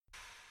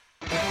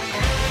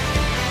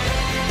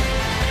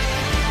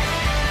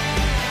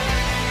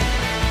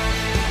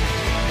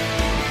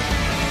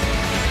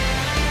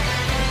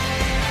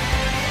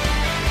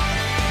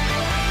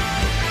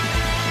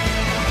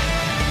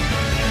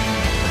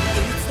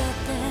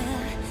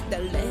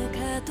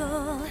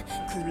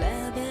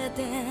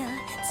て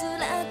辛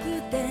く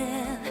て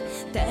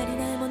足り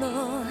ないも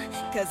の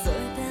数え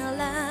た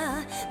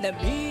ら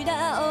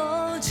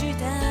涙落ち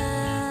た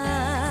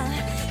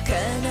悲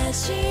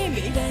しみ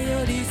が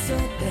寄り添っ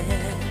て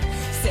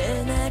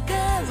背中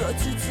を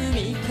包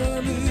み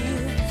込む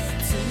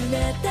冷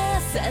た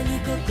さに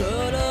心が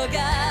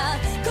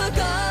凍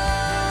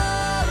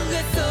え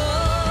そう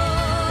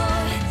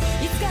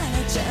いつから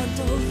ちゃん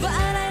と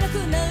笑えなく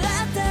なっ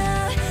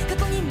た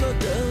過去に戻る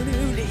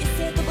リ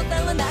セットボ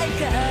タンはない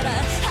から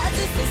外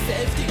せセ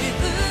ーフティー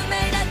運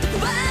命だと壊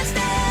して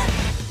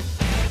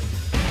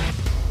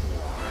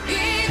い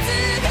つ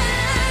か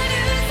流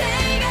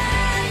星が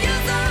夜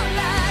空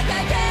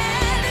駆け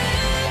抜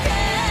け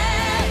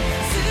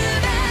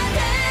全て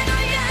の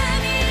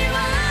闇を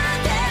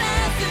照ら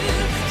す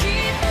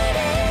日々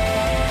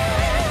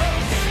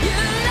揺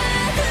ら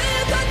ぐ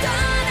ことな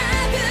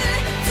く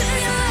強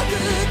く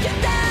け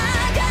た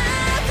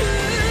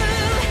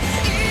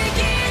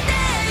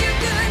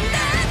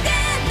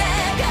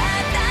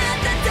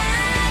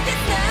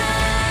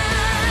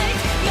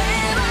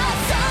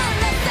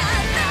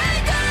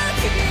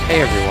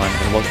Hey everyone,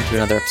 and welcome to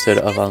another episode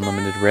of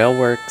Unlimited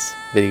Railworks,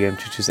 Video Game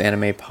Choo-Choo's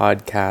anime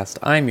podcast.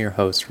 I'm your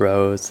host,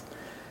 Rose,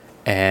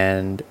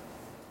 and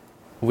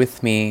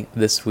with me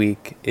this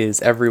week is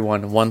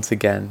everyone once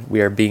again. We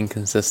are being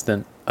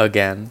consistent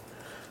again.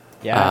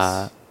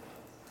 Yes.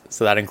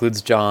 So that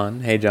includes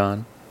John. Hey,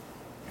 John.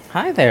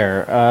 Hi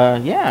there.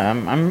 Yeah,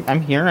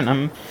 I'm here and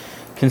I'm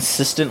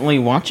consistently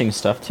watching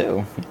stuff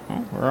too.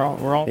 We're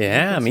all.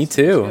 Yeah, me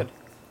too.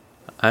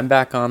 I'm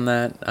back on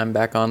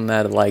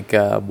that. Like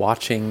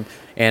watching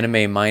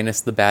anime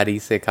minus the bad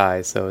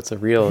isekai. So it's a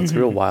real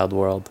wild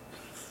world.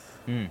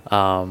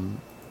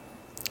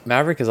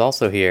 Maverick is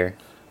also here.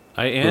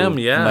 I am,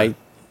 yeah.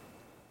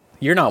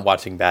 You're not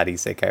watching bad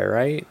isekai,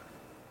 right?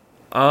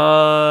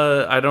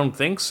 I don't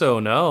think so,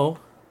 no.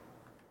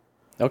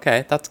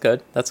 Okay, that's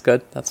good.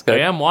 I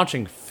am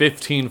watching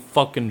 15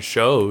 fucking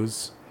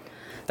shows.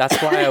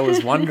 That's why I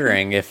was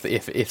wondering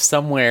if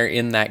somewhere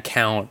in that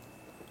count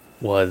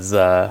was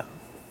a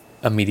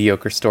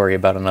mediocre story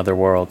about another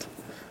world.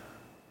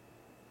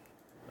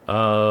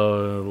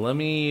 Let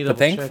me But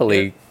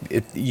thankfully,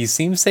 you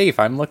seem safe.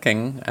 I'm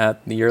looking at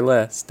your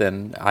list,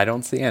 and I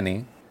don't see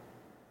any.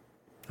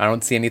 I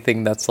don't see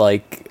anything that's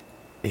like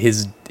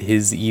his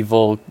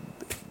evil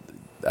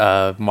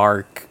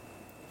Mark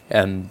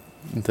and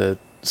the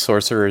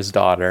sorcerer's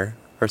daughter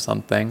or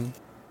something.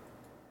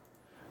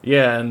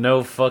 Yeah,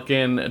 no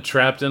fucking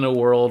trapped in a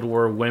world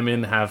where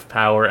women have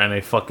power and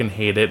I fucking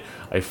hate it.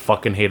 I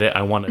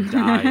want to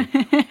die.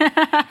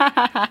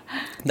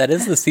 That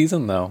is the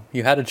season, though.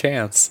 You had a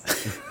chance.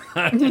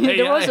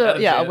 There was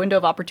a window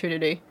of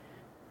opportunity.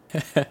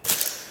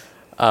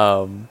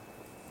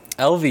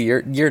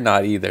 Elvie, you're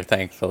not either,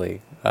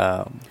 thankfully.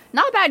 Not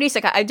a bad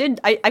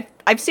isekai.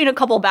 I've seen a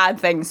couple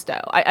bad things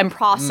though. I'm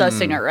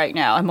processing it right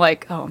now. I'm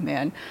like, oh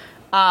man.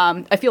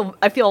 I feel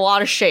a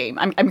lot of shame.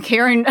 I'm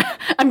carrying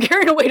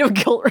a weight of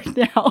guilt right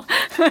now.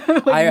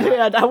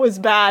 Yeah, that was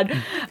bad.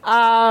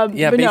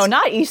 But no,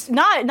 not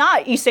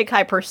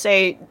isekai per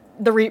se.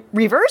 The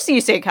reverse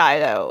isekai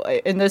though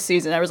in this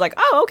season, I was like,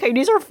 oh okay,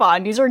 these are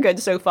fun. These are good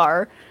so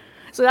far.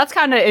 So that's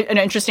kind of an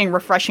interesting,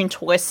 refreshing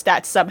twist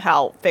that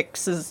somehow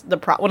fixes the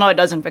problem. Well, no, it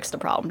doesn't fix the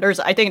problem.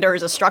 I think there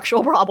is a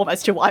structural problem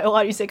as to why a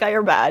lot of isekai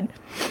are bad.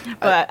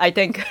 But I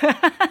think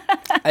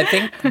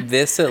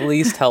this at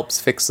least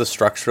helps fix the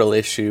structural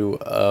issue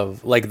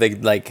of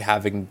like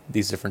having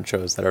these different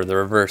shows that are the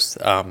reverse.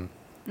 At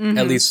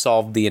least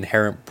solve the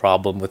inherent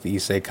problem with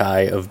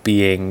isekai of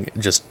being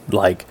just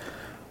like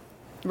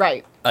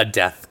a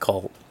death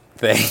cult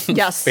thing.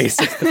 Yes,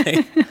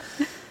 basically.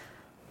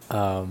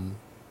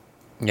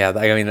 Yeah,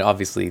 I mean,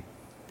 obviously,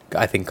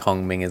 I think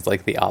Kongming is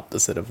like the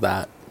opposite of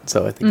that,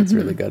 so I think it's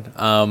really good.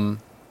 But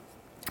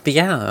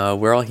yeah,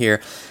 we're all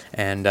here,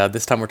 and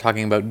this time we're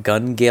talking about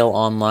Gun Gale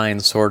Online,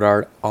 Sword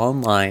Art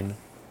Online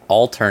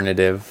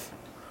Alternative,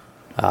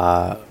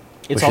 It's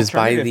which is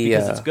by the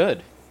because it's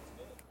good.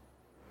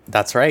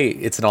 That's right.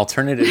 It's an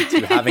alternative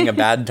to having a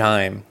bad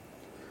time.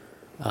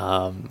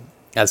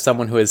 As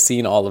someone who has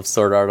seen all of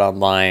Sword Art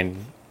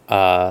Online,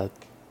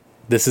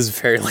 this is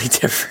fairly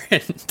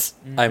different.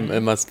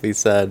 It must be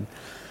said.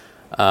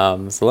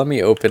 So let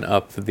me open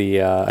up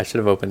the. I should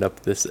have opened up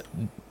this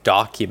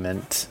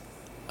document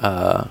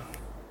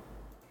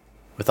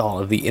with all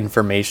of the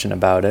information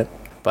about it.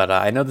 But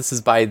I know this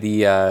is by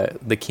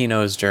the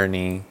Kino's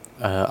Journey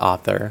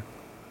author,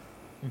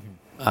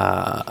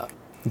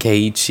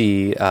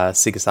 Keiichi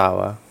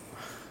Sigasawa,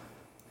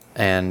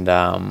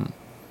 and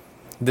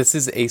this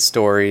is a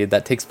story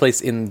that takes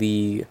place in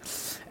the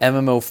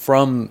MMO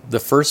from the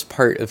first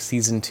part of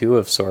season 2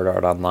 of Sword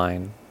Art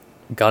Online,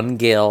 Gun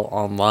Gale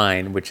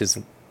Online, which is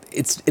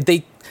it's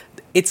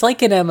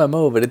like an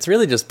MMO, but it's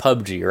really just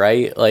PUBG,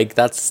 right? Like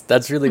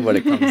that's really what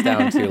it comes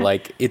down to.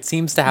 Like it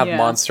seems to have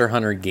Monster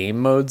Hunter game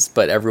modes,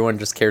 but everyone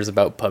just cares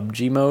about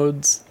PUBG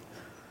modes.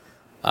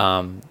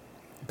 Because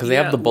they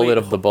have the bullet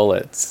of the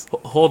bullets.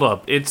 Hold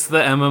up, it's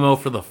the MMO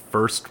for the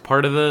first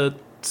part of the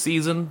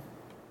season?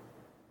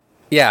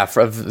 Yeah,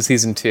 from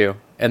season 2.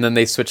 And then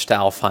they switched to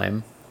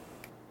Alfheim.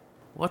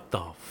 What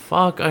the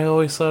fuck? I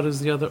always thought it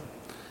was the other.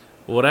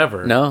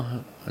 Whatever.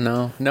 No,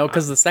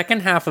 because the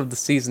second half of the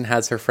season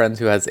has her friend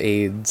who has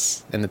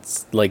AIDS, and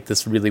it's like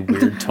this really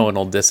weird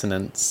tonal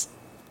dissonance.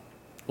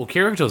 Well,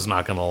 Kirito's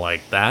not gonna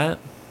like that.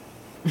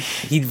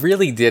 He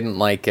really didn't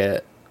like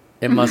it.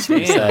 It must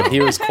be said. He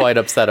was quite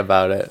upset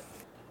about it.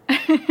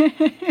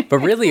 But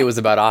really, it was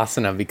about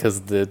Asuna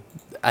because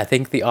I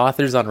think the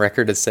author's on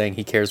record as saying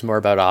he cares more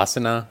about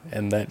Asuna,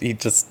 and that he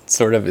just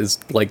sort of is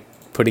like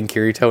putting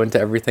Kirito into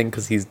everything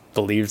because he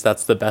believes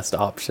that's the best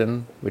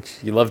option, which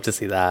you love to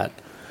see that.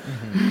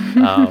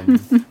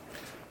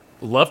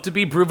 Love to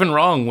be proven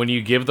wrong when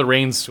you give the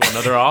reins to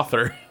another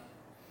author.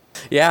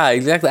 Yeah,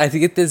 exactly. I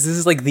think this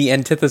is like the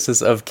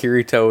antithesis of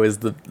Kirito is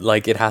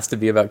it has to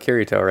be about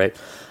Kirito, right?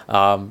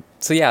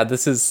 So yeah,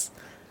 this is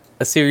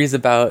a series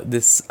about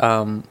this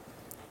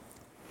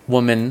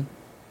woman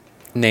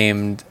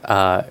named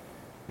oh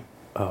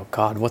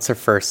god, what's her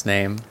first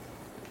name?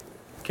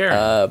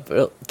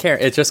 Karen.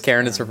 Karen. It's just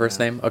Karen is her first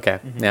name. Okay,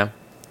 yeah.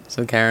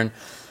 So Karen,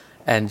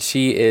 and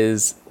she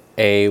is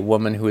a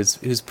woman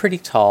who's pretty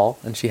tall,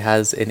 and she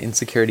has an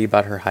insecurity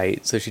about her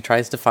height. So she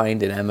tries to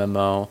find an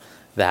MMO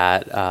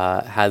that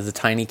has a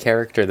tiny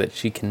character that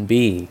she can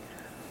be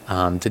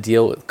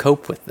to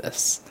cope with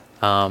this.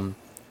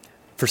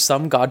 For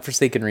some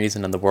godforsaken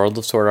reason, in the world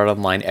of Sword Art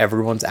Online,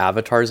 everyone's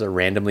avatars are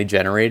randomly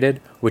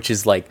generated, which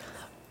is like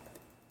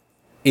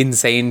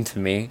insane to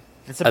me.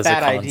 It's a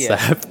bad idea.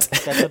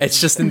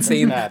 It's just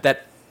insane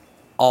that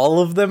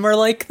all of them are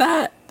like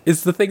that.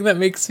 Is the thing that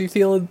makes me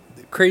feel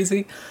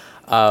crazy.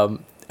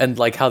 And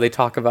like how they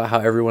talk about how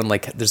everyone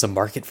like there's a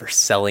market for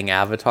selling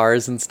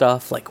avatars and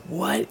stuff. Like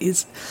what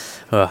is?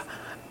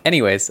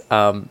 Anyways,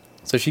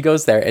 so she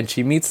goes there and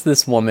she meets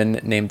this woman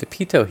named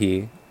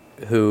Pitohi,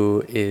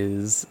 who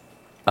is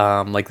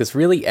like this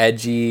really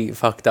edgy,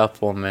 fucked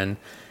up woman,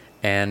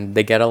 and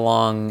they get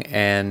along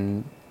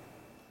and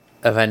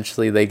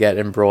eventually they get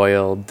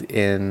embroiled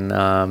in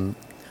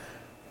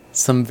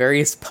some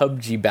various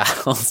PUBG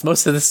battles.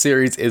 Most of the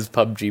series is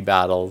PUBG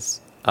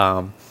battles,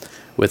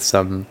 with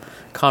some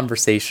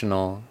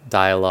conversational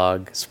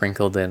dialogue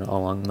sprinkled in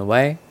along the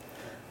way.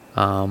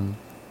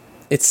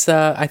 It's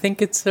I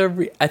think it's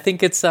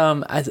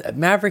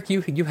Maverick,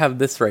 you have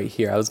this right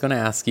here. I was going to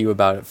ask you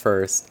about it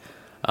first,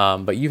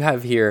 but you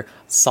have here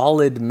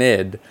solid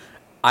mid.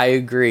 I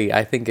agree.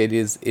 I think it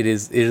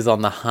is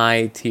on the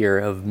high tier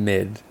of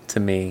mid to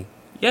me.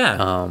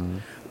 Yeah.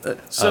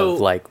 So of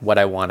like what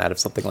I want out of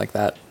something like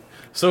that.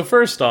 So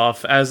first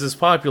off, as is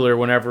popular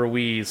whenever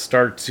we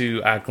start to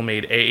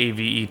acclimate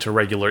AAVE to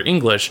regular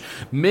English,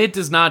 mid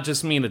does not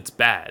just mean it's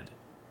bad.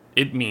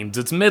 It means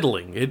it's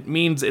middling. It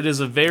means it is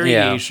a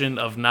variation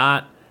of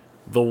not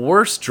the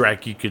worst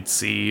Drek you could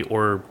see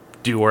or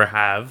do or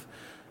have,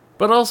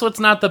 but also it's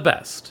not the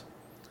best.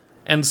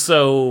 And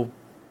so,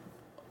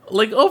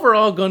 like,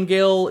 overall, Gun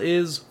Gale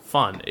is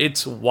fun.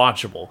 It's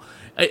watchable.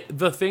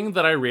 The thing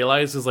that I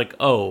realized is like,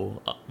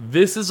 oh,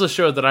 this is a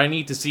show that I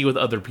need to see with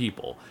other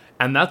people.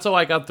 And that's how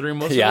I got through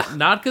most of it.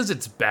 Not because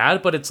it's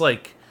bad, but it's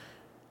like,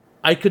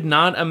 I could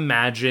not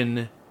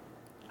imagine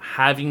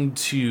having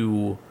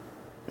to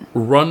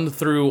run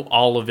through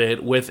all of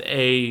it with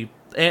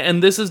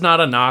and this is not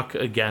a knock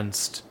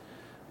against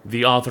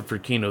the author for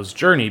Kino's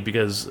journey,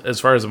 because as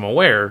far as I'm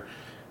aware,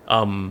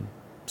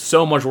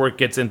 so much work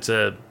gets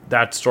into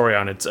that story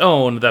on its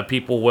own that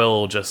people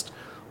will just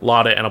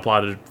laud it and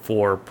applaud it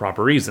for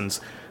proper reasons.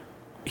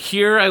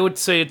 Here, I would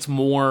say it's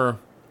more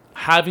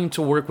having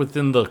to work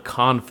within the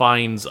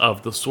confines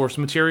of the source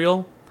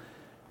material,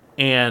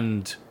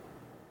 and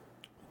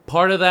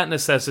part of that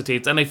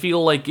necessitates, and I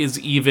feel like is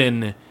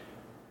even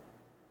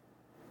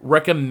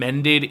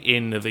recommended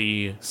in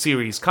the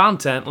series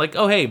content, like,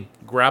 oh hey,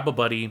 grab a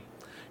buddy,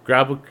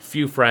 grab a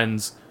few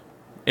friends,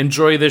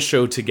 enjoy this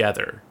show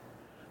together.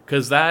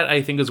 Because that,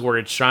 I think, is where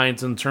it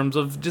shines in terms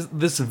of just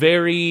this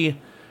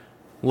very,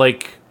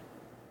 like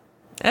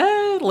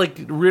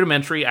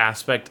rudimentary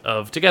aspect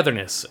of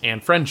togetherness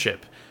and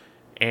friendship.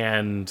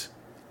 And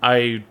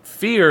I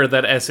fear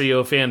that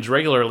SAO fans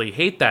regularly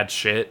hate that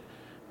shit,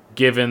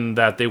 given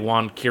that they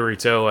want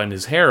Kirito and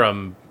his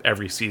harem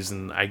every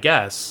season, I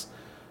guess.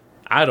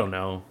 I don't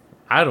know.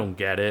 I don't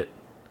get it.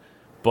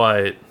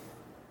 But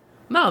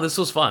no, this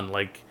was fun.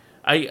 Like,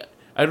 I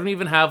don't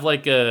even have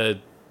like a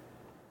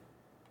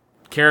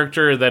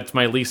character that's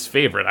my least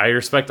favorite. I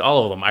respect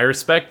all of them. I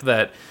respect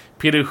that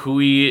Peter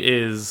Hui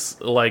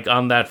is like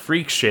on that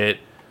freak shit,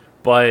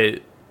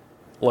 but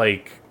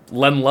like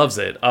Len loves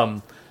it.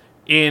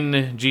 In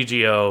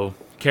GGO,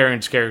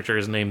 Karen's character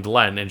is named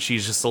Len, and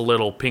she's just a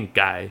little pink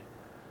guy,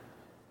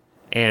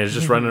 and is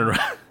just running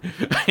around.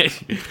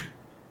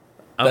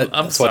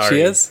 I'm sorry. What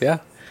she is, yeah.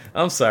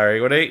 I'm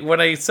sorry.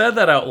 When I said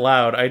that out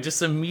loud, I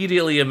just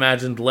immediately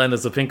imagined Len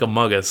as a pink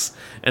Among Us,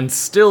 and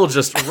still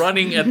just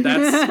running at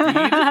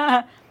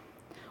that speed.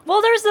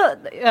 Well, there's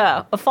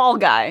a fall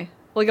guy,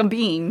 like a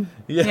bean.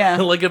 Yeah.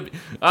 Like I'm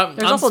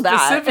also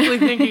that. specifically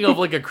thinking of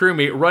like a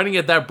crewmate running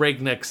at that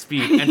breakneck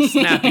speed and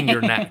snapping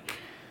your neck.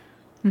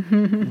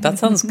 That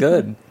sounds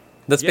good.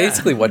 That's Yeah.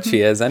 basically what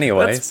she is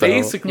anyway. That's so.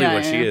 basically Yeah,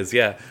 what she yeah. is,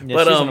 yeah. Yeah,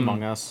 But she's an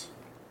Among Us.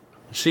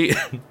 she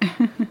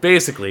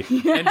basically,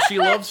 and she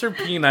loves her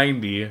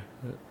P90,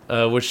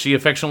 which she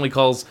affectionately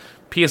calls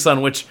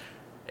Pia-san, which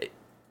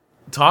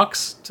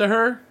talks to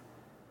her.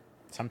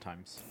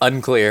 Sometimes.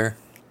 Unclear.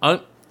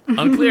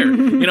 Unclear.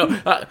 You know,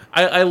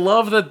 I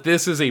love that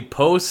this is a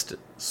post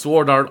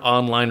Sword Art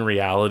Online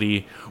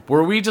reality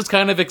where we just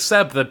kind of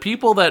accept that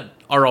people that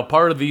are a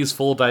part of these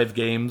full dive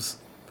games,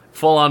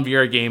 full on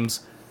VR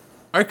games,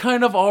 are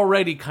kind of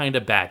already kind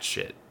of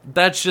batshit.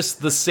 That's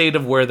just the state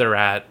of where they're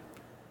at.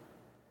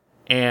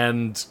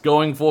 And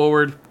going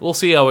forward, we'll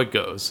see how it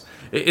goes.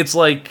 It's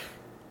like,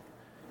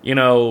 you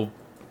know,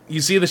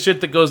 you see the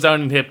shit that goes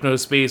down in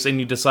hypnospace and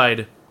you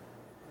decide,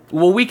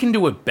 well, we can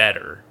do it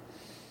better.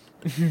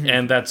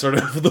 And that's sort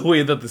of the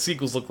way that the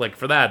sequels look like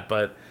for that.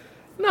 But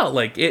no,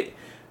 like, it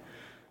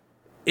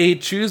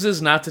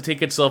chooses not to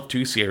take itself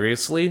too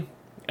seriously.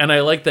 And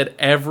I like that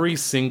every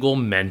single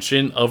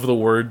mention of the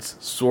words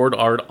Sword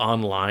Art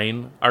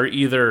Online are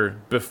either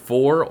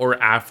before or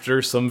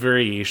after some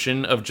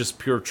variation of just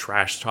pure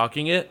trash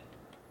talking it.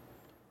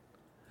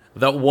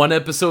 That one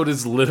episode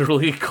is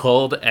literally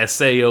called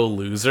SAO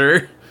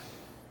Loser.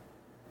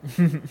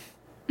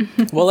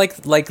 Well,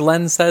 like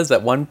Len says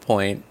at one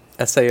point,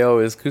 SAO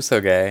is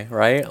Kusoge,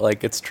 right?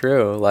 Like, it's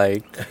true.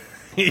 Like,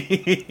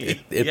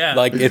 Yeah.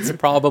 like it's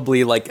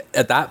probably like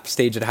at that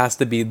stage it has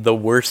to be the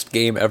worst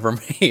game ever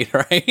made,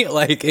 right?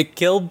 Like, it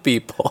killed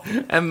people.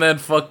 And then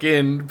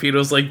fucking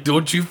Pito's like,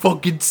 don't you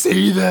fucking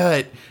say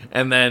that!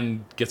 And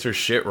then gets her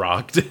shit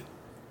rocked.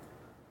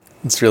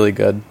 It's really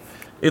good.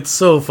 It's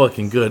so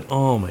fucking good.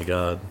 Oh my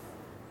god.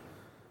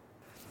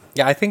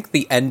 Yeah, I think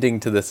the ending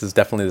to this is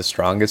definitely the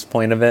strongest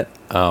point of it.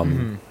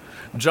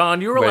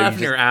 John, you were Where you laughing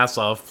just- your ass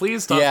off.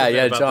 Please talk Yeah, a bit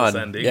yeah, about John.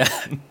 this ending.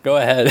 Yeah, go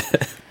ahead.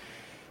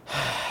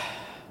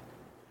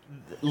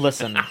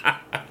 Listen.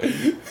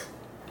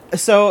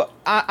 So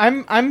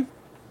I'm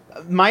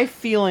my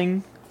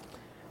feeling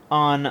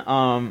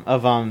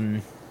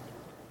on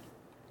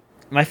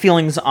my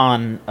feelings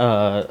on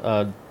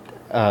Gun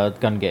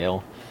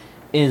Gale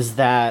is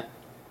that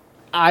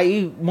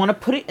I want to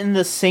put it in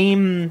the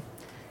same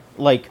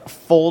like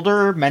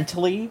folder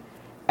mentally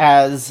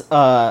as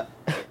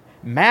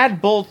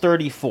Mad Bull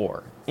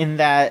 34, in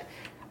that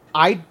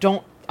I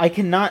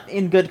cannot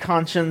in good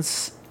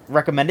conscience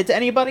recommend it to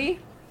anybody.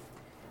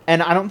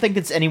 And I don't think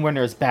it's anywhere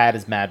near as bad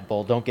as Mad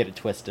Bull, don't get it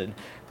twisted.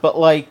 But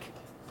like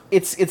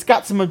it's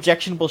got some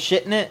objectionable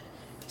shit in it.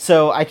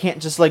 So I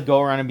can't just like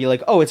go around and be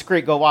like, "Oh, it's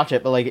great, go watch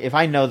it." But like if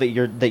I know that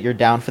you're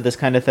down for this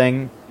kind of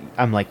thing,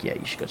 I'm like, "Yeah,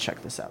 you should go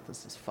check this out.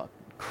 This is fucking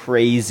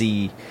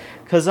crazy."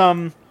 Cuz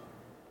yeah,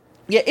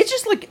 it's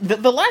just like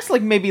the last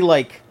like maybe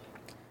like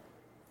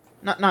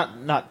not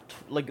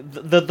like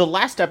the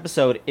last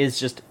episode is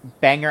just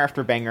banger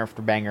after banger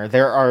after banger.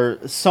 There are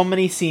so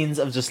many scenes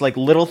of just like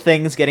little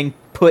things getting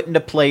put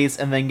into place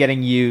and then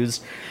getting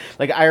used.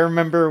 Like I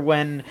remember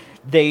when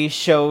they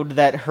showed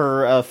that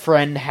her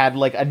friend had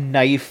like a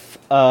knife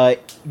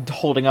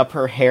holding up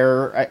her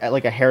hair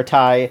like a hair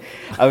tie.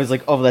 I was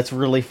like, oh, that's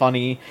really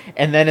funny.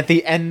 And then at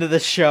the end of the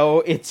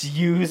show, it's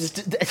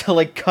used to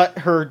like cut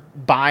her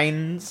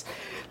binds.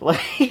 Like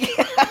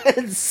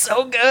it's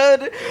so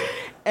good.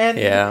 And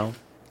Yeah,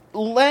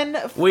 Len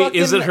Wait,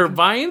 is it fucking- her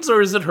vines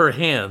or is it her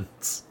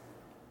hands?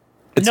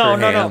 it's No, her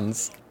no, no.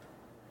 hands.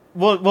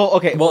 Well,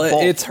 okay. Well,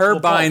 both. it's her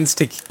Well, both. binds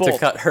to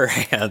Both. cut her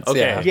hands. Okay.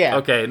 Yeah. Yeah.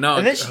 Okay, no.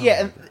 And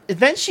then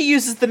then she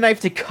uses the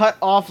knife to cut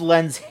off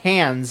Len's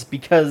hands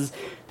because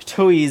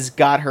Toei's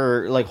got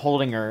her like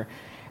holding her,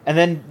 and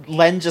then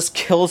Len just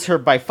kills her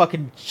by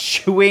fucking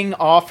chewing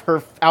off her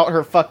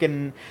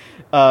fucking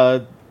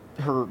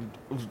her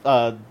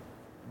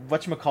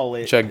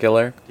whatchamacallit,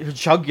 Jugular. her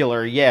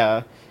jugular.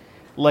 Yeah,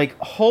 like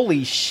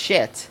holy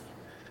shit,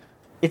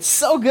 it's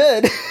so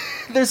good.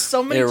 There's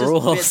so many It just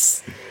rules.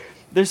 bits.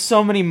 There's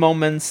so many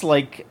moments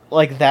like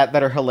that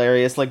are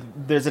hilarious. Like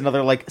there's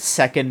another like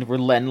second where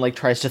Len like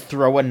tries to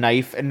throw a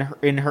knife in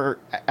her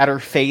at her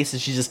face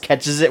and she just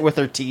catches it with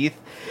her teeth,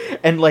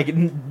 and like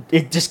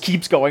it just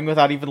keeps going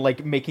without even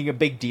like making a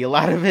big deal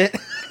out of it.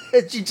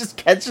 And she just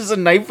catches a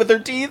knife with her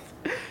teeth.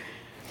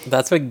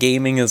 That's what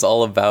gaming is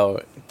all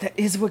about. That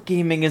is what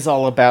gaming is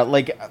all about.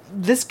 Like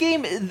this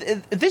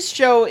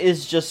show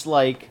is just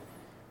like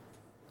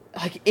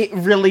it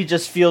really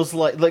just feels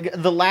like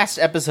the last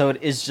episode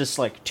is just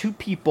like two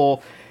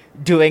people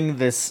doing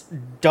this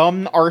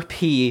dumb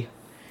RP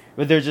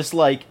where they're just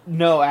like,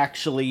 no,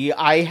 actually,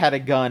 I had a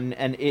gun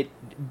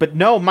but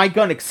no, my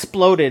gun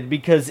exploded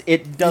because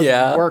it doesn't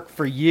Yeah. work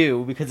for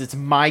you because it's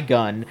my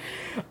gun.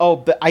 Oh,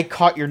 but I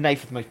caught your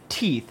knife with my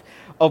teeth.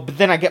 Oh, but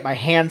then I get my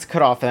hands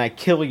cut off and I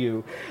kill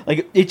you.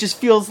 Like, it just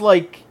feels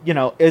like, you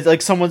know, it's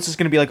like someone's just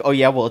gonna be like, oh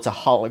yeah, well, it's a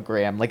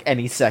hologram, like,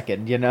 any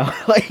second, you know?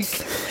 Like,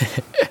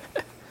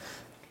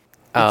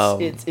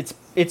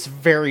 it's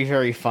very,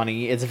 very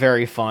funny. It's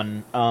very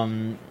fun.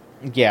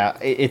 Yeah,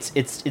 it's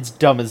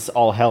dumb as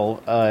all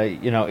hell.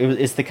 You know,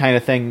 it's the kind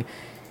of thing,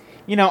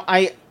 you know,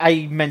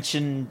 I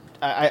mentioned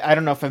I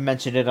don't know if I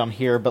mentioned it on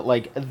here, but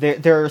like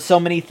there are so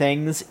many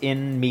things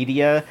in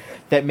media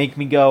that make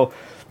me go,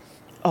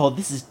 oh,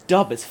 this is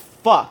dumb as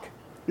fuck.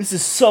 This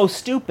is so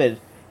stupid.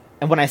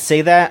 And when I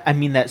say that, I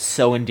mean that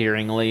so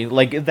endearingly.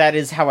 Like, that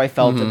is how I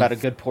felt about a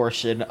good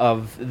portion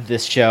of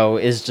this show,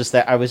 is just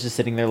that I was just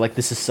sitting there like,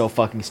 this is so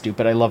fucking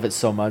stupid. I love it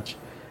so much.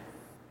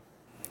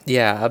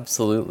 Yeah,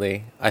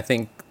 absolutely. I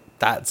think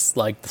that's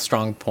like the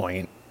strong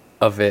point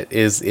of it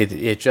is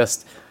it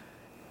just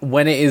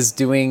when it is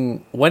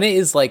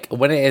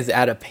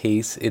at a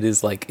pace, it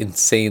is like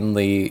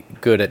insanely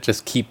good at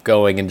just keep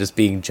going and just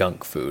being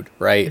junk food,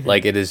 right?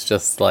 Like it is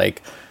just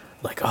like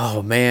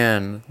oh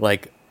man,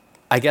 like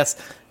I guess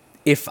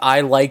if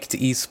I liked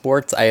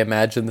esports, I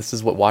imagine this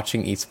is what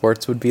watching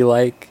esports would be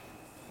like.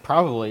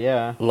 Probably,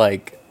 yeah.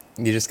 Like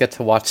you just get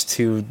to watch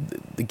two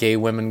gay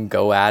women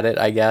go at it,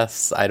 I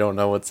guess. I don't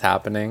know what's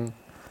happening.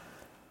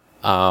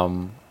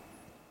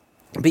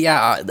 But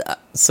yeah,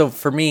 so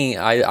for me,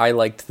 I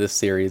liked this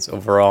series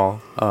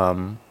overall.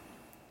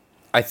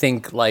 I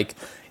think, like,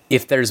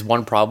 if there's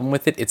one problem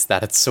with it, it's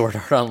that it's Sword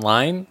Art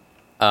Online.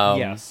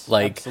 Yes,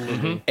 like,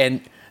 absolutely.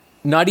 And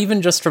not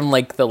even just from,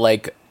 like, the,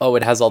 like, oh,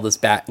 it has all this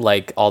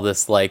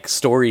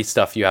story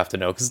stuff you have to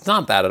know, because it's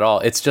not that at all.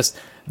 It's just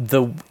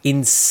the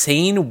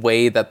insane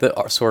way that the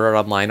Sword Art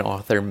Online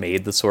author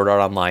made the Sword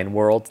Art Online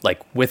world, like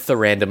with the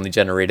randomly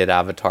generated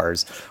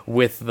avatars,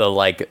 with the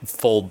like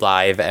full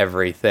dive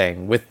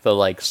everything, with the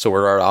like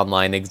Sword Art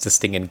Online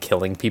existing and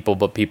killing people,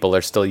 but people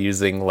are still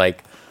using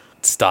like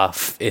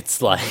stuff.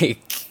 It's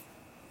like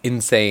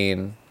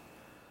insane.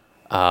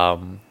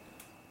 But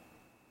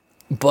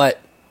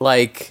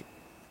like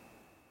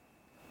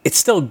it's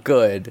still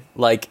good.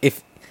 Like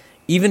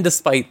even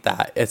despite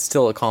that, it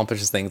still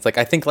accomplishes things. Like,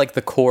 I think, like,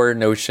 the core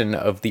notion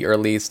of the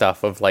early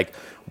stuff of, like,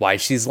 why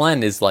she's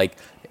Len is, like,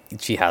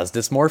 she has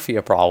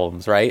dysmorphia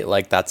problems, right?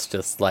 Like, that's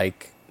just,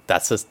 like,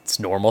 that's a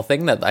normal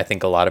thing that I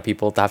think a lot of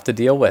people have to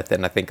deal with.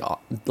 And I think,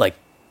 like,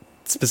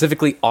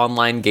 specifically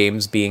online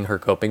games being her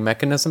coping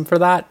mechanism for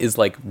that is,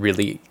 like,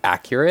 really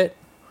accurate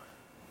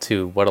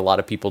to what a lot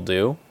of people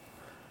do.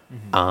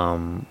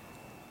 And,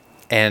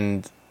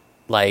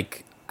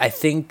 like, I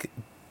think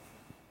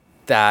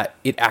that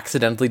it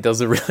accidentally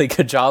does a really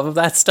good job of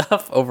that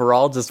stuff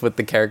overall, just with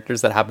the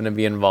characters that happen to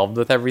be involved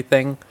with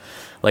everything,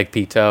 like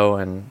Pito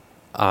and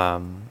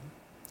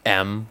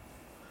M.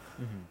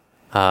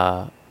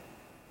 But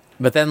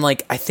then,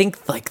 like, I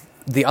think, like,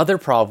 the other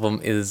problem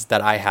is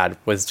that I had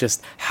was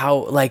just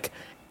how, like,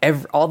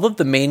 all of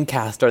the main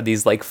cast are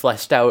these, like,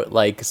 fleshed out,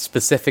 like,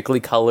 specifically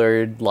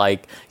colored,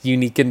 like,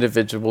 unique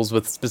individuals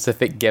with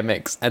specific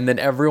gimmicks, and then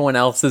everyone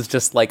else is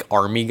just, like,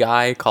 army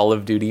guy, Call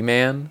of Duty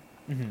man.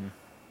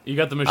 You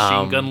got the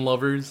machine gun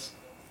lovers.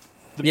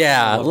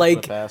 Yeah,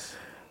 like,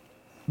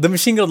 the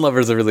machine gun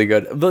lovers are really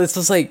good. But it's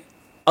just, like,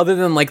 other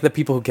than, like, the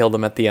people who killed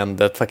him at the end,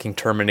 the fucking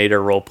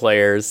Terminator role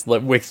players,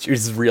 like, which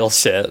is real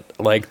shit,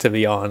 like, to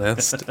be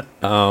honest.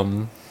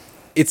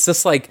 It's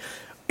just, like,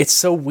 it's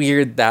so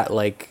weird that,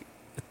 like,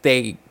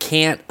 they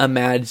can't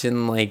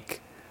imagine, like...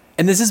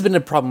 And this has been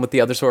a problem with the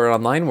other Sword Art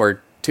Online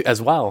work, too,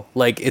 as well.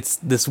 Like, it's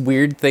this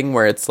weird thing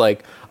where it's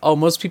like, oh,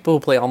 most people who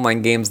play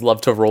online games love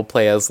to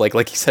roleplay as, like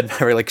you said,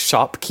 very, like,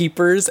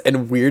 shopkeepers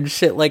and weird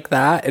shit like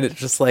that. And it's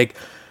just, like,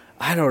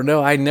 I don't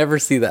know. I never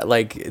see that.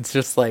 Like, it's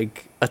just,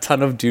 like, a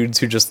ton of dudes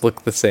who just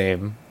look the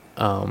same.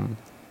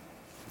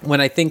 When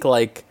I think,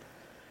 like...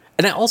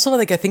 And I also,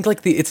 like, I think,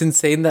 like, it's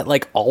insane that,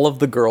 like, all of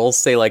the girls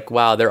say, like,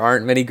 wow, there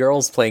aren't many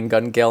girls playing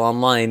Gun Gale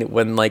Online,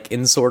 when, like,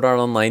 in Sword Art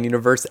Online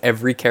universe,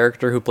 every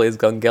character who plays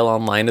Gun Gale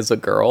Online is a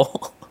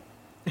girl.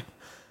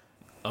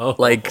 Oh.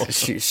 Like,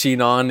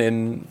 Shinon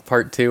in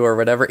part 2 or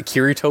whatever.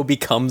 Kirito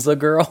becomes a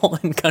girl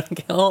in Gun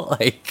Gale.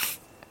 Like,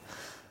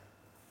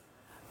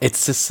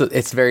 it's just,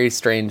 it's very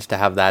strange to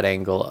have that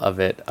angle of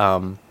it.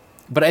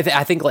 But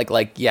I think,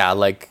 yeah,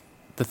 like,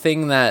 the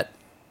thing that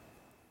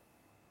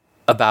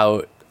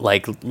about...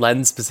 like,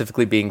 Len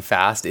specifically being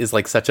fast is,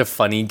 like, such a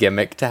funny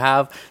gimmick to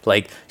have.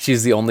 Like,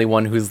 she's the only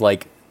one who's,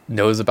 like,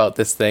 knows about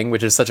this thing,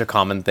 which is such a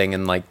common thing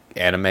in, like,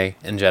 anime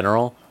in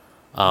general.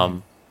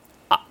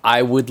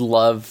 I would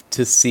love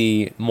to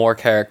see more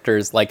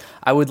characters, like,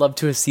 I would love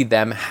to see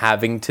them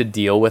having to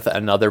deal with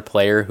another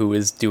player who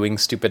is doing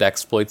stupid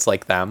exploits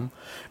like them.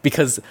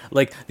 Because,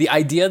 like, the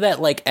idea that,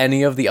 like,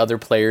 any of the other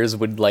players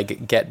would,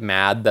 like, get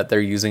mad that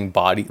they're using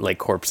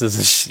corpses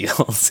as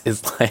shields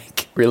is,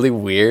 like, really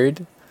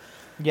weird.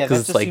 Yeah,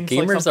 because it's like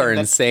gamers are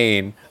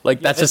insane.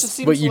 Like, that's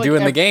just what you do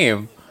in the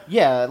game.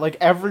 Yeah, like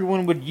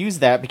everyone would use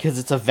that because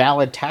it's a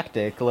valid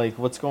tactic. Like,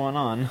 what's going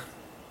on?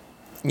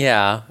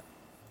 Yeah.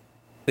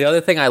 The other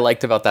thing I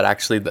liked about that,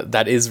 actually,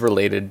 that is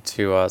related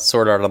to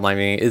Sword Art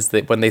Online, is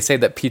that when they say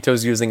that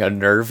Pito's using a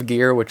nerve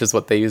gear, which is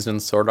what they used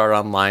in Sword Art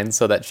Online,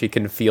 so that she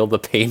can feel the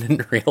pain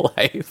in real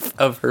life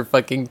of her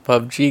fucking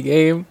PUBG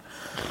game,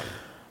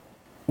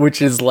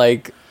 which is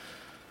like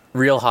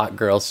real hot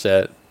girl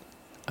shit.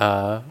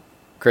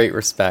 Great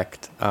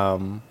respect.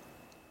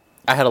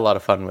 I had a lot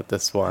of fun with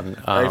this one.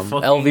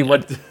 LV,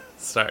 what?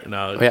 Sorry,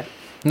 no. Oh, yeah.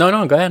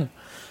 No, go ahead.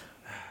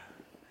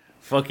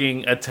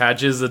 fucking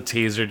attaches a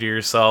taser to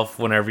yourself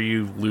whenever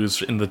you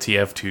lose in the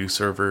TF2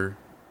 server.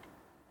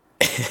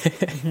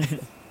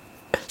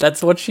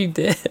 That's what she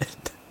did.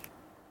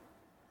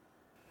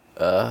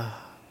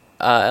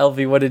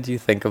 LV, what did you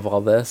think of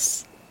all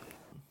this?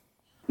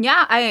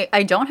 Yeah,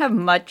 I don't have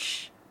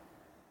much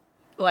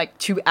like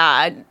to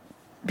add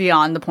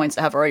beyond the points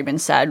that have already been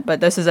said,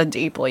 but this is a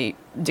deeply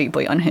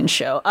unhinged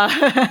show.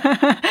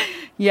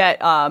 Yet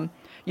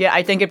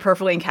I think it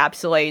perfectly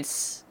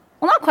encapsulates,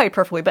 well, not quite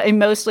perfectly, but it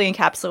mostly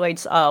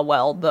encapsulates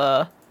well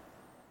the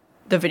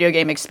video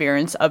game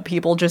experience of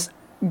people just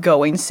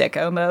going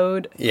sicko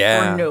mode.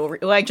 Yeah. For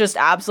like just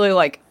absolutely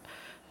like,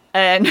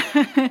 and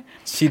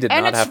she did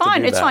and not it's have fun.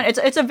 to do It's that.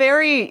 fun. It's a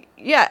very,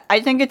 yeah. I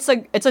think it's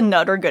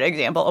another good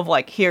example of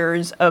like,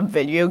 here's a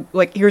video,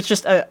 like here's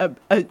just a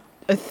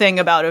thing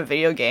about a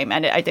video game,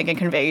 and I think it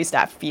conveys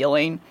that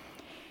feeling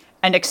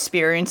and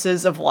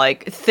experiences of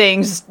like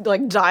things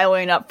like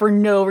dialing up for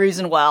no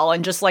reason well,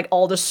 and just like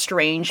all the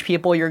strange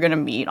people you're gonna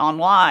meet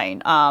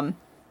online.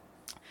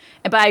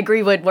 But I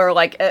agree with where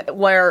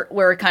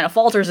it kind of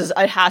falters is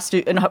it has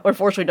to, and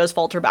unfortunately does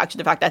falter back to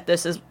the fact that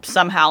this is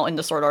somehow in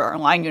the Sword Art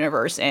Online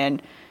universe,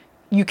 and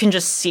you can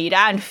just see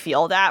that and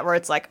feel that, where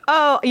it's like,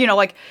 oh, you know,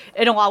 like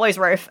in a lot of ways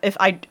where if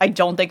I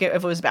don't think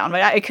if it was bound by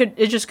that,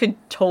 it just could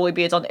totally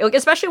be its own, like,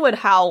 especially with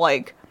how,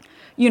 like,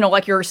 you know,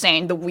 like you were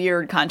saying, the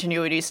weird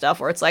continuity stuff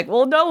where it's like,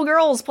 well, no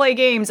girls play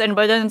games,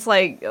 but then it's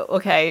like,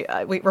 okay,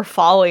 we're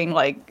following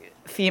like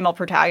female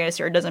protagonists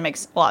here. It doesn't make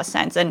a lot of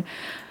sense. And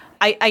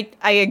I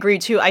agree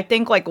too. I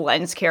think like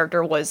Len's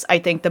character was, I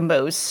think, the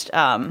most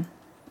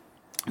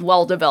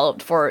well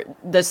developed for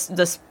this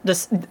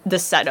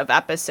set of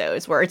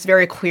episodes, where it's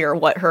very clear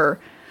what her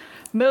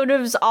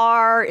motives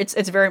are.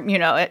 It's very, you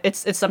know,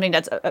 it's something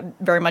that's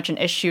very much an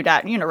issue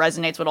that, you know,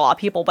 resonates with a lot of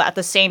people, but at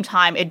the same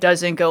time it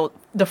doesn't go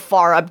the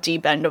far up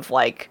deep end of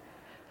like,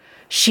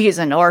 she is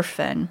an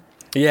orphan.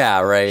 Yeah,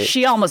 right.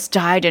 She almost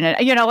died in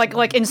it, you know,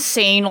 like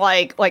insane,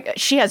 like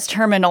she has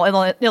terminal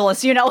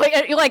illness, you know,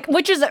 like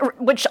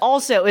which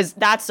also is,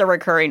 that's the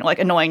recurring like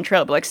annoying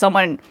trope, like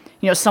someone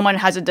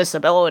has a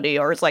disability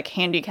or is like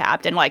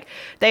handicapped, and like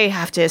they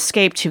have to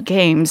escape to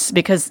games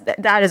because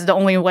that is the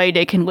only way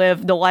they can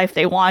live the life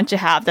they want to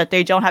have that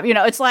they don't have, you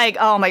know. It's like,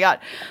 oh my god.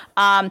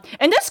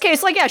 In this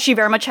case, like, yeah, she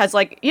very much has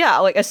like, yeah,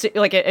 like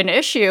an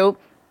issue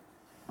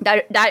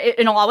that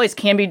in a lot of ways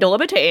can be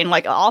debilitating,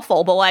 like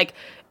awful, but like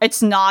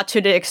it's not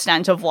to the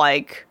extent of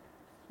like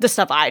the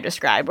stuff I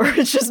described, where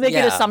it's just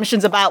making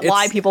assumptions about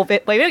why people play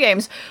video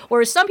games.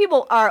 Whereas some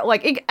people are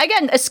like,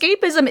 again,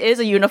 escapism is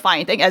a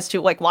unifying thing as to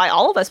like why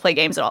all of us play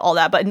games and all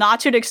that, but not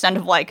to the extent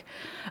of like,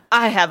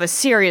 I have a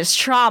serious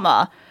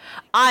trauma,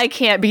 I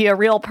can't be a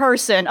real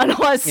person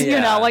unless, you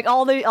know, like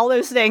all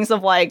those things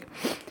of like,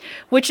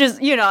 which is,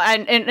 you know,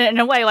 and in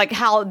a way, like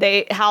how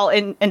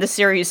in the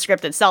series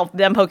script itself,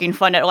 them poking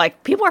fun at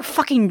like, people are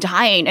fucking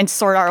dying in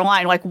Sword Art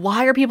Online. Like,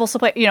 why are people still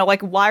playing, you know,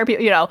 like, why are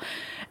people, you know,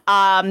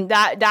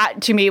 that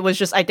to me was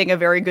just, I think, a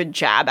very good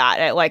jab at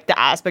it. Like the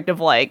aspect of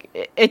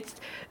like, it's,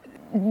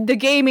 the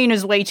gaming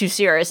is way too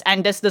serious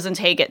and this doesn't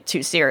take it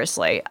too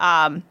seriously.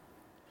 I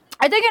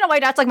think in a way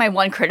that's like my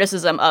one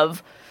criticism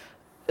of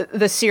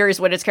the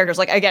series with its characters.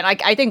 Like, again,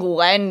 I think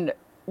Len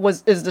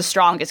is the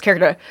strongest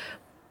character.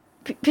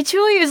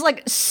 Petulia is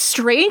like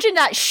strange in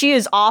that she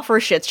is off her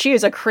shits. She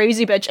is a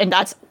crazy bitch, and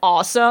that's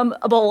awesome.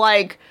 But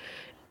like,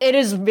 it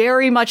is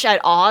very much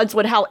at odds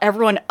with how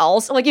everyone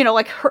else, like, you know,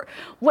 like her,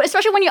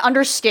 especially when you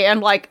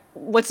understand like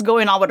what's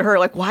going on with her.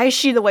 Like, why is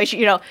she the way she,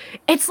 you know?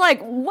 It's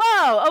like,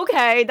 whoa,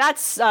 okay,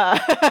 that's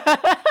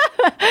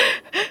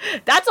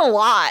that's a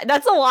lot.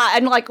 That's a lot.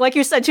 And like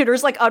you said too,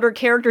 there's like other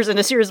characters in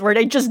the series where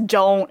they just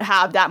don't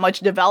have that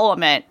much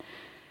development.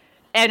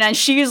 And then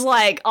she's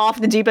like off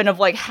the deep end of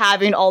like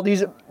having all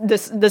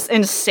this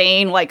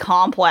insane like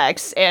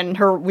complex, and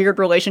her weird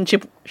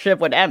relationship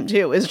with M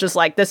too is just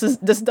like, this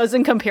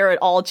doesn't compare at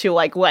all to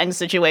like Len's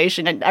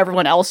situation and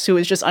everyone else who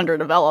is just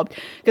underdeveloped,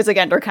 because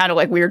again, they're kind of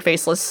like weird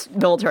faceless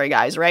military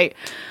guys, right?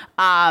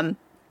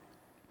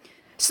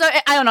 So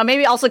I don't know,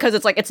 maybe also because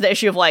it's like, it's the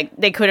issue of like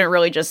they couldn't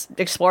really just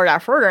explore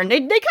that further, and they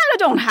kind of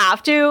don't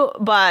have to,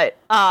 but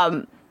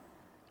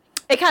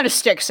it kind of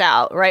sticks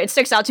out, right? It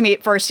sticks out to me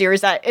for a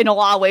series that in a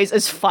lot of ways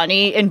is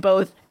funny in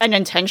both an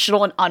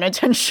intentional and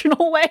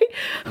unintentional way,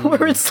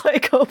 where it's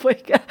like, oh my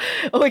god,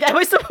 am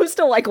I supposed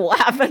to like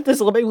laugh at this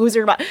little bit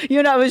loser about,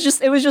 you know, it was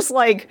just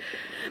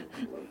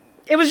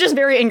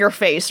very in your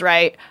face,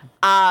 right?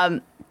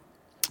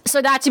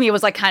 So that to me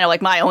was like kind of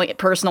like my only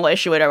personal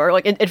issue with it, or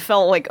like it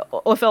felt like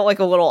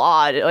a little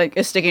odd,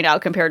 like sticking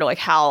out compared to like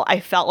how I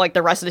felt like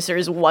the rest of the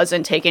series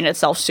wasn't taking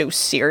itself so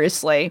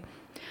seriously.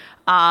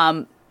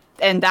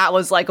 And that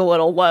was like a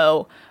little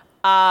low.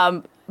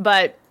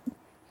 But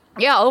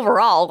yeah,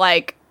 overall,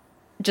 like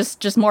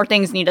just more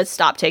things need to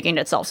stop taking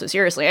itself so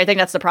seriously. I think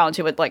that's the problem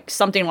too with like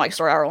something like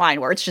Sword Art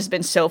Online, where it's just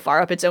been so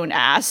far up its own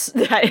ass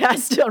that it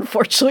has to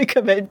unfortunately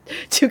commit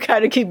to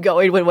kind of keep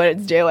going with what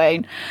it's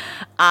doing.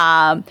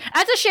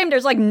 That's a shame.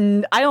 There's like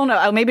I don't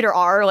know, maybe there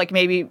are, like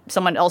maybe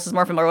someone else is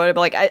more familiar with it,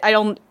 but like I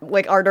don't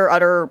like, are there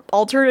other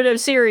alternative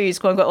series,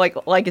 quote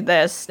unquote, like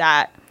this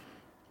that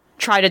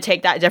try to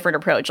take that different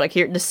approach, like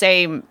here the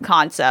same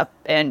concept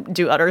and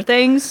do other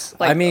things?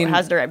 Like, I mean,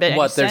 has there been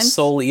what? any There's since?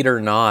 Soul Eater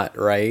Not,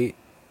 right?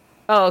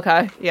 Oh,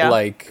 okay, yeah.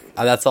 Like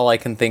that's all I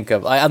can think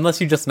of. Unless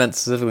you just meant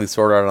specifically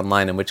Sword Art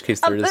Online, in which case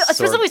there is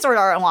specifically Sword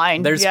Art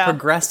Online. There's yeah.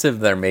 Progressive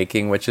they're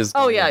making, which is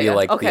Oh going yeah, to be yeah.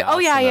 like Okay. the Oh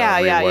yeah, Asuna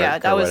yeah.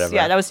 rework That or was whatever.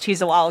 that was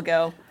teased a while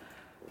ago.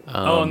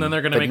 And then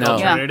they're gonna but make no.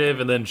 alternative,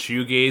 and then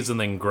shoegaze, and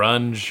then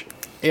grunge.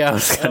 Yeah, I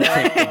was gonna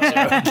make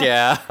the joke.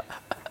 Yeah.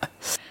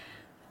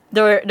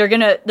 They're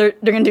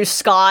gonna do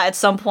ska at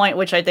some point,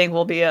 which I think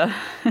will be a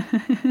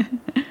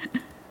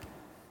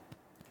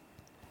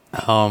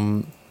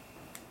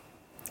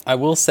I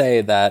will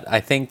say that I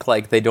think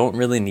like they don't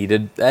really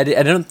needed. I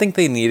don't think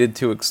they needed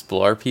to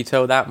explore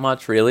Pito that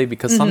much, really,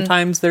 because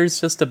sometimes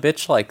there's just a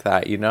bitch like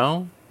that, you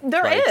know.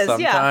 There Like, is,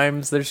 yeah.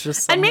 sometimes there's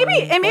just And maybe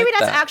someone like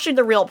that's that. actually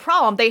the real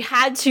problem. They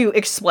had to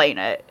explain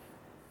it.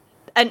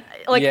 And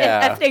like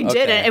Yeah, if they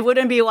didn't, okay. it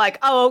wouldn't be like,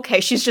 oh, okay,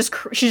 she's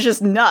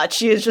just nuts.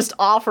 She is just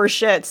off her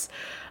shits.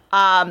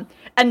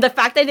 And the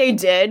fact that they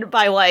did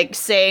by like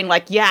saying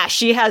like, yeah,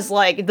 she has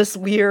like this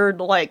weird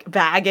like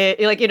baggage,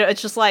 like, you know,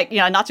 it's just like, you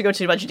know, not to go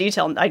too much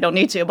detail, I don't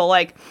need to, but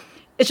like,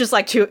 it's just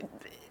like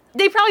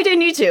they probably didn't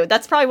need to.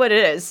 That's probably what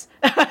it is.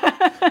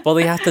 Well,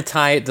 they have to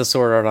tie it to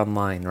Sword Art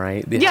Online,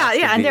 right? It Yeah, has to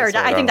yeah, and be there,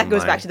 Sword I think Art that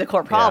goes Online. back to the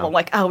core problem. Yeah.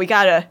 Like, oh, we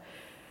gotta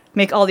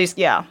make all these,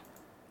 yeah.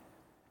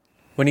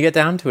 When you get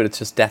down to it, it's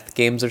just death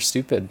games are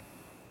stupid.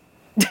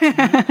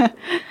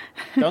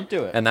 Don't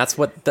do it. And that's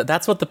what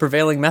the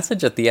prevailing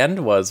message at the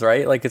end was,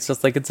 right? Like, it's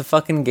just like, it's a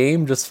fucking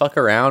game, just fuck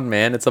around,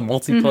 man. It's a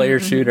multiplayer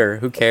shooter.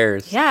 Who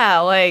cares? Yeah,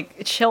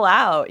 like, chill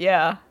out,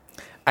 yeah.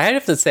 I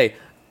have to say,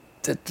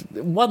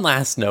 one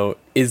last note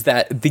is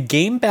that the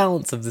game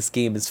balance of this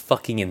game is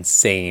fucking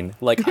insane.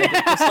 Like,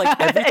 just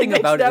like everything makes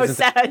about no it is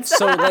insane. sense.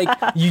 So like,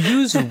 you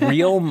use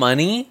real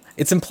money.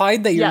 It's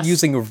implied that you're Yes.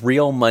 using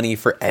real money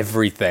for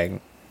everything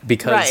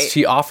because Right.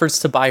 she offers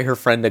to buy her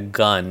friend a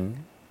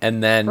gun,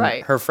 and then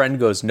Right. her friend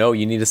goes, "No,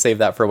 you need to save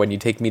that for when you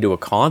take me to a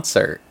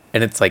concert."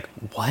 And it's like,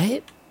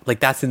 what? Like,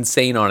 that's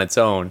insane on its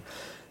own.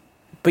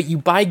 But you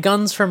buy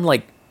guns from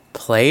like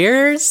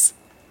players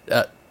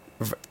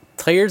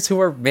who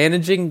are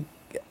managing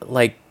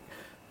like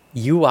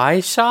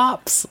UI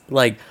shops.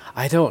 Like,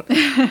 I don't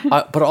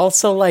but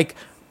also like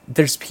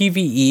there's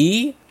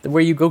PvE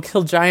where you go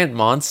kill giant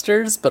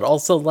monsters, but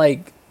also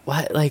like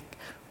what, like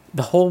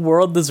the whole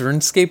world is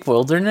RuneScape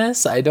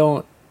Wilderness. I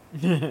don't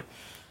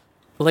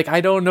like,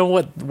 I don't know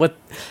what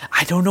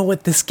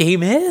this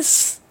game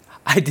is.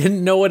 I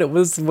didn't know what it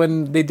was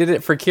when they did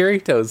it for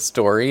Kirito's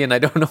story, and I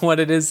don't know what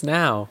it is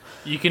now.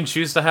 You can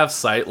choose to have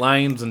sight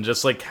lines and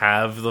just like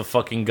have the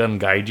fucking gun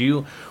guide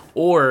you,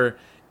 or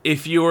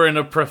if you are in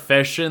a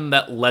profession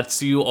that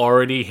lets you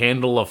already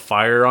handle a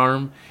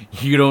firearm,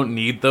 you don't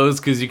need those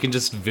because you can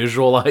just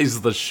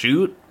visualize the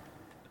shoot.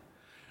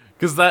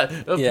 Because that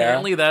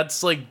apparently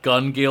that's like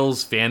Gun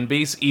Gale's fan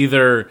base,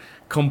 either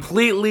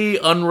completely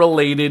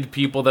unrelated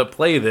people that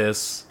play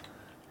this,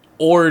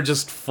 or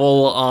just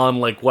full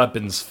on like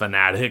weapons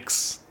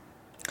fanatics.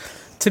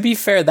 To be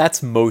fair,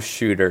 that's most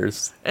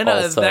shooters. And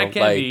also, that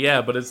can like, be,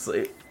 yeah, but it's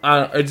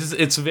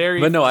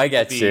very. But no, I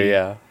get funny. you,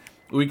 yeah.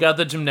 We got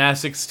the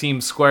gymnastics team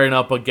squaring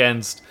up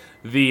against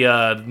the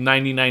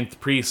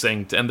 99th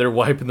precinct, and they're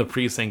wiping the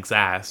precinct's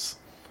ass.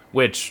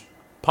 Which,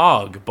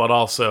 pog, but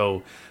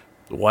also,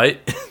 what?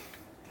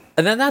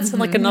 And then that's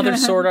like another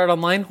Sword Art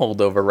Online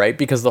holdover, right?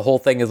 Because the whole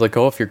thing is like,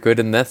 oh, if you're good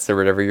in this or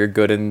whatever, you're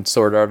good in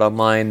Sword Art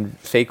Online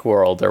Fake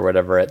World or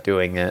whatever at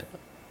doing it.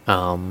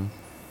 And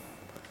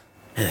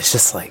it's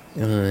just like,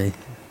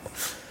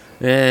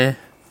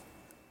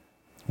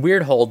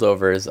 Weird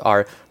holdovers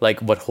are like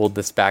what hold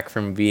this back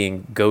from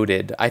being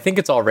goated. I think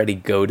it's already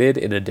goated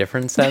in a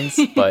different sense,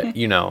 but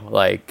you know,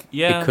 like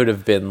Yeah. it could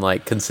have been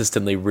like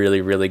consistently really,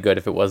 really good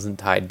if it wasn't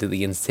tied to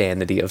the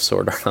insanity of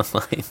Sword Art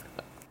Online.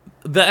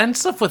 The end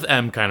stuff with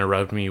M kind of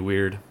rubbed me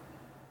weird.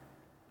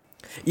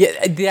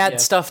 Yeah, that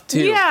stuff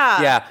too.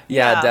 Yeah.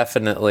 Yeah,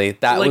 definitely.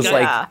 That Like, was yeah.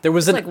 like there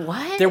was an Like,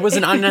 what? there was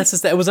an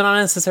unnecessary. It was an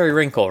unnecessary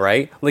wrinkle,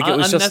 right? Like it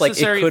was just like it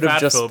Unnecessary could have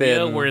just fatphobia,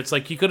 been. where it's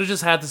like you could have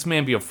just had this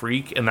man be a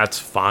freak, and that's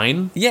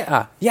fine.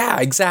 Yeah,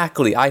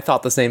 exactly. I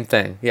thought the same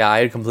thing. Yeah,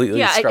 I had completely.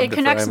 Yeah, scrubbed it from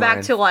connects my back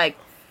mind. to like,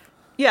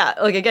 yeah,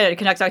 like again, it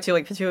connects back to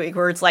like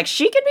where it's like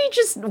she could be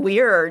just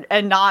weird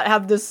and not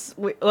have this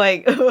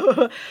like,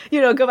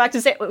 you know, go back to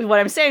say what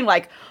I'm saying.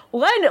 Like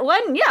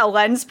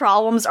Len's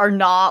problems are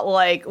not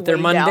like They're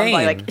weighed down by, mundane.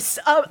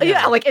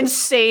 like like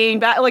insane.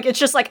 Like it's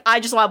just like I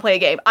just want to play a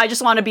game. I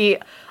just want to be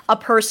a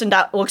person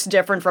that looks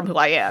different from who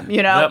I am.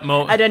 You know,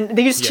 That and then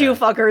these two yeah.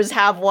 fuckers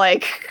have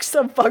like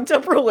some fucked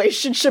up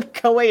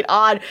relationship going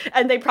on,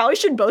 and they probably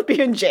should both be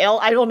in jail.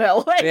 I don't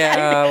know. Like,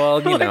 Yeah,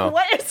 well, you like, know.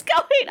 what is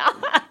going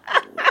on?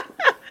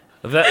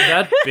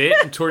 That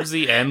bit towards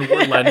the end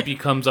where Len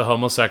becomes a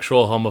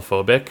homosexual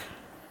homophobic,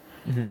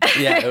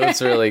 Yeah, it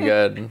was really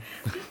good.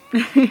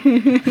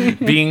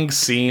 being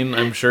seen,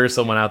 I'm sure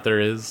someone out there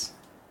is.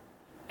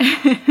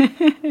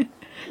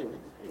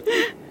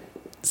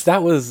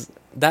 So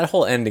that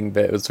whole ending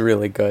bit was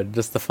really good.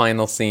 Just the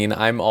final scene.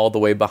 I'm all the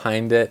way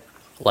behind it,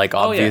 like Oh,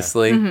 yeah.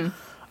 obviously.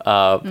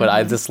 But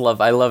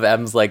I love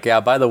M's like, yeah,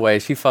 by the way,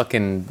 she's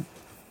a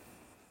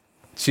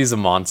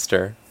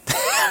monster.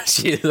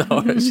 she's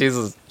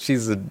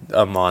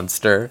a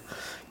monster.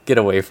 Get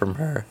away from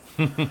her.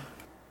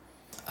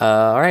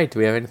 All right, do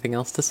we have anything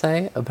else to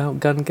say about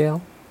Gun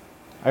Gale?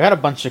 I got a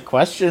bunch of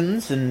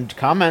questions and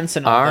comments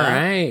and all All that.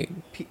 right.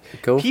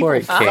 Go People for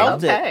it, Kate.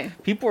 felt Okay.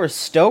 it. People are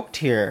stoked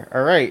here.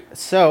 All right.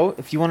 So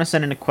if you want to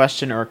send in a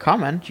question or a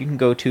comment, you can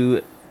go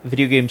to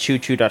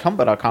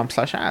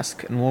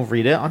videogamechoochoo.humble.com/ask and we'll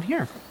read it on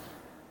here.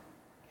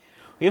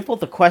 We have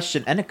both a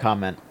question and a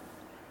comment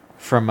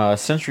from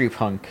Century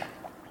Punk.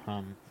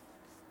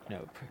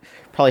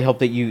 Probably hope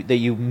that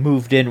you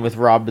moved in with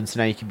Robin, so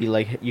now you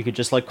could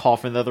just like call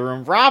from the other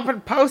room.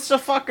 Robin, post a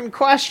fucking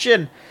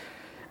question.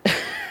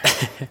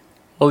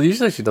 Well,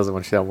 usually she does it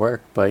when she's at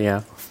work, but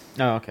yeah.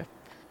 Oh, okay.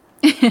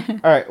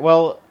 All right.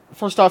 Well,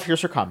 first off, here's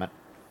her comment.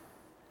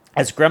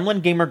 As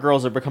Gremlin gamer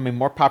girls are becoming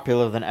more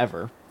popular than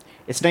ever,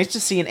 it's nice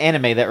to see an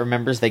anime that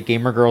remembers that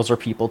gamer girls are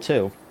people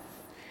too.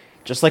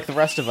 Just like the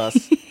rest of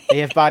us, they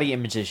have body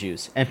image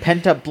issues and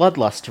pent-up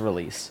bloodlust to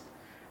release.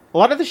 A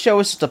lot of the show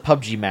is just a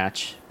PUBG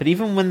match, but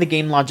even when the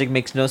game logic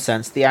makes no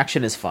sense, the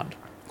action is fun.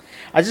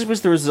 I just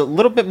wish there was a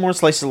little bit more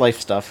slice-of-life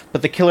stuff,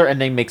 but the killer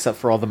ending makes up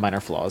for all the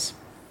minor flaws.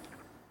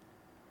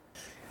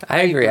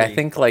 I agree. I agree.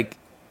 think like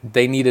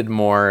they needed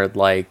more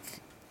like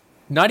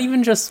not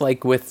even just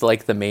like with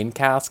like the main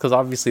cast, because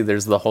obviously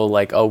there's the whole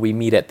like, oh, we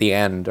meet at the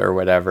end or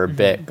whatever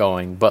bit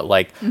going, but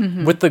like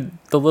with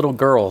the little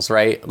girls,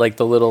 right? Like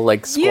the little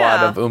like squad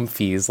Yeah. of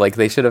oomfies, like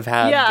they should have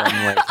had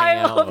them like hang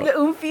I love out. the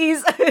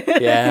oomfies.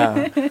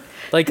 Yeah.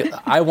 Like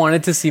I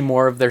wanted to see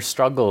more of their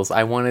struggles.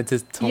 I wanted to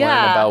learn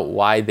Yeah. about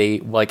why they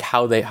like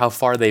how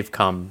far they've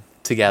come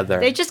together.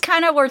 They just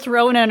kind of were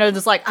thrown in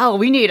as like, oh,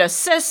 we need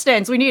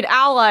assistance, we need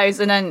allies,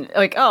 and then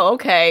like, oh,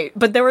 okay.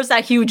 But there was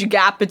that huge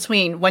gap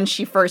between when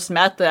she first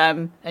met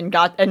them and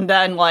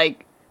then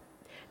like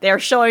they're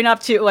showing up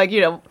to like,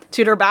 to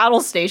their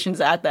battle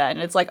stations at that, and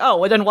it's like, oh,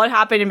 well then what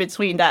happened in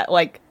between that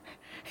like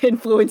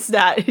influenced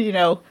that,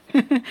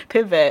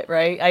 pivot,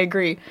 right? I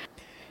agree.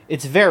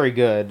 It's very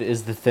good,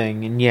 is the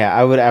thing, and yeah,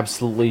 I would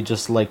absolutely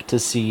just like to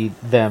see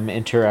them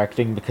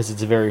interacting because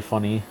it's very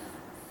funny.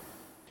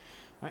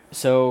 Alright,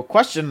 so,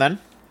 question then.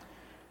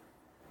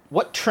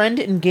 What trend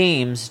in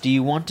games do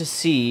you want to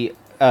see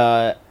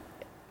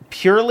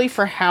purely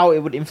for how it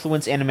would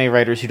influence anime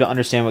writers who don't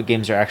understand what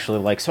games are actually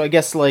like? So I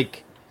guess,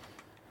 like,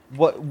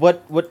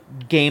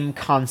 what game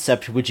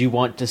concept would you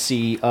want to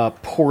see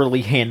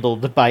poorly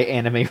handled by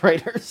anime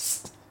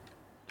writers?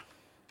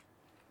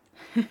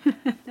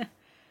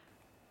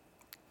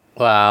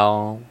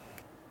 Wow.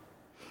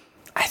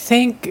 I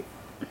think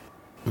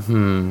I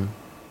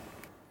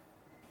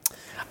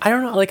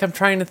don't know, like I'm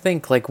trying to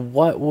think like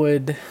what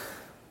would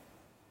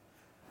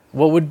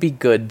be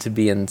good to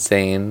be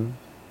insane?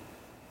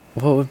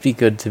 What would be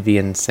good to be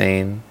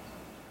insane?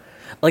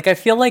 Like I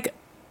feel like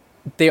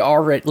they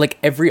already like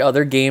every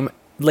other game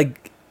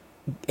like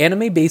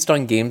anime based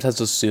on games has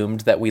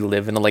assumed that we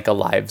live in like a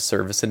live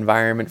service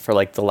environment for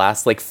like the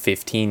last like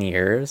 15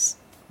 years.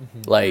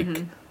 Like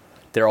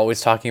they're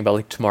always talking about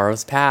like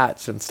tomorrow's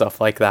patch and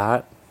stuff like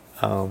that.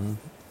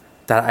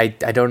 That I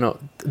don't know.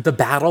 The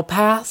battle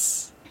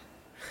pass?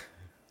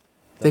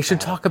 They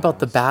should talk about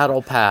the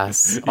battle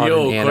pass on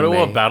Yo, an go to a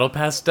anime. battle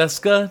pass,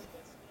 Deska?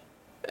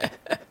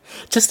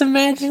 Just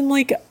imagine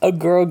like a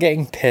girl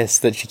getting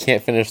pissed that she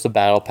can't finish the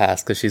battle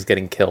pass because she's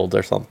getting killed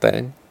or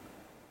something.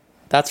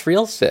 That's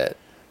real shit.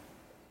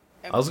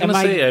 I was gonna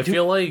Am say, I do-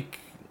 feel like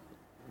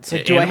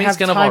So do I anime's have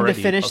kind of time to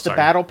already- finish oh, the sorry.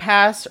 battle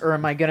pass, or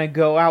am I gonna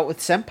go out with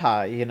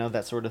senpai?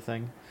 That sort of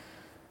thing.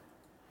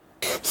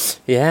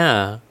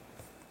 Yeah.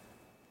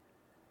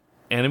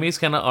 anime's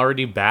kind of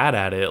already bad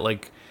at it.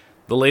 Like,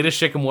 the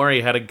latest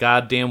Shikamori had a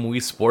goddamn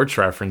Wii Sports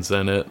reference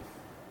in it.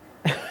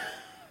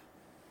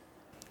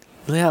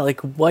 Yeah, like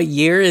what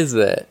year is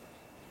it?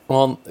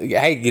 Well,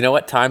 hey, you know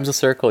what? Time's a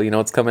circle. You know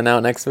what's coming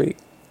out next week?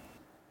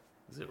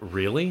 Is it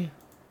really?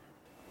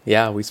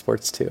 Yeah, Wii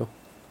Sports 2.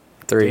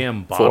 3.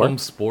 Damn, 4. Bottom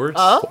Sports?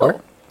 Oh,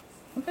 4?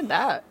 look at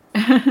that.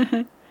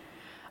 I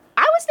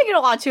was thinking a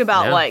lot too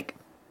about Yeah. like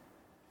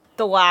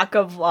the lack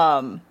of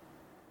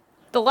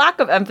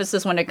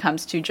emphasis when it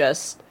comes to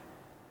just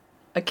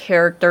a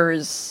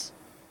character's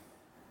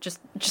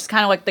just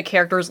kind of like the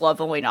character's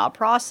leveling up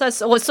process.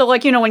 So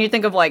like, when you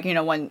think of like,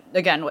 when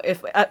again,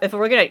 if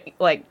we're looking at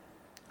like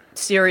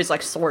series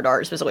like Sword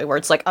Art specifically, where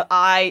it's like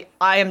I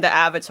am the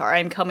avatar,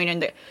 I'm coming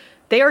in,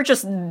 they are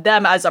just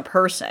them as a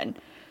person,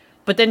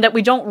 but then that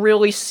we don't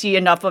really see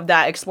enough of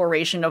that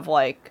exploration of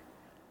like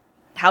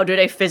how do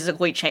they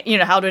physically change? You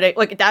know, how do they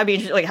like that'd be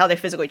interesting, like how they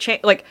physically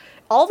change, like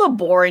all the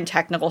boring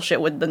technical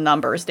shit with the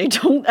numbers. They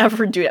don't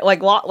ever do it.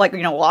 Like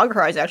Log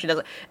Horizon actually does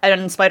it, and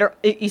then Spider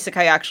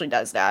Isekai actually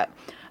does that.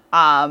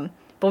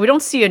 But we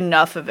don't see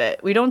enough of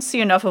it. We don't see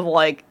enough of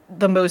like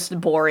the most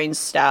boring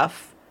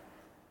stuff,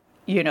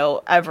 you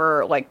know,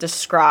 ever like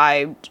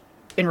described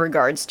in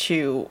regards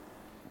to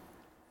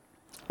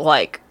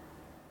like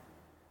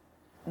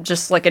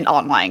just like an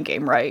online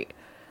game, right?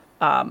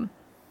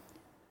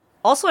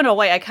 Also, in a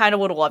way, I kind of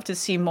would love to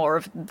see more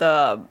of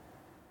the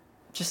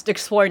just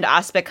exploring the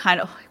aspect, kind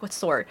of what's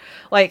the word,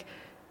 like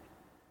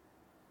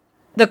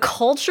the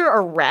culture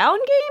around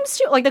games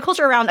too, like the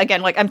culture around,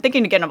 again, like I'm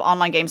thinking again of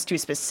online games too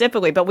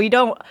specifically, but I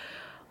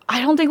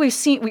don't think we've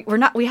seen,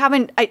 we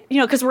haven't, you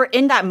know, because we're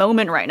in that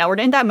moment right now. We're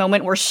in that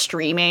moment where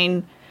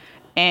streaming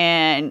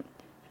and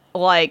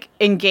like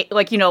engage,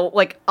 like, you know,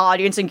 like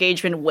audience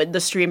engagement with the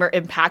streamer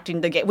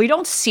impacting the game. We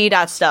don't see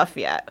that stuff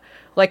yet.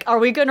 Like, are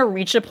we going to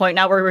reach a point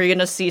now where we're going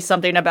to see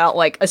something about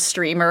like a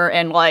streamer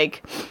and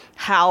like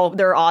how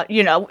they're,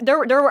 you know,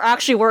 there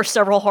actually were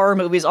several horror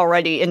movies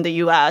already in the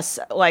US,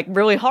 like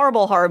really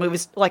horrible horror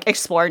movies, like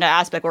exploring that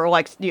aspect where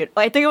like, you know,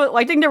 I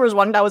think there was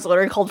one that was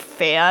literally called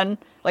Fangirl.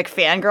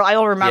 I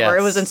don't remember. Yes.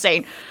 It was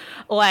insane.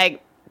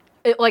 Like,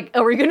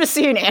 are we going to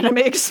see an anime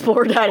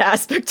explore that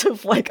aspect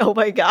of like, oh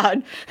my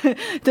god,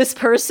 this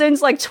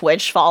person's like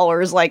Twitch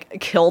followers like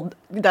killed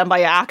them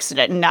by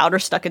accident and now they're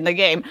stuck in the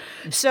game.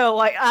 So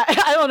like,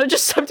 I don't know,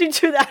 just something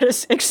to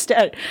that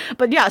extent.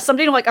 But yeah,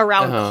 something like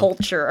around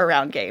culture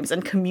around games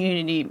and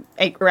community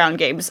around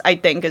games, I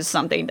think is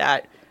something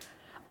that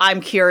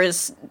I'm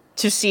curious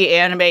to see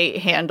anime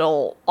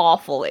handle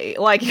awfully,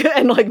 like,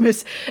 and like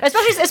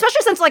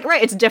especially since like,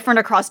 right, it's different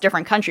across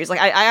different countries. Like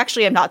I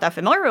actually am not that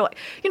familiar with, like,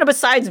 you know,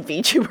 besides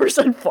VTubers,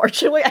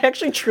 unfortunately, I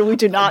actually truly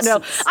do not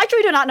know. I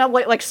truly do not know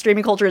what like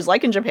streaming culture is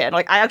like in Japan.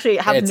 Like I actually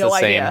have no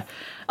idea.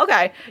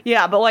 Okay,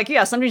 yeah, but like,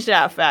 yeah, something to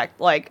that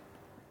effect. Like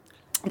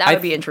that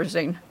would be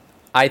interesting.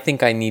 I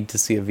think I need to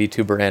see a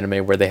VTuber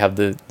anime where they have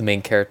the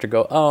main character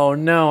go, "Oh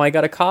no, I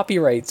got a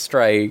copyright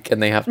strike,"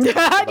 and they have to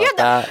talk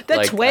about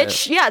the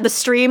Twitch, the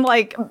stream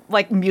like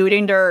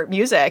muting their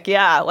music,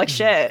 like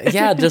shit.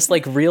 Yeah, just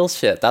like real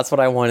shit. That's what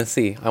I want to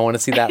see. I want to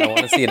see that. I want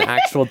to see an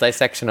actual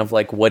dissection of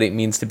like what it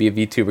means to be a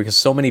VTuber, because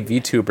so many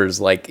VTubers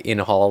like in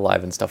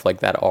Hololive and stuff like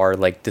that are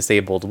like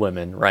disabled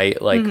women,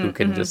 right? Like who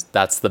can just,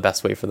 that's the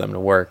best way for them to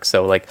work.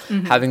 So like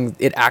having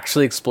it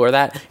actually explore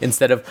that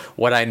instead of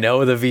what I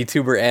know the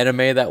VTuber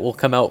anime that will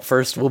come out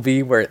first will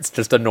be, where it's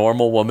just a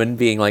normal woman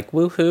being like,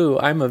 woohoo,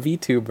 I'm a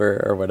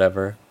VTuber or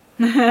whatever.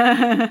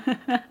 I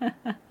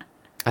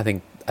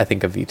think a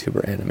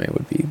VTuber anime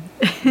would be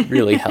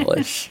really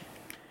hellish.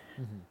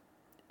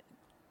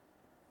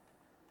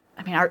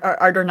 I mean,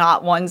 are there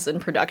not ones in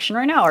production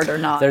right now? Or are there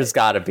not? There's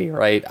got to be,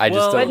 right? I just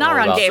don't but not know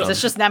around about games. them.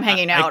 It's just them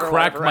hanging out. I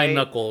crack whatever, my right?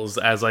 knuckles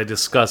as I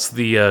discuss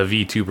the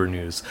VTuber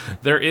news.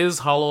 There is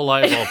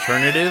Hololive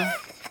Alternative,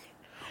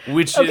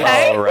 which is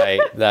Oh,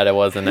 right, that it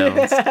was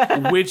announced.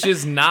 which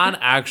is not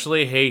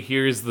actually, hey,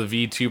 here's the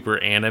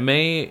VTuber anime.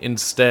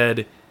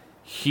 Instead,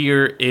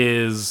 here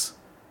is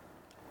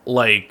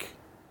like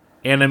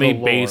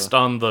anime based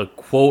on the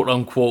quote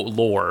unquote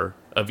lore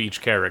of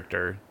each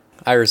character.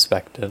 I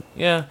respect it.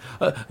 Yeah,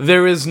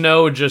 there is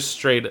no just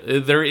straight.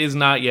 There is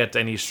not yet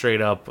any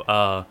straight up.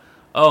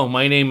 Oh,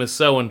 my name is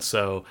so and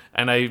so,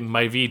 and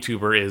my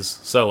VTuber is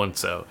so and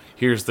so.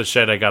 Here's the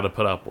shit I got to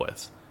put up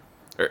with.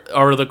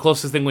 Or the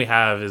closest thing we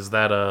have is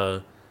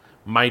that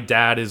my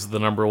dad is the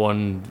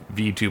 #1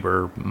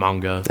 VTuber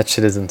manga. That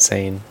shit is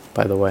insane,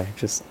 by the way.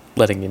 Just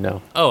letting you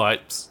know. Oh, I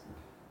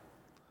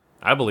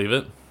believe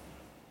it.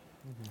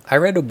 I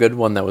read a good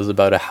one that was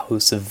about a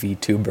house of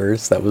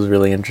VTubers that was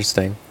really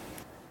interesting.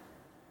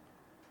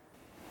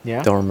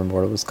 Yeah. Don't remember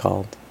what it was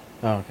called.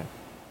 Oh, okay.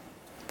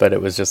 But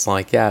it was just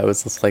like, it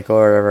was just like,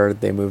 whatever,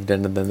 they moved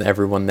in and then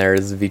everyone there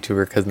is a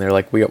VTuber because they're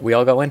like, we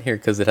all go in here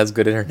because it has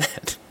good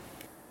internet.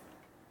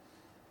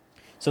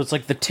 So it's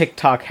like the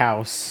TikTok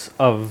house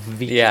of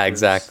VTubers. Yeah,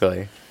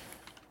 exactly.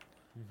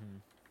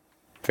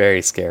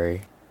 Very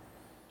scary.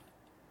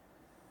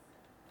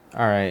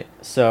 All right,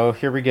 so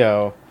here we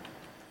go.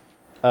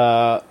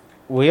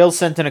 Wheel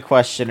sent in a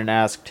question and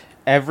asked,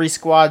 every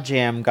squad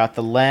jam got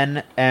the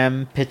Len,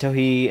 M,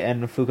 Pitohi,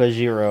 and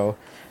Fukajiro.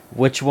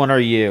 Which one are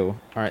you?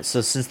 All right,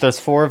 so since there's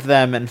 4 of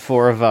them and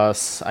 4 of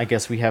us, I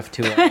guess we have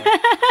to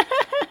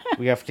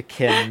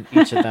kin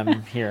each of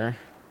them here.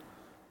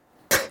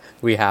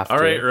 We have to. All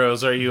right,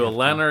 Rose, are you a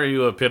Len or are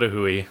you a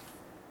Pitahui?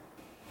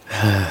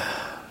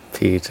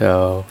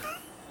 Pito.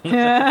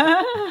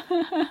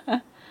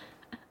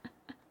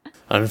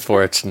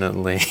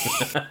 Unfortunately.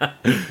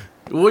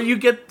 Well, you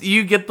get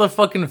the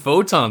fucking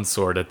photon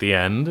sword at the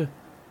end.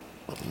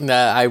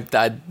 Nah, I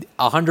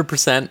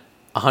 100%,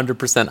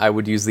 I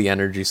would use the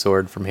energy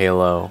sword from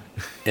Halo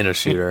in a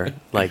shooter.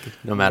 Like,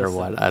 no matter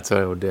what, that's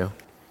what I would do.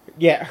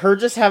 Yeah, her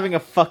just having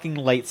a fucking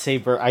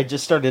lightsaber, I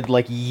just started,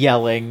 like,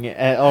 yelling.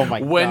 Oh, my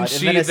God. When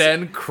she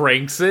then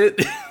cranks it.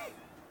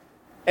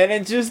 and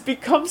it just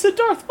becomes a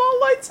Darth Maul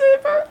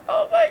lightsaber.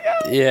 Oh my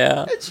god!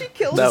 Yeah. And she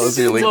kills. That him. was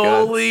really good.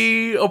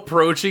 Slowly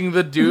approaching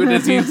the dude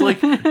as he's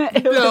like, "No,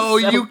 so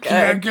you good.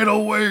 can't get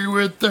away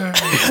with that."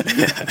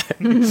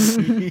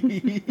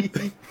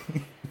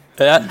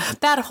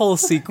 That whole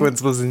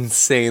sequence was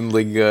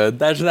insanely good.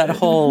 That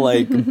whole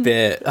like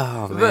bit.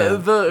 Oh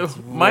man.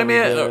 My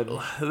really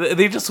man,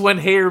 they just went,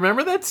 "Hey,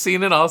 remember that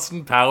scene in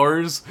Austin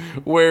Powers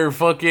where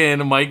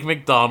fucking Mike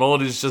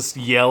McDonald is just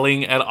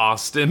yelling at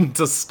Austin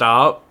to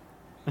stop?"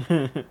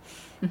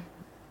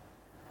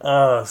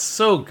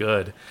 So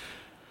good.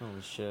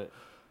 Holy shit!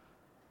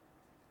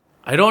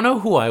 I don't know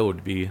who I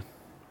would be.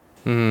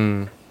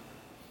 Because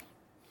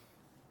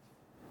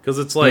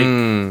it's like,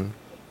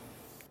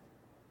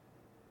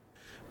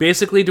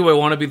 basically, do I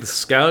want to be the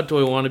scout? Do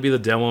I want to be the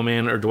demo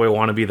man? Or do I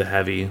want to be the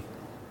heavy?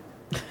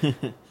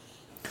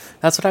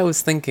 That's what I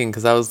was thinking,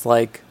 because I was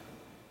like,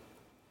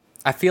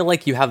 I feel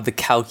like you have the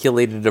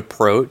calculated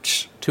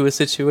approach to a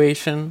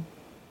situation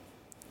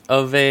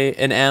of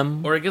an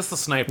M. Or I guess the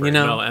sniper. You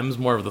know? No, M's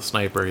more of the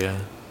sniper, yeah.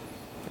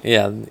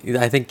 Yeah,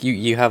 I think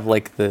you have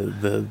like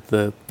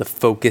the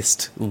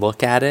focused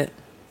look at it.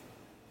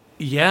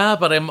 Yeah,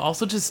 but I'm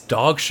also just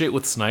dog shit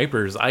with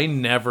snipers. I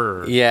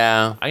never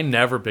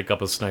pick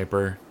up a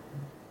sniper.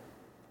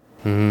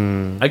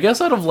 I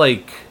guess out of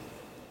like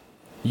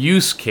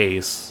use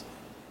case,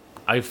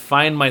 I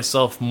find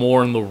myself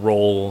more in the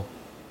role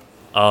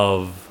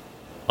of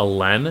a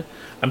Len.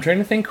 I'm trying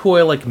to think who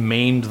I like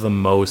mained the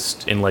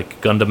most in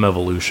like Gundam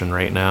Evolution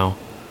right now.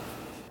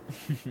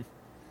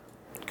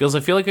 Because I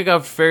feel like I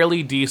got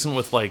fairly decent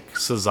with like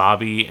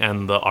Sazabi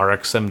and the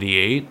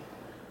RX-78.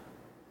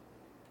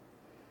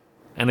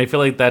 And I feel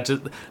like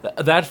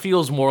that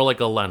feels more like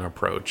a Len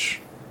approach.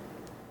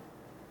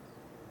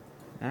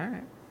 All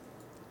right.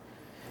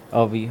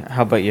 Obi,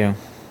 how about you?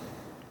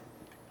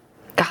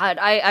 God,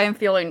 I am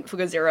feeling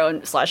Fuga Zero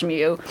and /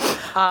 Mew.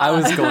 I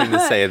was going to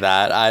say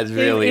that. I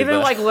really Even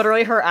like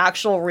literally her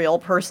actual real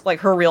person, like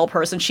her real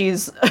person,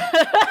 she's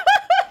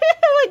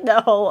like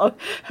no,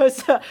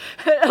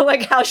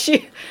 like how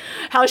she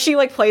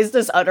like plays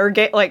this other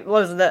game, like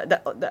what was it,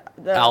 the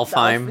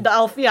Alfheim. the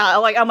Alf, yeah.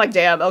 Like I'm like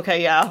damn,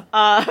 okay, yeah.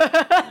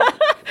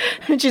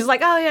 And she's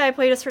like, oh yeah, I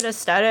play this for the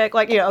aesthetic,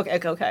 like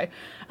okay.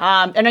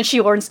 And then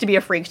she learns to be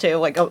a freak too,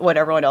 like what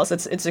everyone else.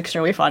 It's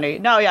extremely funny.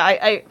 No,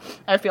 yeah,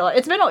 I feel it.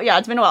 It's been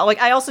a while. Like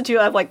I also too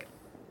have like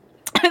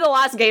the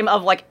last game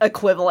of like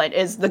equivalent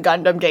is the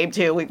Gundam game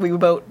too. We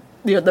both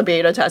the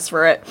beta test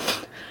for it,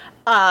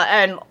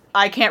 and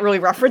I can't really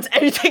reference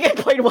anything I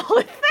played well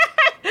with that.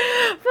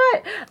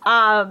 But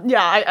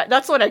yeah,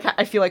 that's what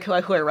I feel like who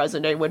I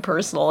resonate with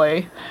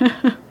personally.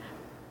 I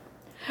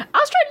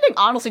was trying to think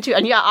honestly too,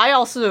 and yeah, I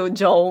also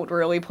don't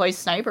really play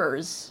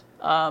snipers.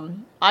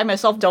 I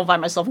myself don't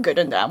find myself good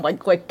in them,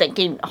 like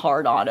thinking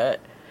hard on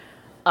it.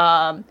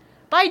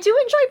 But I do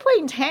enjoy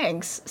playing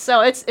tanks,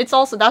 so that's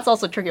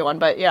also a tricky one.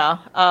 But yeah,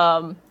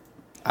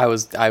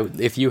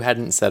 if you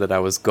hadn't said it, I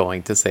was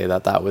going to say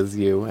that was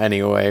you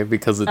anyway,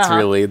 because it's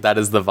really, that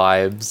is the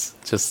vibes.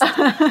 Just.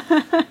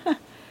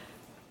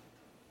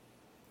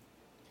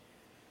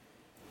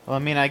 Well, I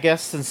mean, I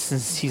guess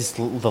since he's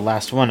the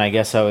last one, I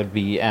guess I would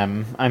be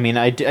M. I mean,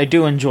 I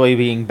do enjoy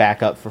being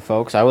backup for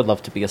folks. I would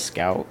love to be a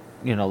scout.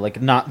 You know,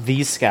 like not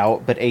the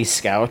scout, but a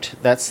scout.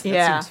 That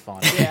seems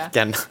fun. Yeah.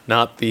 Again,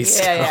 not the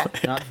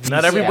scout.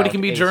 Not everybody scout, can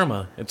be a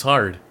Germa. It's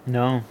hard.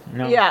 No.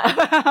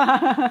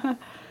 Yeah.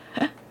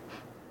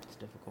 It's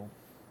difficult.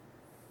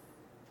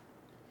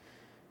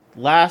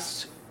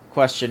 Last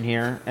question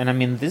here, and I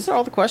mean, these are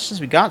all the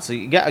questions we got. So,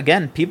 yeah,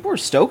 again, people were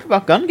stoked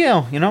about Gun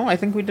Gale. You know, I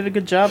think we did a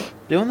good job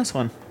doing this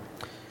one.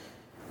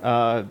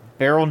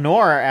 Beryl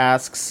Nor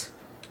asks,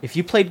 if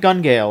you played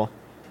Gun Gale,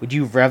 would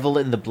you revel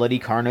in the bloody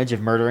carnage of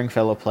murdering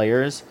fellow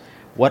players?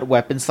 What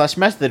weapon /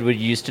 method would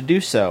you use to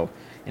do so?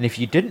 And if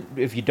you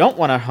don't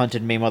want to hunt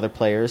and maim other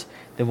players,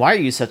 then why are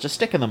you such a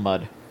stick in the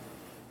mud?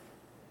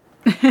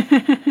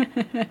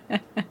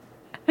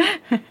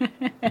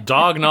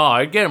 Dog, no,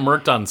 I'd get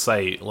murked on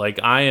sight. Like,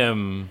 I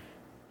am...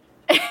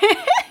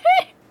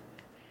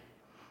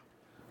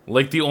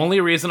 like, the only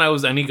reason I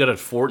was any good at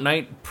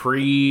Fortnite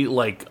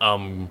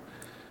pre-nerfing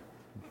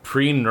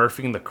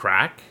the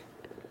crack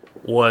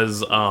was,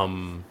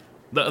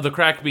 the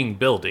crack being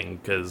building,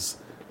 because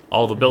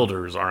all the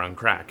builders are on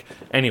crack.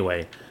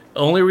 Anyway, the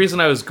only reason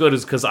I was good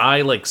is because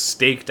I, like,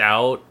 staked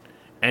out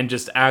and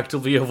just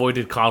actively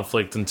avoided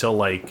conflict until,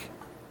 like,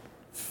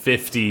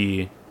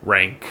 50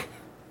 rank.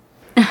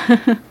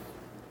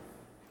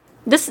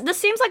 This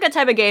seems like a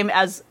type of game,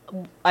 as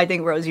I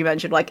think Rose you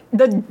mentioned, like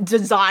the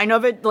design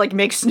of it like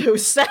makes no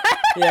sense.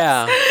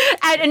 Yeah.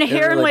 And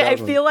inherently, really I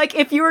feel like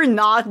if you are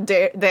not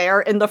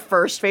there in the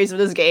first phase of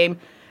this game,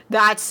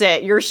 that's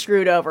it. You're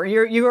screwed over.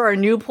 You are a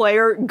new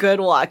player. Good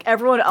luck.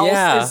 Everyone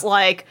else is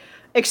like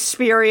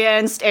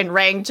experienced and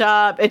ranked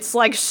up. It's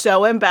like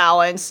so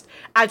imbalanced.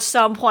 At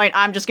some point,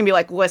 I'm just gonna be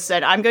like,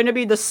 listen, I'm gonna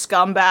be the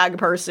scumbag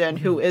person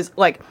who is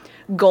like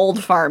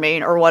gold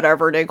farming or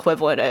whatever the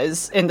equivalent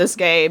is in this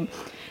game.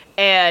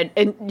 and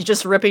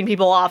just ripping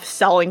people off,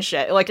 selling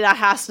shit. Like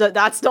that's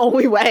the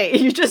only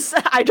way.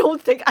 I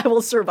don't think I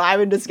will survive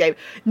in this game.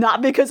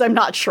 Not because I'm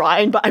not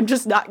trying, but I'm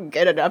just not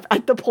good enough.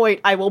 At the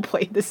point I will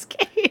play this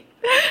game.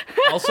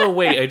 Also,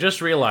 wait, I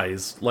just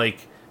realized,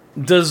 like,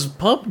 does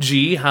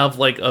PUBG have,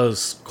 like, a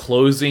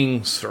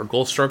closing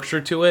circle structure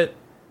to it?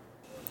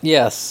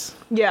 Yes.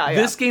 Yeah.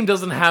 This game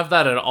doesn't have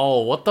that at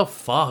all. What the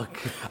fuck?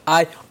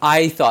 I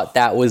thought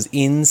that was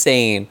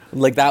insane.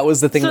 Like, that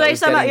was the thing So that they was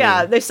somehow,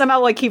 getting me. they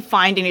somehow like keep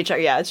finding each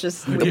other. Yeah, it's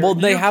just weird. Well,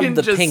 they You have can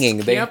the just pinging.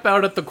 They camp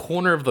out at the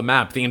corner of the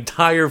map the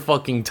entire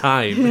fucking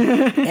time.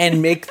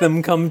 and make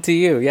them come to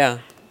you. Yeah.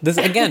 This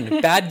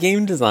again, bad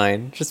game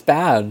design. Just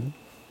bad.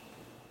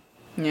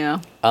 yeah.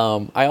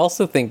 I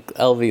also think,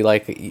 LV,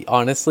 like,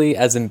 honestly,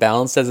 as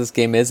imbalanced as this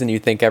game is and you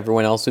think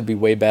everyone else would be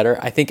way better,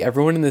 I think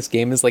everyone in this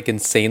game is, like,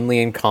 insanely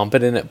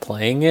incompetent at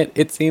playing it,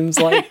 it seems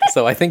like.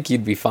 So I think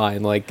you'd be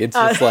fine. Like, it's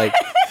just like...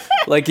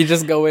 Like, you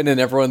just go in and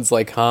everyone's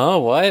like, huh,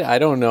 what? I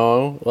don't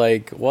know.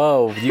 Like,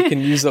 whoa, you can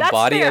use a That's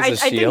body fair.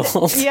 as a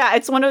shield. Yeah,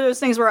 it's one of those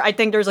things where I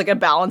think there's like a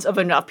balance of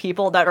enough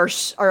people that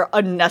are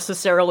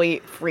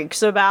unnecessarily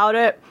freaks about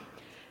it.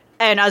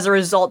 And as a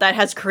result, that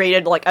has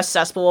created like a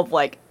cesspool of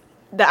like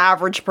the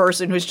average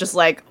person who's just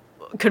like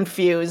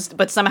confused,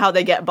 but somehow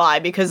they get by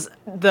because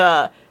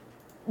the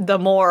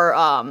more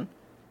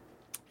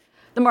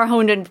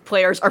honed in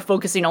players are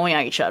focusing only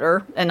on each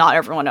other and not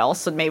everyone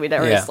else. So maybe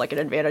there is like an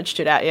advantage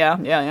to that.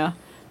 Yeah.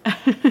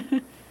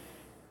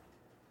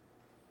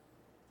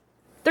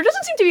 There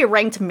doesn't seem to be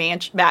ranked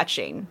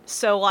matching.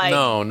 So like,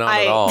 No, not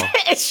at all.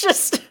 It's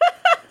just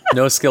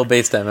No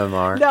skill-based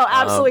MMR. no,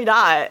 absolutely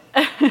not.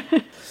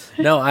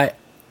 No,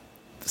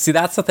 see,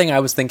 that's the thing I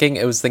was thinking.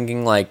 I was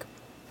thinking, like,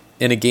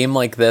 in a game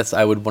like this,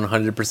 I would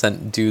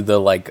 100% do the,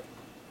 like,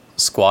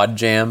 squad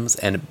jams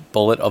and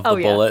bullet of the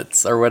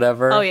bullets or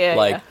whatever. Oh, yeah,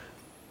 like, yeah.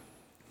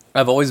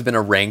 I've always been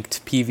a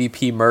ranked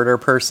PvP murder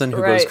person who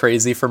goes Right.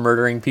 crazy for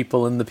murdering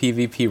people in the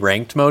PvP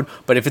ranked mode.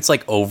 But if it's,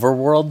 like,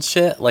 overworld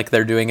shit, like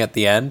they're doing at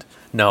the end,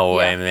 no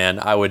way, man.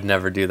 I would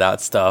never do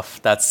that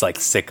stuff. That's, like,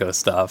 sicko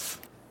stuff.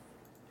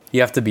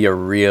 You have to be a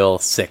real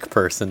sick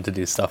person to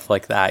do stuff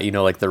like that. You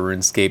know, like the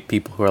RuneScape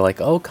people who are like,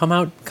 "Oh, come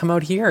out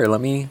here. Let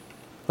me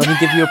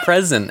give you a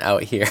present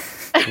out here."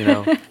 You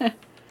know.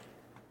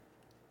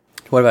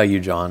 What about you,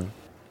 John?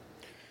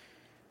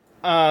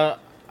 Man,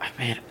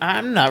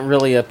 I'm not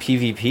really a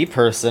PvP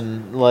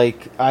person.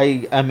 Like,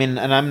 I mean,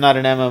 and I'm not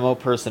an MMO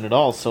person at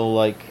all. So,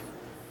 like,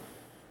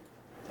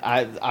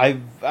 I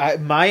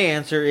my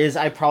answer is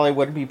I probably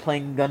wouldn't be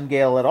playing Gun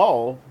Gale at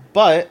all.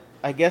 But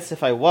I guess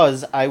if I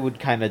was, I would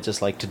kind of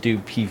just like to do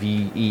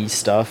PvE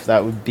stuff.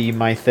 That would be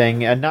my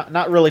thing, and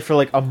not really for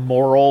like a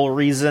moral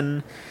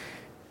reason.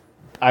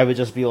 I would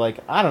just be like,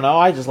 I don't know,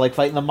 I just like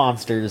fighting the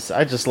monsters.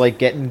 I just like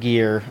getting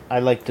gear. I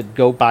like to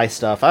go buy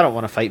stuff. I don't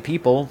want to fight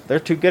people.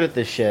 They're too good at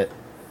this shit.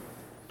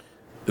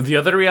 The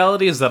other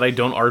reality is that I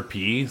don't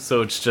RP,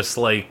 so it's just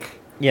like...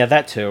 Yeah,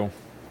 that too.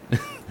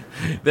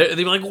 They'd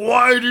be like,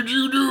 why did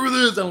you do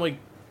this? I'm like,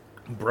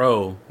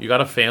 bro, you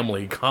got a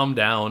family. Calm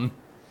down.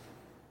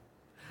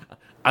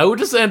 I would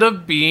just end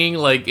up being,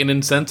 like, an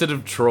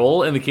insensitive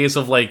troll in the case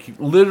of, like,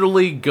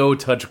 literally go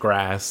touch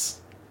grass.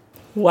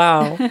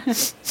 Wow. I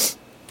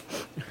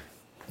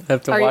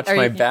have to watch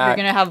my back.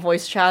 You're gonna have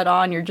voice chat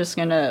on. You're just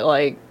gonna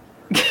like.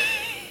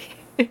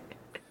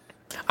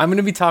 I'm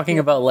gonna be talking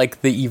about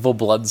like the evil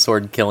blood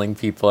sword killing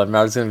people, and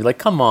I was gonna be like,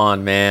 "Come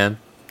on, man."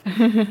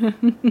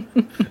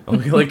 I'll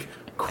be like,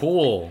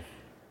 cool.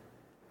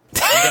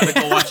 I gotta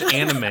go watch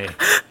anime.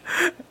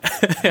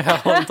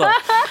 Hold on.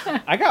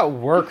 I got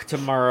work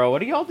tomorrow.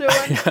 What are y'all doing?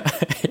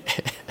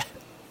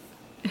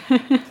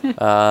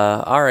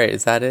 All right,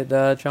 is that it,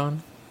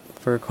 John?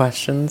 For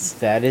questions?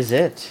 That is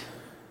it.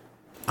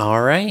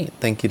 All right.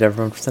 Thank you to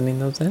everyone for sending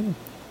those in.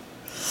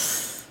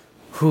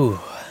 Whew.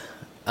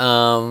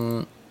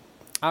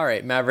 All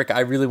right, Maverick, I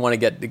really want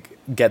to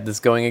get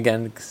this going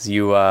again because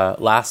you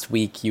last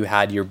week you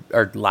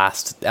had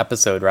last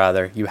episode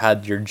rather, you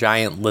had your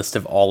giant list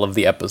of all of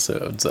the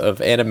episodes of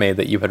anime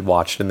that you had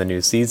watched in the new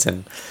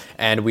season,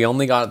 and we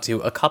only got to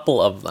a couple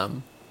of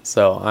them.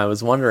 So I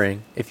was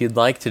wondering if you'd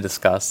like to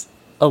discuss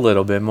a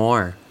little bit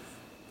more.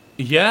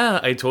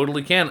 Yeah, I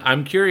totally can.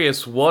 I'm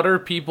curious, what are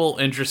people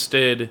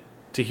interested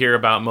to hear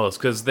about most?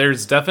 Because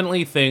there's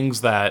definitely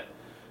things that,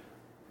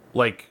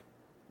 like,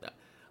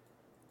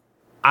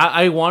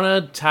 I want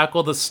to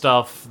tackle the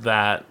stuff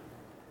that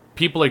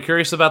people are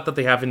curious about that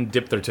they haven't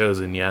dipped their toes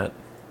in yet.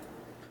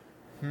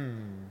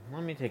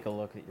 Let me take a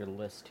look at your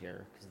list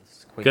here.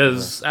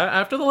 Because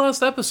after the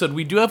last episode,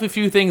 we do have a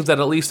few things that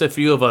at least a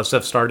few of us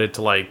have started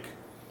to, like,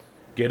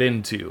 get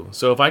into.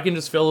 So if I can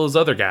just fill those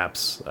other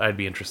gaps, I'd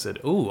be interested.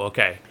 Ooh,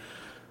 okay.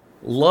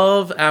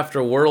 Love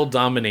After World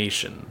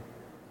Domination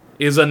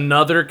is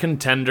another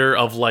contender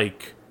of,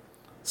 like,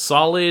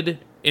 solid,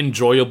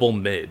 enjoyable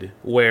mid,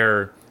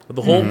 where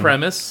the whole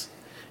premise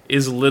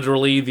is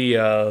literally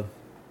the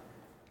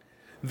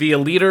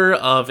leader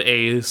of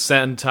a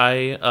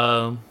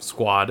Sentai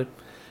squad.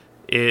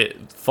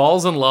 It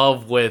falls in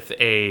love with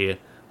a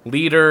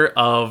leader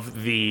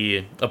of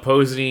the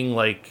opposing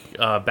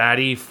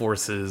baddie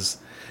forces,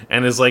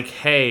 and is like,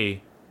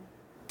 "Hey,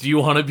 do you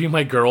want to be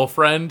my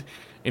girlfriend?"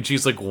 And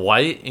she's like,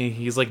 "What?" And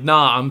he's like,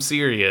 "Nah, I'm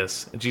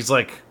serious." And she's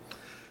like,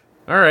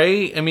 "All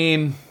right. I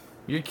mean,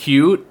 you're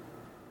cute.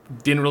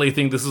 Didn't really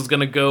think this was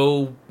gonna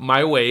go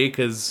my way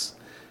because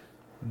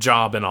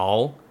job and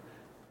all."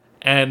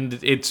 And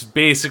it's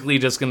basically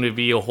just going to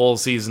be a whole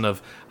season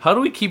of how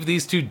do we keep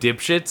these two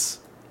dipshits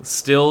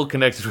still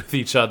connected with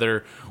each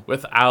other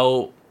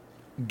without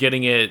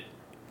getting it,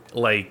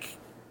 like,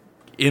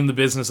 in the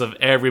business of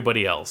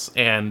everybody else.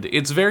 And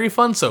it's very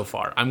fun so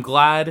far. I'm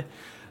glad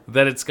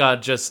that it's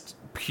got just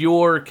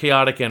pure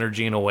chaotic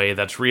energy in a way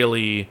that's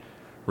really,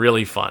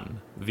 really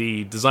fun.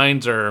 The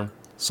designs are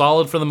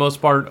solid for the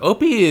most part.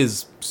 OP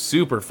is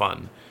super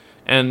fun.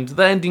 And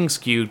the ending's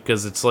cute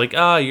because it's like,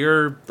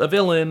 you're a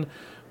villain,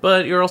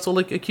 but you're also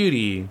like a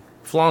cutie.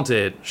 Flaunt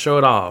it, show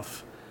it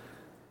off.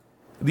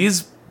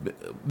 These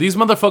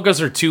motherfuckers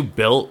are too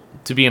built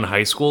to be in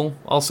high school,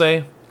 I'll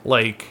say.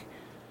 Like,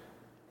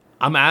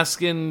 I'm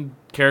asking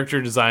character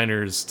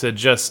designers to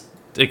just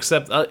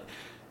accept...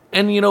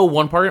 and,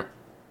 one part,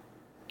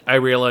 I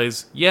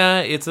realize,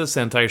 yeah, it's a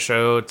Sentai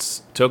show,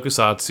 it's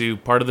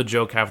tokusatsu. Part of the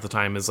joke half the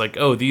time is like,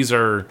 oh, these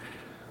are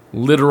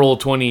literal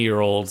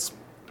 20-year-olds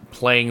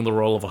playing the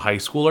role of a high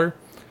schooler.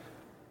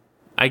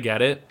 I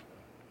get it.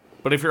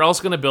 But if you're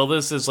also going to build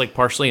this as, like,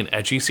 partially an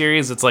ecchi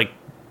series, it's like,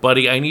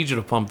 buddy, I need you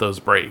to pump those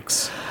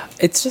brakes.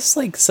 It's just,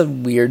 like, so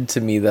weird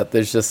to me that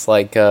there's just,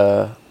 like,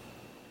 why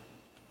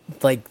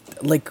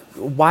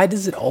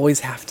does it always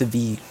have to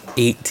be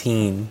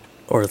 18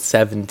 or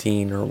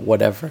 17 or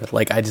whatever?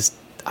 Like,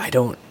 I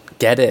don't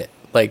get it.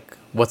 Like,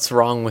 what's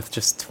wrong with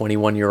just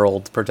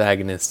 21-year-old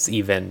protagonists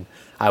even?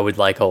 I would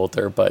like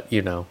older, but,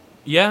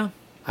 Yeah.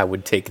 I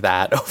would take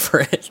that over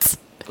it.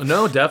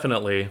 No,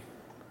 definitely.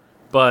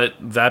 But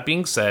that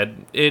being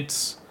said,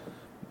 it's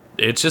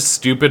just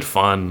stupid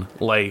fun.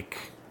 Like,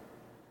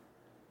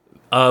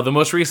 the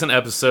most recent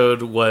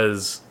episode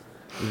was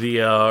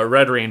the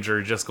Red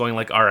Ranger just going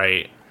like, all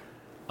right,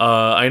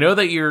 I know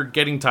that you're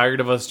getting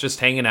tired of us just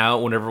hanging out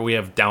whenever we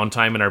have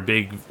downtime in our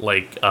big,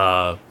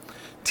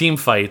 team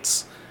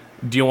fights.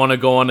 Do you want to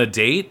go on a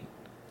date?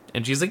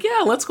 And she's like,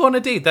 yeah, let's go on a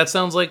date. That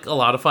sounds like a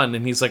lot of fun.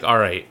 And he's like, all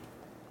right,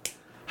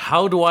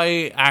 how do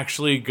I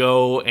actually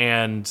go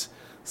and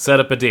set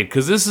up a date?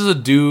 Because this is a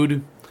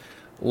dude,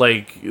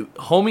 like,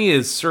 homie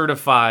is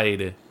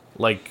certified,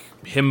 like,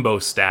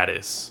 himbo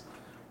status.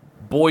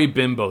 Boy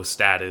bimbo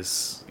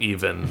status,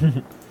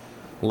 even.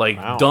 Like,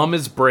 wow. Dumb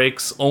as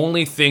bricks,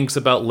 only thinks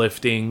about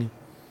lifting.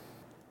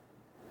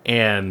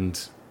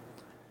 And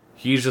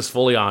he's just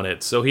fully on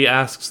it. So he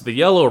asks the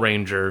Yellow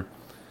Ranger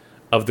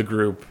of the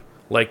group,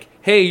 like,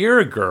 hey, you're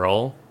a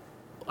girl.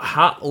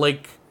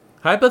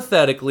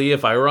 Hypothetically,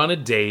 if I were on a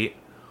date,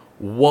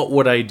 what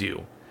would I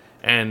do?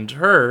 And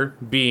her,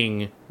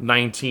 being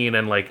 19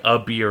 and, like, a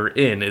beer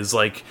in, is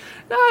like,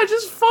 nah,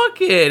 just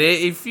fuck it.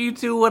 If you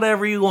do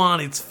whatever you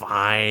want, it's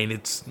fine.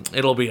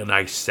 It'll be a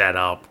nice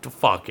setup.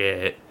 Fuck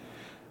it.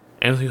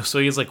 And so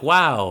he's like,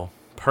 wow,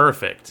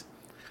 perfect.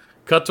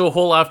 Cut to a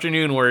whole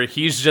afternoon where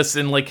he's just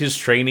in, like, his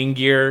training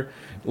gear,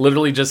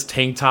 literally just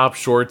tank top,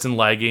 shorts, and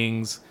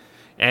leggings.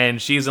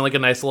 And she's in, like, a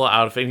nice little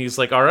outfit. And he's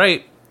like, all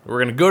right, we're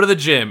going to go to the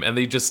gym. And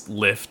they just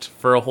lift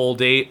for a whole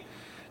date.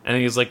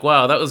 And he's like,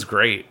 wow, that was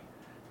great.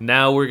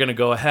 Now we're going to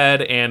go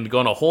ahead and go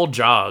on a whole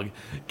jog.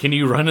 Can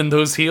you run in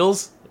those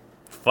heels?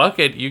 Fuck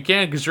it, you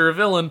can because you're a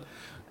villain.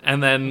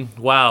 And then,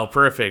 wow,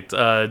 perfect.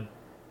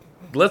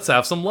 Let's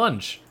have some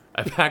lunch.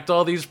 I packed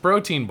all these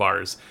protein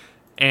bars.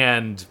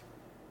 And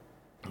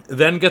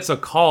then gets a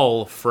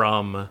call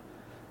from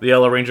the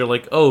Yellow Ranger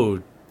like,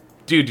 oh,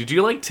 dude, did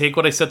you, like, take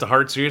what I said to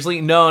heart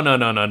seriously?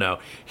 No.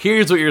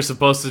 Here's what you're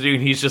supposed to do.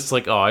 And he's just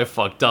like, oh, I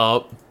fucked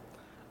up.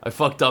 I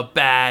fucked up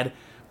bad.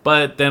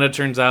 But then it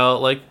turns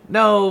out, like,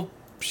 no,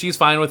 she's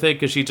fine with it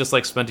because she just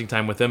likes spending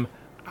time with him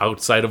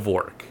outside of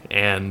work.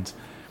 And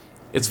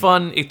it's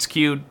fun. It's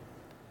cute.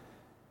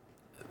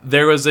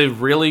 There was a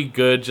really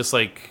good, just,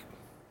 like,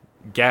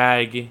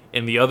 gag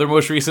in the other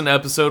most recent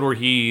episode where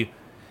he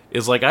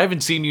is like, I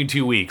haven't seen you in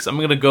 2 weeks. I'm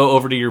going to go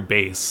over to your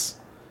base.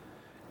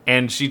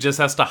 And she just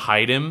has to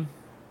hide him,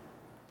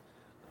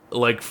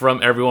 like, from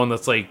everyone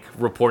that's, like,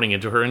 reporting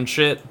into her and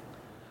shit.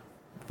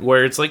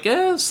 Where it's like,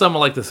 some of,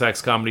 like, the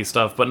sex comedy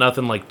stuff, but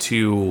nothing, like,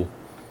 too,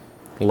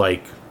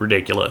 like,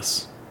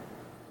 ridiculous.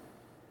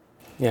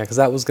 Yeah, because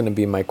that was going to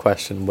be my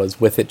question, was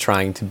with it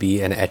trying to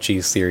be an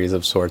ecchi series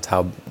of sorts,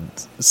 how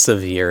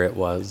severe it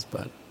was.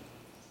 But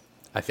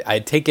I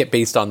take it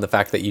based on the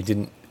fact that you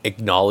didn't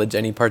acknowledge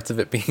any parts of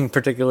it being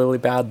particularly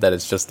bad, that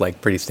it's just,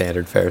 like, pretty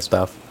standard fare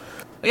stuff.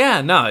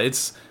 Yeah, no,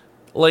 it's,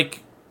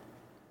 like,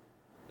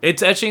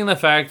 it's etching the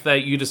fact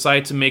that you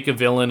decide to make a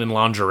villain in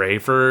lingerie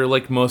for,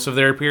 like, most of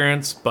their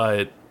appearance,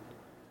 but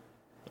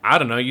I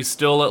don't know, you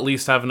still at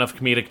least have enough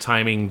comedic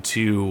timing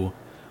to,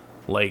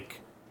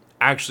 like,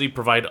 actually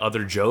provide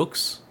other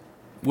jokes,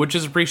 which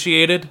is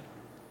appreciated.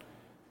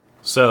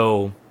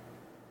 So,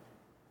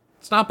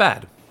 it's not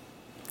bad.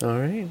 All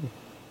right.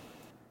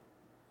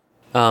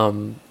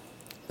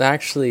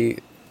 actually,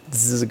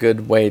 this is a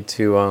good way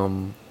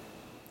to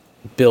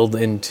build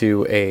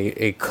into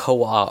a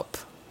co-op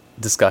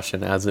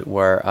discussion, as it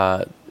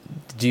were.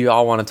 Do you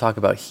all want to talk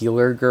about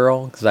Healer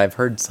Girl? Because I've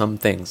heard some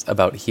things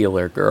about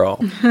Healer Girl.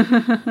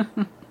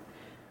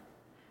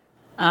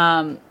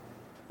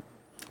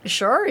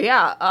 Sure,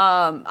 yeah.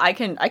 I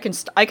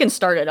can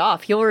start it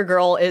off. Healer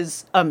Girl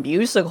is a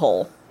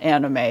musical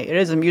anime. It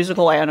is a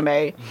musical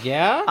anime.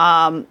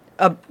 Yeah.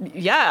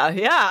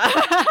 Yeah.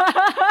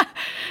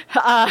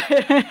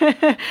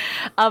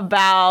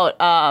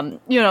 About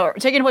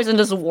taking place in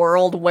this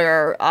world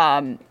where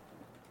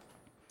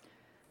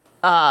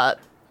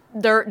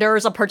there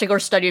is a particular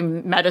study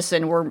in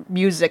medicine where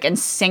music and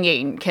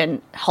singing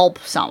can help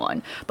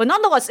someone, but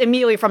nonetheless,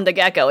 immediately from the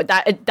get-go,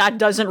 that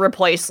doesn't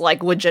replace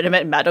like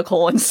legitimate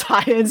medical and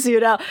science,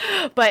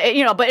 But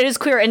it is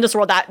clear in this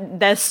world that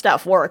this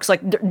stuff works.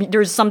 Like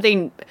there's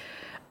something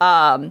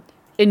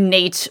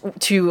innate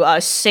to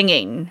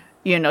singing,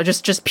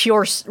 just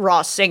pure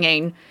raw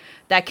singing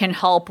that can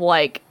help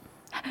like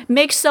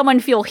make someone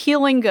feel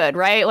healing good,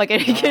 right? Like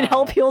it can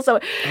help heal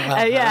someone.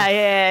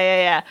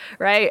 Yeah,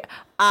 right.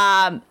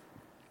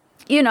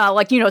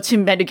 To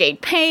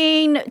mitigate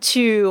pain,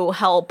 to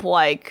help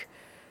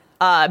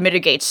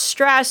mitigate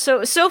stress.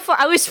 So far,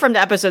 at least from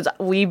the episodes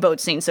we've both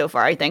seen so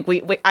far, I think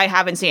I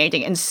haven't seen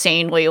anything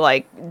insanely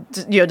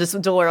just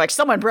where like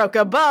someone broke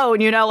a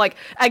bone.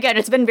 Again,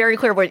 it's been very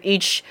clear with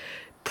each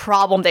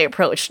problem they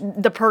approach,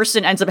 the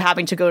person ends up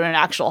having to go to an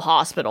actual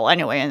hospital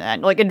anyway, and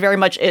then it very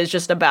much is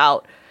just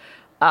about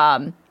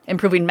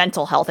improving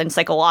mental health and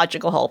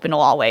psychological health in a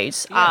lot of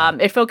ways. Yeah.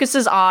 It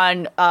focuses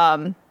on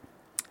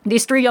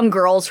these 3 young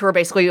girls who are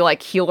basically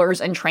like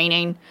healers in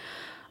training.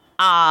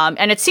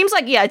 And it seems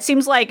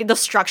like the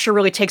structure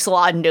really takes a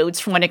lot of notes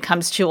from when it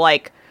comes to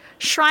like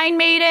shrine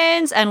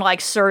maidens and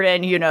like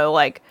certain,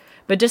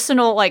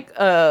 medicinal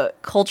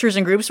cultures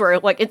and groups where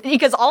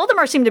because all of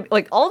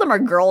them are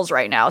girls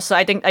right now. So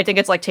I think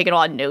it's like taking a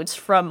lot of notes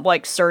from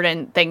like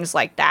certain things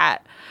like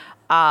that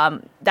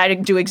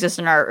that do exist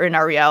in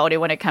our reality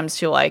when it comes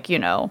to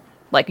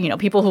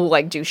people who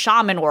like do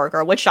shaman work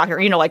or witch doctor,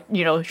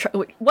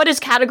 what is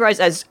categorized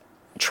as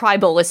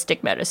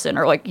tribalistic medicine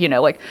or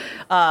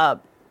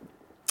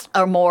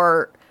are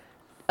more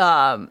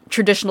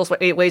traditional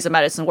ways of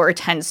medicine where it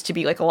tends to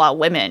be like a lot of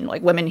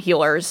women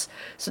healers.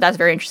 So that's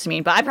very interesting to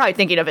me, but I'm probably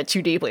thinking of it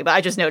too deeply, but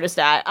I just noticed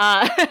that.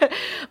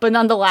 But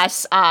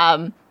nonetheless,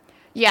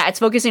 it's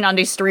focusing on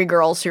these 3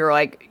 girls who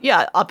are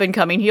up and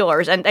coming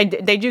healers, and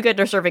they do get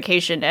their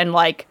certification, and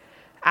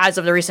as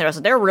of the recent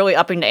episode, they're really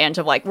upping the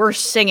ante of we're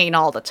singing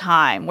all the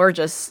time. We're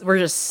just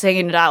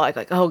singing it out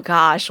like oh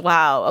gosh,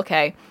 wow,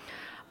 okay.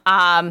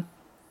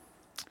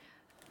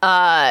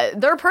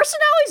 Their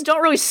personalities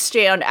don't really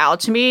stand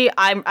out to me.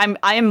 I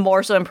am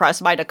more so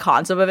impressed by the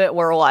concept of it,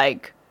 where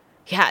like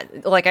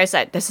I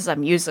said, this is a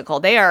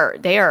musical. They are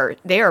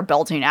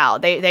belting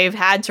out. They've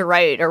had to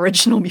write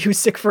original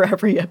music for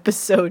every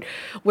episode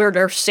where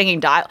they're singing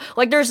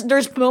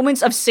there's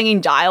moments of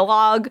singing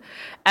dialogue,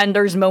 and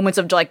there's moments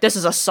of this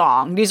is a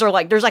song. These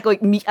are there's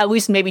at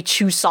least maybe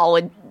 2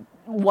 solid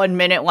 1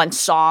 minute long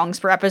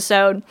songs per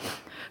episode.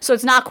 So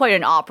it's not quite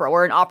an opera,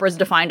 where an opera is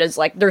defined as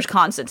there's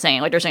constant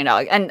saying, they're saying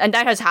dialogue. And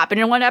that has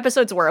happened in one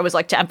episode where it was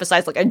to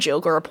emphasize a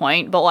joke or a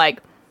point, but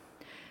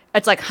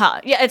it's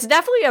it's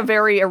definitely a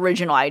very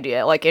original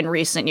idea in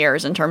recent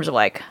years in terms of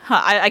I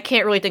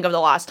can't really think of the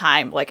last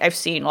time I've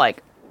seen an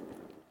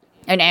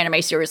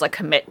anime series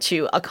commit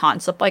to a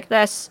concept like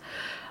this.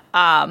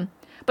 But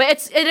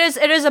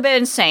it is a bit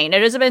insane.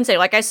 It is a bit insane.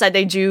 Like I said,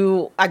 they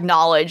do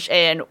acknowledge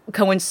and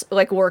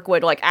work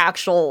with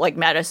actual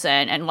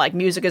medicine, and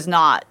music is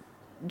not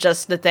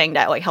just the thing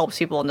that helps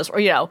people in this,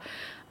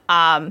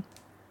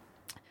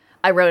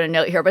 I wrote a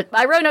note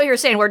here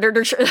saying where they're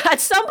at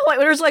some point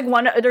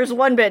there's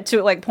one bit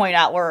to point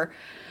out where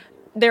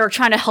they're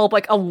trying to help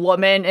a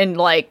woman and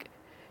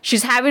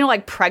she's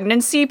having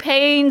pregnancy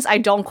pains. I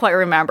don't quite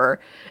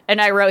remember. And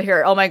I wrote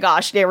here, oh my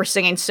gosh, they were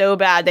singing so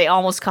bad they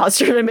almost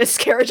caused her a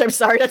miscarriage. I'm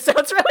sorry, that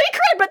sounds really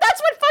crude, but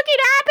that's what fucking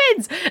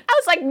happens. I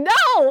was like,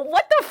 no,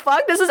 what the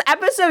fuck? This is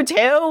episode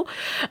 2.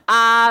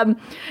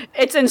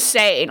 It's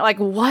insane.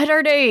 What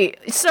are they?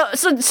 So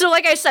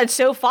like I said,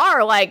 so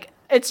far,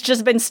 it's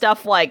just been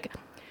stuff like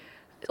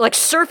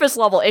surface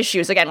level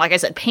issues. Again, like I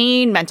said,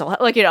 pain, mental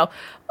health,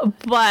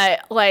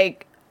 but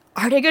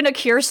are they going to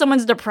cure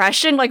someone's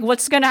depression?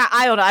 What's going to...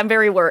 I don't know. I'm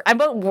very worried.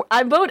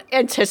 I'm both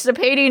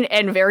anticipating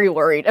and very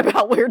worried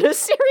about where this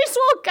series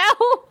will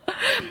go.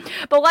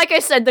 But like I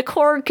said, the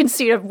core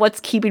conceit of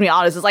what's keeping me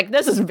honest is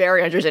this is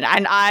very interesting.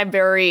 And I'm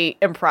very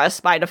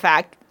impressed by the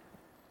fact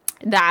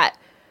that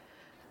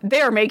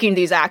they're making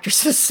these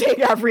actresses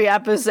sing every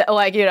episode.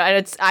 And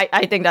it's...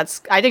 I think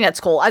that's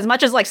cool. As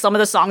much as some of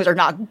the songs are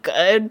not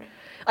good...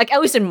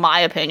 at least in my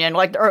opinion,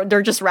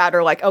 they're just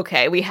rather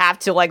okay, we have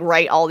to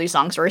write all these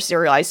songs for a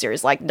serialized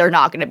series. They're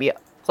not going to be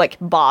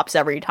bops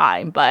every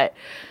time, but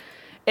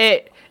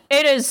it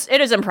It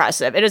is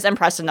impressive. It is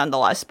impressive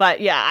nonetheless. But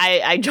yeah,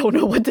 I don't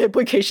know what the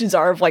implications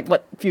are of like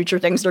what future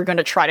things they're going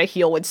to try to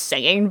heal with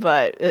singing.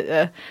 But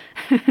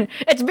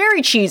it's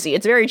very cheesy.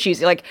 It's very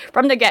cheesy. Like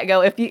from the get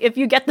go, if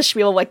you get the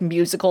spiel of like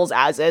musicals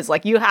as is,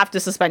 like you have to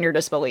suspend your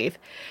disbelief.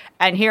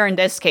 And here in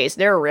this case,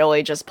 they're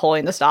really just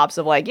pulling the stops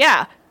of like,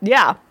 yeah,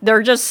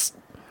 they're just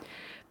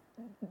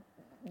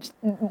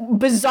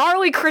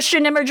bizarrely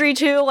Christian imagery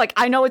too. Like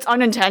I know it's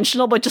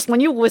unintentional, but just when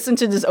you listen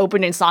to this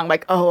opening song,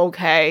 like, oh,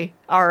 okay,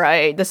 all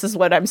right, this is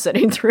what I'm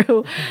sitting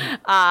through.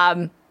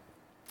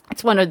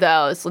 It's one of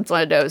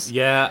those.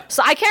 Yeah.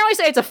 So I can't really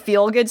say it's a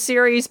feel good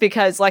series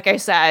because, like I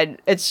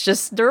said, it's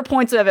just there are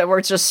points of it where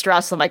it's just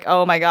stress. I'm like,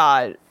 oh my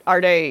god,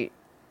 are they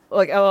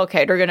like, oh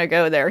okay, they're gonna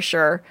go there,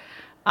 sure.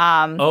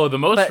 The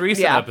most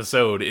recent yeah.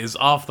 episode is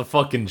off the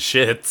fucking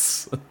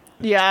shits.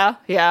 Yeah.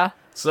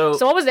 So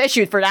what was the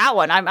issue for that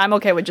one? I'm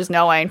okay with just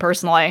knowing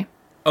personally.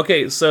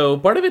 Okay, so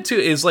part of it too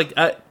is like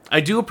I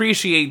do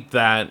appreciate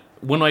that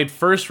when I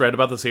first read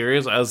about the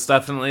series, I was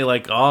definitely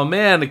like, oh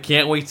man, I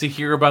can't wait to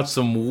hear about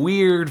some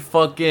weird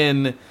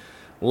fucking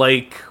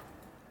like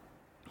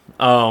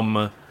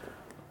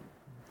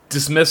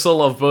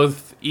dismissal of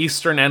both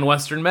Eastern and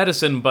Western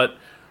medicine, but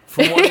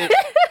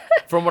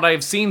from what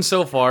I've seen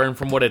so far and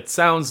from what it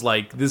sounds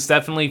like, this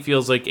definitely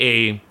feels like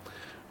a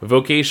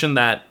vocation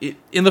that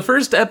in the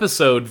first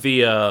episode,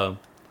 the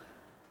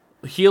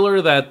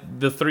healer that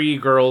the three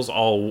girls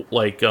all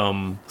like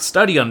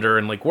study under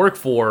and like work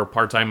for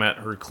part-time at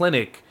her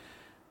clinic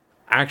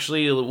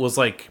actually was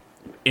like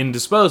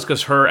indisposed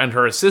because her and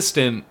her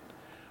assistant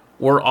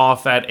were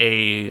off at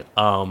a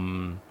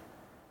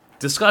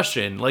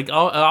discussion, like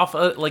off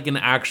like an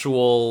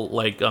actual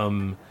like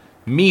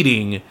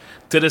meeting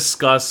to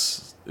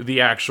discuss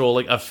the actual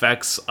like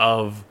effects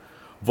of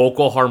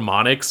vocal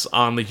harmonics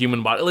on the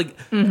human body. Like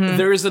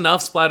there is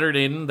enough splattered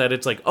in that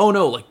it's like, oh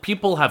no, like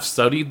people have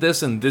studied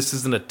this and this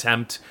is an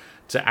attempt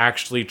to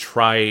actually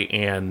try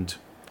and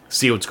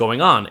see what's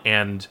going on.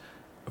 And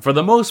for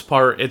the most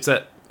part, it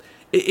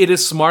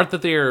is smart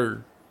that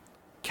they're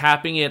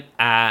capping it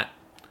at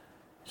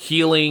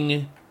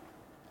healing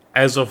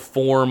as a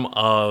form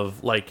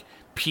of like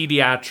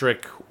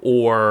pediatric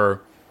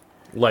or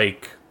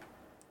like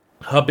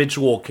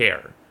habitual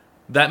care.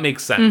 That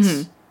makes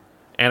sense.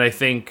 And I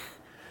think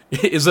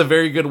is a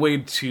very good way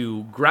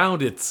to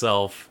ground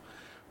itself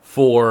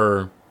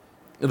for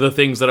the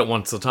things that it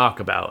wants to talk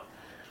about.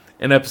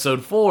 In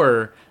episode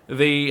 4,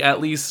 they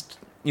at least,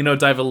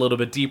 dive a little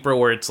bit deeper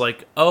where it's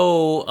like,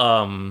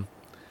 some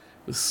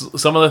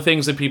of the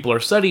things that people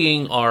are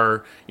studying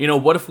are,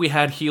 what if we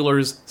had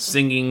healers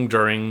singing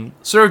during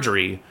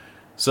surgery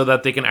so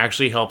that they can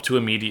actually help to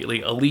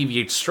immediately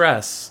alleviate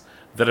stress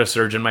that a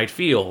surgeon might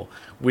feel.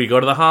 We go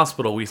to the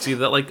hospital, we see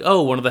that like,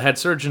 one of the head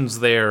surgeons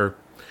there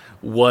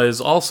was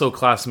also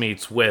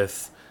classmates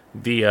with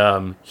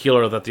the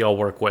healer that they all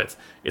work with.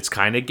 It's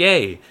kind of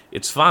gay.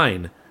 It's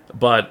fine.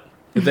 But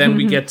then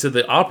we get to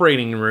the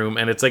operating room,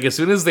 and it's like as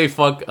soon as they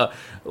fuck...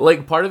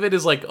 like, part of it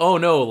is like, oh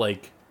no,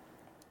 like,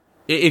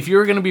 if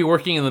you're going to be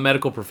working in the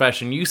medical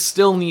profession, you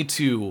still need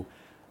to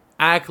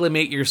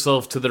acclimate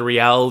yourself to the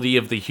reality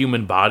of the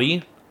human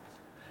body.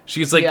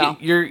 She's like,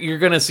 you're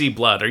going to see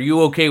blood. Are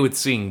you okay with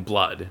seeing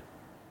blood?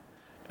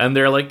 And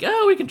they're like,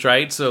 oh, we can try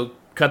it. So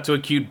cut to a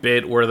cute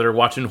bit where they're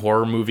watching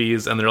horror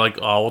movies and they're like,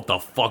 oh, what the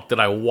fuck did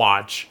I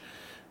watch?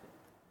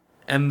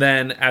 And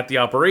then at the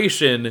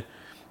operation,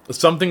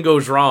 something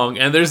goes wrong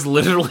and there's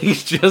literally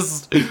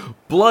just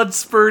blood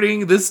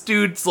spurting. This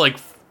dude's like,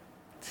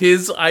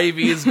 his IV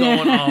is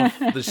going off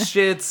the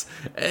shits.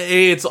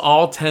 It's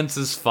all tense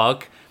as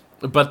fuck.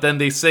 But then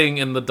they sing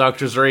and the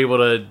doctors are able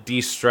to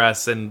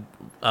de-stress and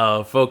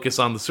focus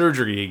on the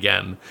surgery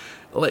again.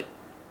 Like,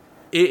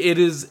 it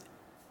is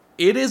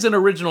an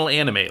original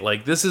anime.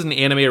 Like, this is an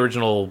anime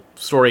original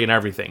story and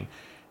everything.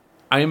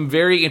 I am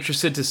very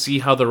interested to see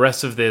how the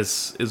rest of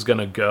this is going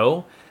to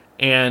go.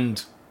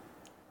 And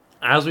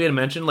as we had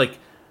mentioned, like,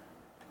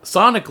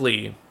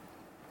 sonically,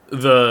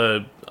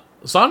 the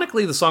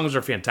songs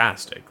are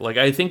fantastic. Like,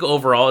 I think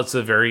overall it's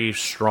a very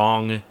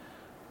strong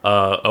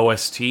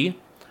OST.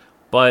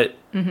 But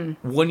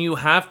when you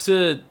have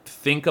to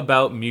think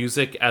about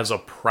music as a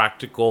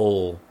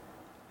practical,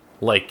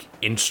 like,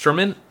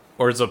 instrument,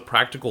 or as a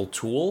practical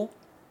tool,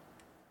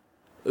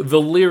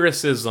 the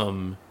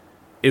lyricism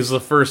is the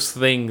first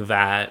thing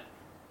that,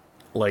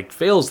 like,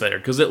 fails there.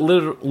 Because it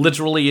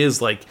literally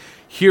is like,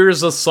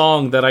 here's a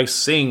song that I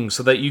sing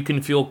so that you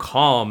can feel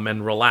calm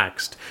and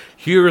relaxed.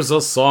 Here's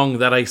a song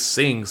that I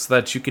sing so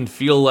that you can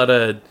feel at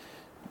a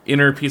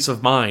inner peace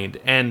of mind.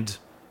 And,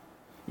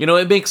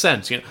 it makes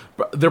sense.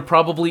 There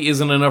probably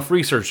isn't enough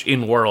research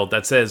in world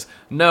that says,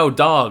 no,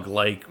 dog,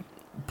 like,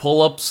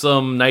 pull up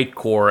some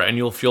Nightcore and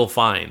you'll feel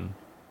fine.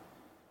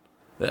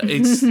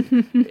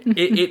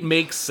 It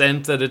makes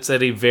sense that it's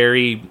at a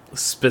very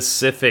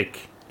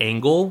specific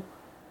angle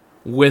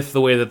with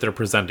the way that they're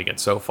presenting it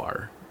so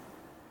far.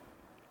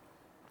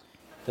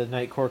 The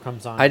Nightcore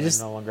comes on I and just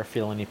no longer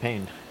feel any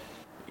pain.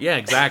 Yeah,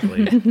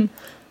 exactly.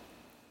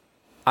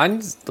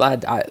 I'm just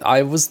glad.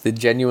 I was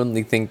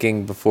genuinely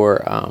thinking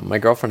before my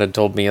girlfriend had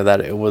told me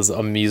that it was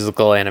a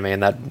musical anime,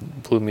 and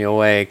that blew me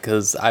away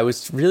because I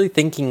was really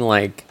thinking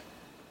like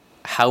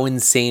how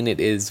insane it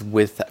is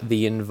with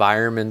the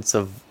environments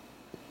of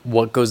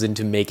what goes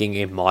into making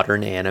a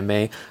modern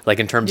anime, like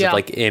in terms of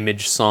like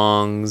image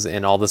songs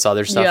and all this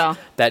other stuff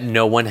that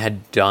no one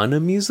had done a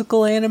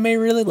musical anime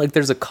really. Like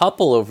there's a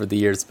couple over the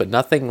years, but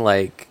nothing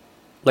like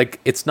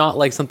it's not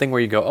like something where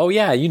you go, oh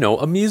yeah, you know,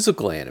 a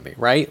musical anime,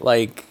 right?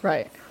 Like,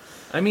 Right.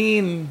 I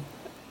mean,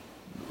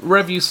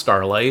 Revue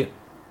Starlight.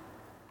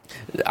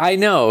 I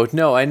know,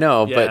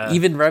 Yeah. but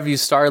even Revue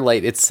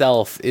Starlight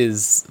itself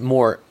is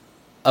more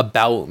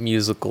about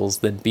musicals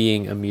than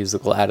being a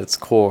musical at its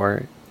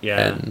core.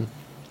 Yeah. And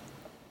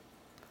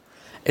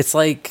it's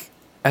like,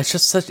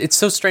 it's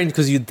so strange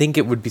because you'd think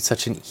it would be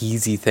such an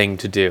easy thing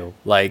to do.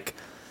 Like,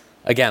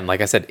 again,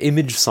 like I said,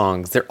 image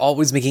songs. They're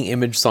always making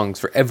image songs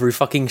for every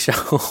fucking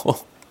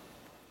show.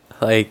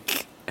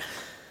 Like,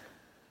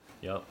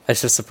 Yep.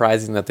 it's just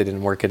surprising that they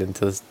didn't work it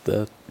into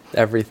the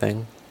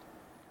everything.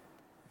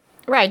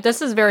 Right.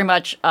 This is very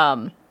much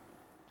a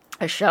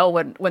show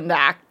when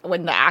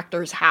the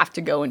actors have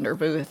to go in their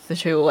booth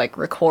to like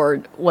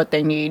record what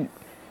they need.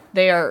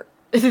 They're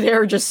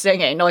just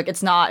singing. Like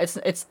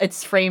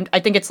it's framed. I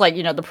think it's like,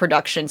 you know, the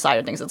production side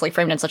of things. It's like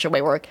framed in such a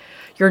way where like,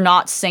 you're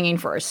not singing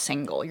for a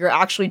single. You're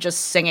actually just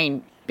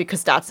singing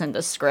because that's in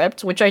the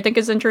script, which I think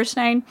is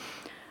interesting.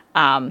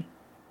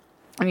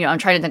 You know, I'm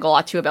trying to think a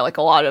lot too about like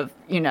a lot of,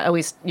 you know, at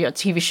least, you know,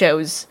 TV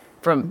shows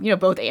from, you know,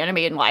 both anime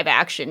and live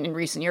action in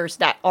recent years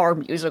that are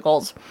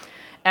musicals,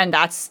 and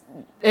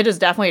it is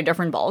definitely a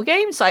different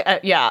ballgame. So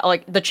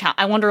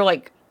I wonder,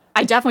 like,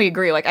 I definitely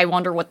agree. Like, I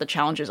wonder what the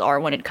challenges are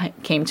when it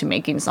came to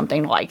making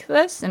something like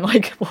this, and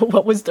like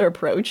what was their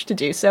approach to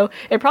do so.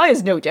 It probably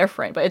is no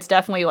different, but it's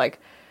definitely like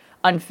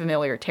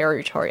unfamiliar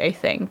territory, I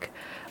think.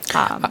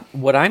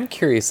 What I'm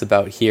curious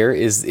about here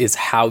is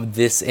how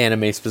this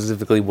anime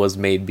specifically was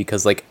made,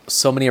 because like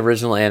so many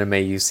original anime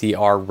you see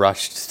are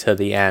rushed to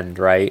the end,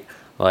 right?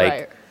 Like,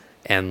 Right.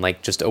 and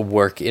like just a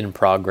work in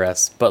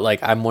progress. But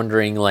like I'm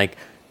wondering, like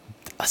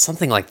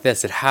something like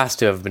this, it has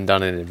to have been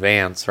done in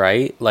advance,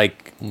 right?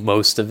 Like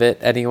most of it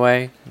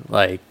anyway.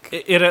 Like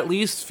It at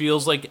least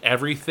feels like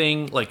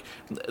everything, like,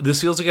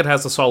 this feels like it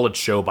has a solid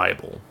show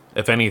Bible,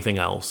 if anything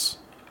else.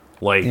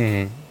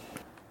 Like,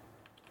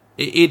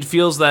 it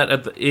feels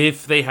that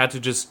if they had to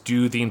just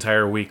do the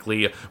entire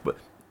weekly, but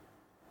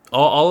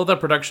all of the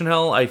production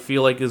hell, I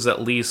feel like, is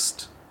at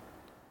least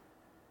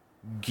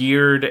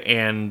geared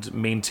and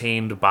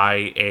maintained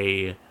by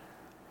a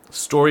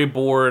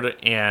storyboard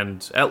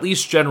and at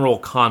least general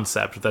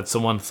concept that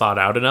someone thought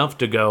out enough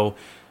to go,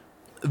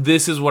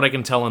 this is what I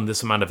can tell in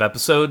this amount of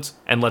episodes,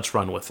 and let's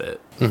run with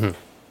it. Mm-hmm.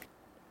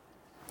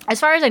 As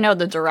far as I know,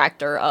 the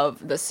director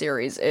of the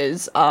series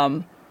is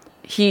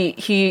he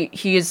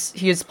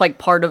is like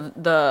part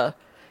of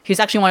he's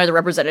actually one of the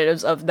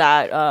representatives of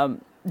that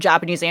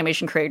Japanese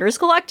Animation Creators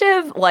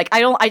Collective. Like,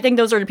 I think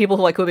those are the people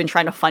who have been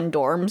trying to fund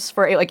dorms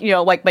for, like, you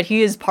know, like, but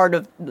he is part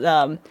of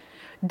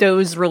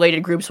those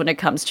related groups when it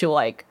comes to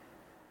like,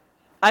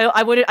 I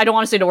don't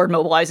want to say the word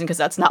mobilizing because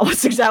that's not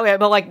what's exactly,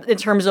 but like in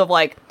terms of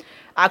like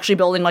actually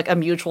building like a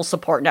mutual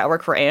support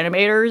network for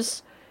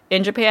animators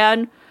in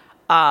Japan.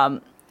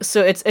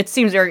 So it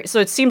seems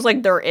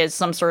like there is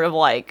some sort of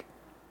like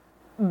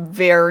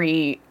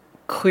very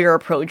clear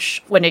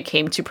approach when it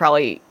came to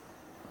probably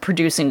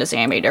producing this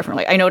anime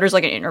differently. I know there's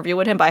like an interview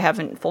with him, but I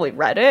haven't fully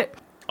read it.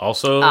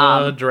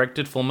 Also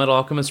directed Full Metal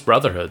Alchemist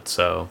Brotherhood,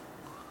 so...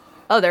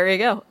 Oh, there you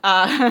go.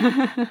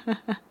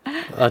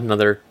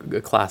 another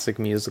classic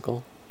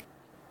musical.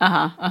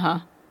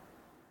 Oh,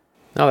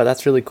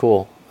 that's really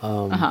cool.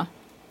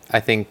 I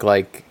think,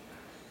 like,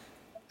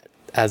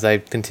 as I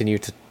continue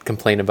to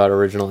complain about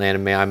original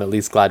anime, I'm at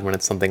least glad when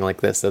it's something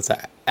like this that's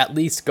at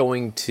least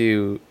going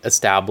to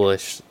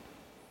establish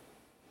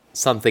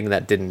something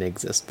that didn't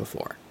exist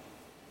before.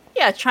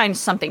 Yeah, trying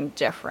something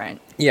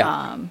different.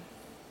 Yeah.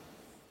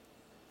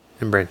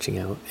 And branching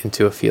out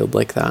into a field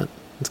like that.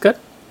 It's good.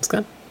 It's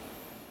good.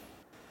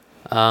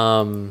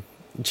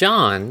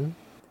 John,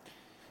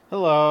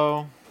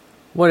 Hello.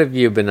 what have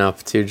you been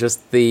up to?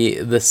 Just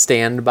the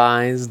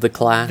standbys, the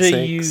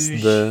classics,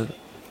 The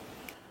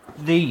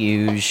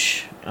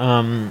huge.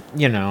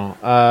 You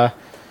know,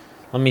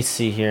 let me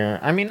see here.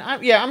 I mean,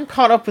 I'm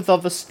caught up with all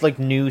this, like,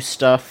 new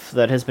stuff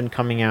that has been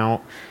coming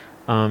out.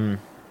 I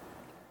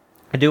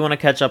do want to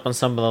catch up on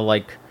some of the,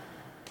 like,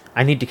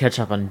 I need to catch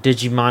up on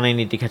Digimon, I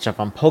need to catch up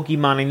on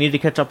Pokemon, I need to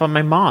catch up on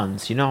my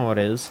Mons, you know how it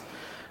is.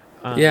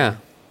 yeah.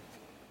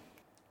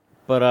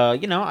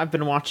 But, you know, I've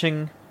been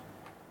watching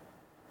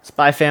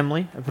Spy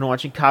Family, I've been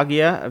watching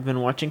Kaguya, I've been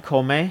watching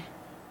Kome,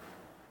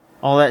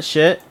 all that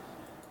shit.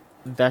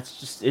 That's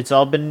just, it's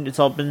all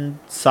been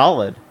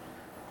solid.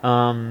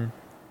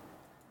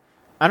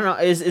 I don't know,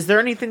 is there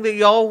anything that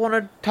y'all want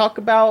to talk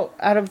about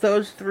out of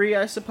those three,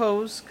 I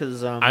suppose?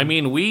 Because, I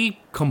mean, we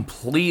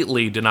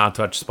completely did not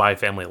touch Spy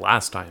Family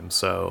last time,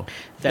 so...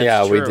 that's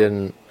yeah, true. we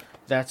didn't.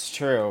 That's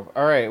true.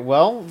 All right.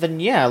 Well, then,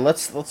 yeah.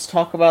 Let's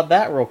talk about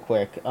that real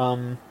quick.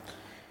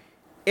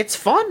 It's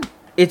fun.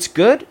 It's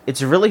good.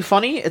 It's really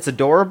funny. It's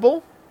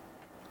adorable.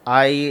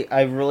 I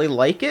really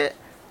like it.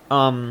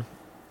 I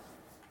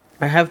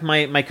have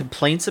my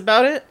complaints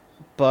about it,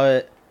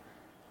 but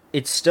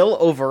it's still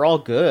overall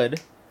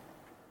good.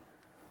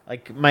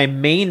 Like, my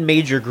main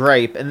major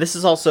gripe, and this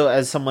is also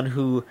as someone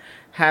who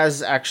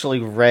has actually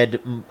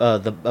read a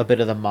bit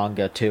of the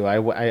manga too.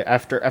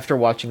 After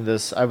watching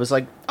this, I was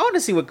like, I want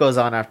to see what goes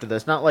on after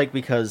this. Not like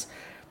because,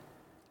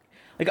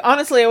 like,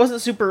 honestly, I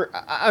wasn't super.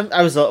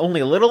 I was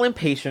only a little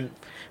impatient,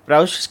 but I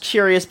was just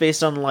curious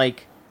based on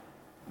like,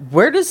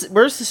 where's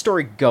the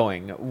story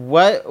going?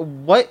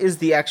 What is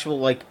the actual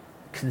like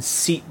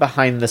conceit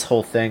behind this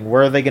whole thing?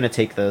 Where are they going to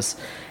take this?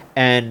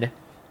 And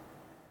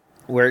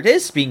where it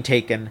is being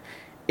taken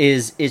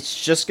is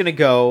it's just going to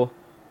go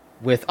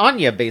with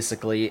Anya,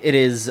 basically. It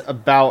is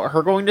about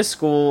her going to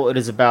school. It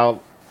is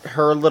about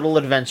her little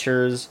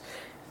adventures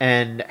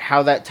and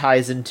how that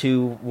ties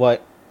into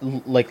what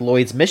like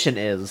Lloyd's mission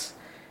is.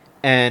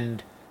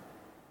 And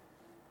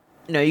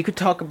you know, you could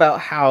talk about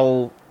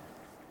how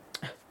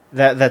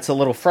that's a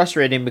little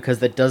frustrating because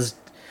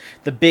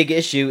the big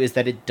issue is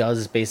that it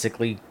does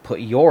basically put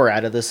Yor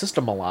out of the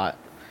system a lot.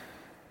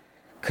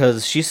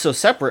 Because she's so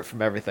separate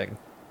from everything.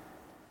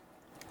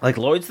 Like,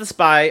 Lloyd's the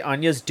spy,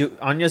 Anya's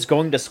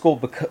going to school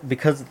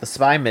because of the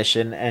spy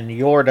mission, and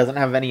Yor doesn't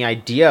have any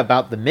idea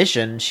about the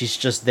mission. She's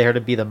just there to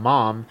be the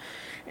mom.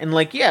 And,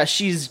 like, yeah,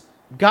 she's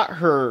got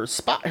her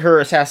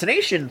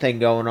assassination thing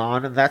going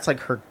on, and that's, like,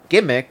 her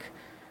gimmick.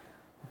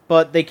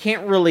 But they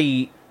can't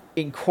really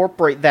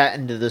incorporate that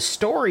into the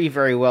story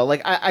very well.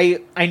 Like,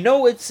 I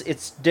know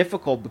it's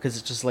difficult because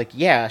it's just, like,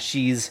 yeah,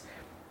 she's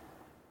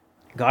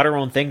got her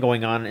own thing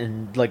going on,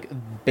 and, like,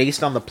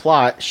 based on the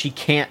plot, she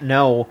can't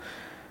know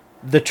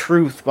the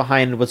truth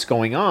behind what's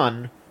going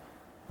on,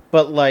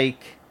 but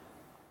like,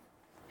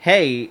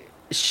 hey,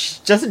 she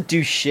doesn't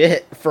do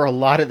shit for a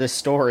lot of the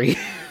story,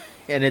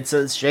 and it's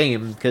a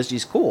shame because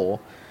she's cool.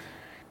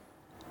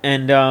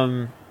 And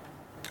I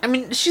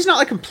mean, she's not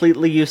like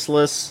completely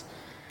useless.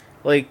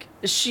 Like,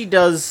 she's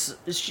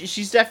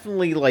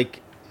definitely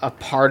like a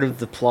part of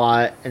the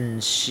plot,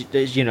 and she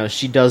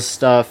does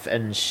stuff,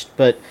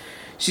 but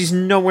she's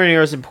nowhere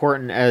near as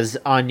important as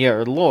Anya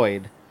or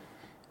Lloyd.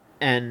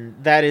 And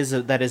that is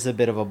a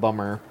bit of a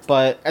bummer.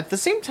 But at the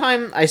same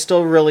time, I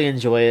still really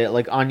enjoy it.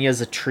 Like,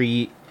 Anya's a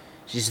treat.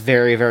 She's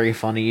very, very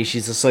funny.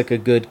 She's just like a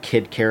good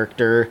kid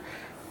character.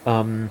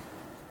 You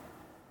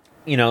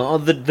know, all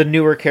the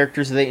newer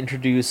characters they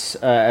introduce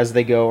as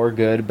they go are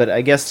good. But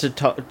I guess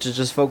to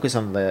just focus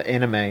on the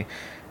anime,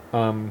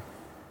 I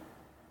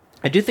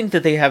do think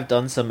that they have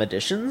done some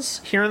additions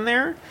here and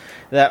there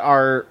that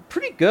are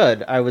pretty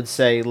good, I would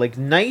say. Like,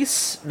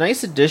 nice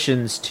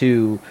additions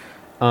to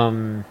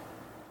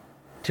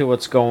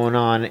what's going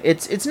on.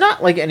 It's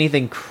not like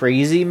anything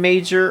crazy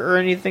major or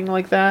anything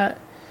like that.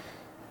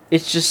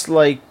 It's just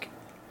like,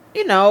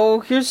 you know,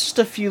 here's just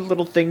a few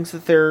little things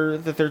that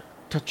they're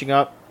touching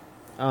up.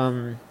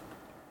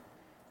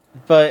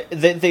 But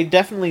they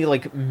definitely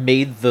like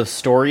made the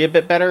story a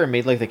bit better and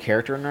made like the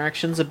character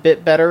interactions a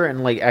bit better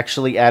and like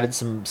actually added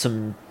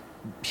some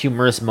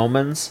humorous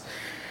moments.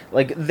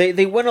 Like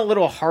they went a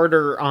little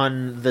harder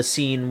on the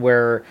scene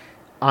where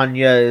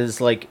Anya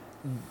is like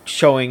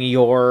showing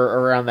Yor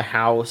around the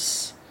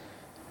house,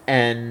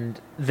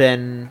 and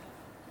then,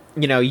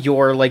 you know,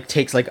 Yor like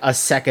takes like a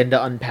second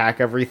to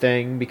unpack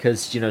everything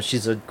because, you know,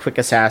 she's a quick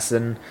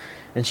assassin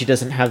and she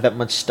doesn't have that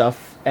much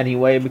stuff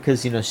anyway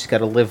because, you know, she's got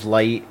to live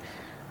light.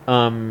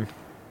 And,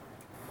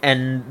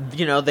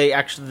 you know,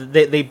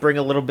 they bring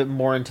a little bit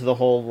more into the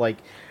whole like,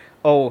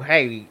 oh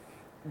hey,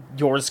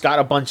 Yor's got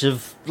a bunch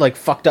of like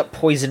fucked up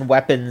poison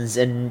weapons,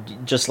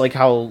 and just like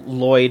how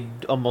Lloyd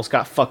almost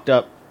got fucked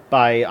up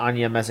by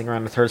Anya messing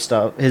around with his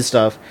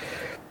stuff,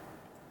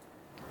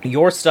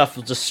 your stuff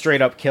will just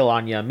straight up kill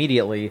Anya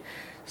immediately.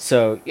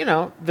 So, you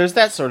know, there's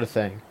that sort of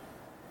thing.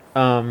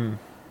 I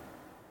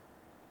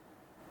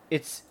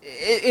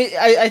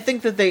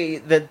think that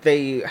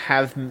they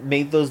have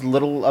made those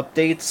little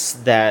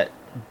updates that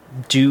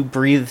do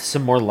breathe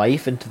some more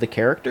life into the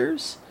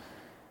characters,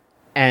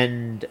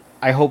 and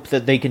I hope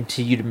that they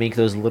continue to make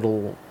those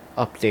little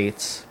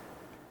updates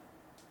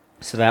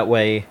so that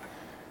way,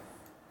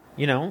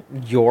 you know,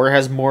 Yor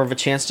has more of a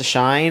chance to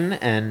shine,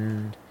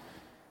 and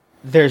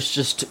there's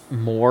just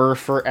more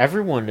for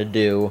everyone to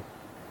do.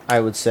 I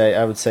would say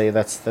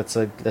that's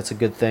a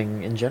good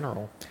thing in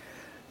general.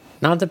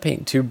 Not to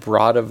paint too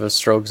broad of a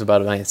strokes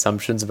about my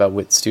assumptions about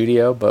Wit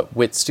Studio, but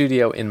Wit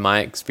Studio, in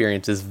my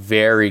experience, is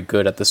very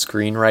good at the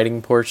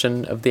screenwriting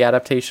portion of the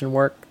adaptation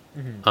work,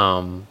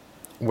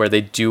 where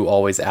they do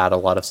always add a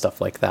lot of stuff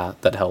like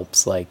that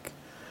helps like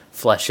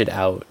flesh it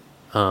out.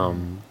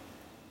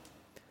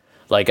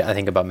 Like, I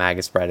think about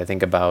Magus Bride, I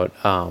think about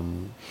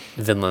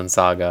Vinland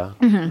Saga.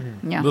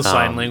 Mm-hmm. Yeah. The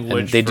sign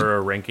language they for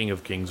a ranking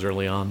of kings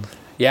early on.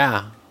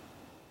 Yeah.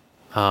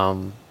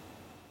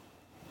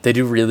 They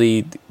do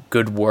really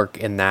good work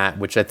in that,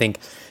 which I think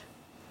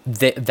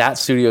that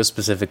studio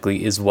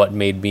specifically is what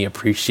made me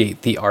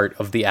appreciate the art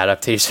of the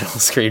adaptational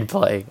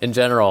screenplay in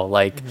general.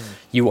 Like,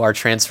 you are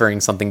transferring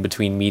something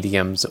between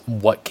mediums.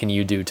 What can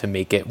you do to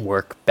make it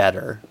work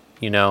better?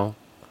 You know,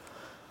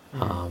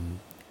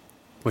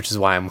 which is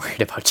why I'm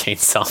worried about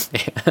Chainsaw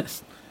Man.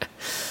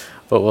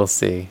 But we'll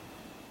see.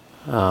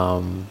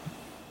 Yeah,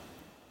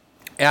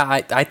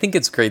 I think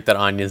it's great that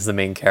Anya's the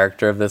main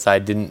character of this. I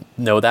didn't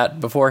know that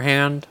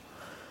beforehand.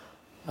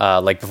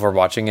 Like, before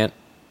watching it.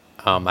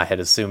 I had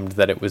assumed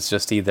that it was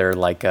just either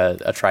like a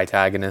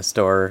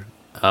tritagonist or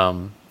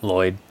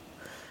Lloyd.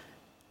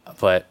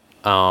 But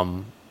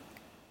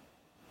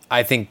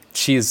I think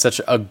she is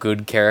such a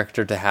good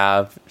character to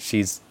have.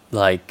 She's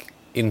like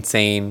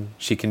insane.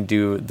 She can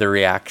do the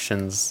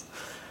reactions.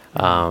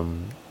 Yeah,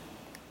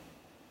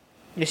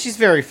 she's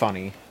very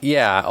funny.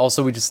 Yeah,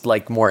 also we just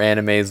like more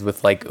animes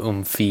with like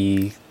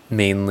oomphy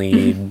main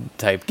lead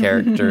type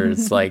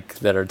characters like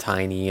that are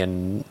tiny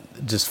and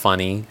just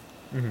funny.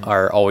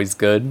 Are always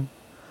good.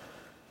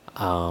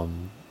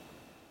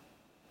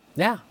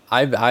 Yeah,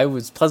 I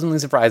was pleasantly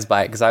surprised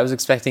by it because I was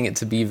expecting it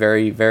to be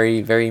very,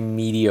 very, very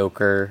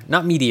mediocre.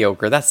 Not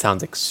mediocre, that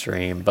sounds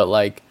extreme, but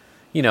like,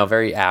 you know,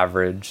 very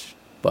average.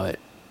 But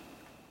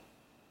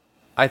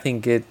I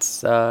think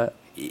it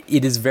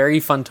is very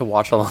fun to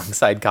watch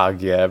alongside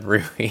Kaguya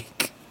every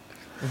week.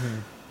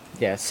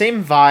 Yeah,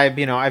 same vibe.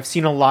 You know, I've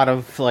seen a lot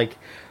of like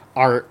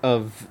art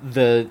of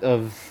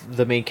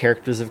the main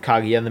characters of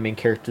Kaguya and the main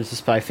characters of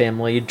Spy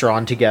Family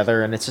drawn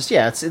together, and it's just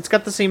it's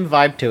got the same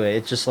vibe to it.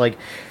 It's just like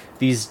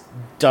these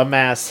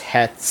dumbass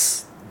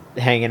hets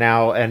hanging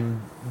out and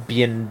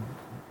being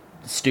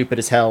stupid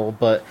as hell,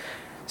 but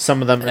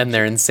some of them And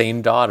their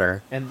insane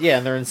daughter. and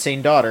their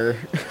insane daughter.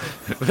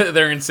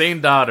 Their insane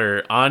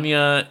daughter,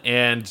 Anya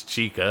and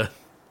Chica.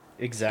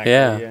 Exactly.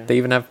 Yeah,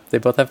 they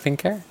both have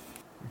pink hair.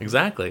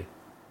 Exactly.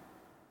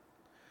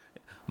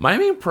 My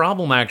main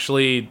problem,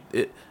 actually,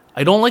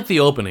 I don't like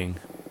the opening.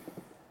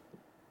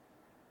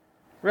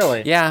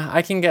 Really. Yeah,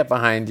 I can get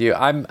behind you.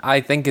 I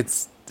think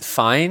it's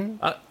fine,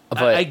 but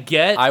I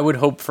get. I would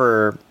hope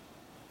for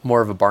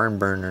more of a barn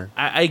burner.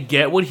 I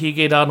get what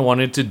Higedon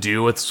wanted to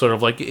do with sort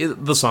of like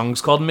the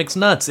song's called Mixed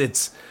Nuts.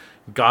 It's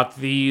got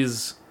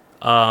these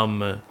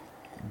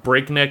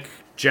breakneck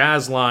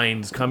jazz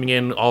lines coming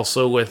in,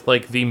 also with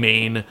like the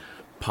main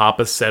pop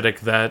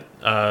aesthetic that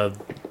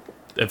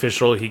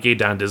official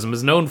Higedandism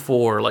is known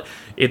for. Like,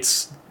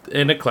 it's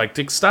an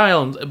eclectic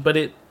style,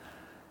 but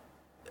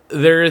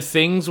there are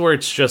things where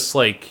it's just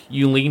like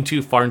you lean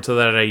too far into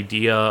that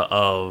idea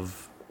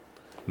of,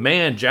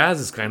 man, jazz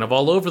is kind of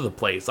all over the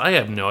place. I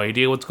have no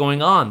idea what's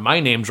going on. My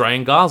name's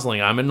Ryan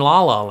Gosling. I'm in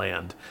La La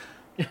Land.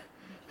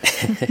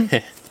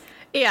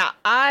 Yeah,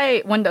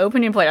 when the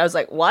opening played, I was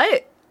like,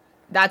 what?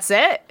 That's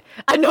it?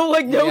 I know,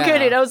 like, no Yeah.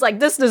 kidding. I was like,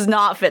 this does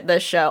not fit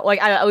this show.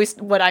 Like, at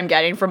least what I'm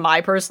getting from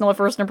my personal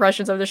first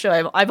impressions of the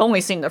show. I've only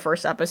seen the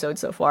first episode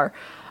so far.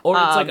 Or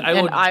it's like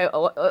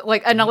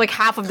I know like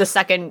half of the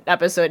second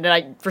episode,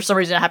 and for some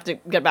reason I have to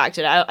get back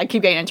to that. I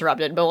keep getting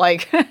interrupted, but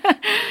like,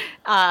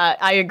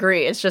 I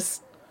agree. It's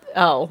just,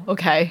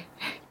 okay,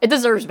 it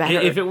deserves better.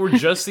 if it were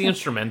just the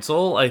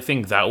instrumental, I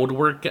think that would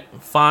work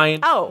fine.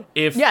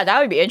 Yeah, that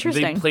would be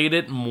interesting. They played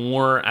it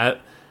more at.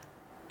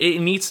 It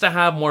needs to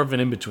have more of an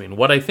in-between.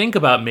 What I think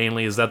about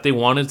mainly is that they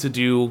wanted to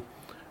do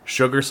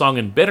Sugar Song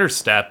and Bitter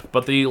Step,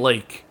 but they,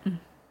 like,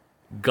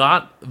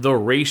 got the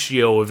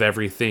ratio of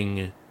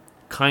everything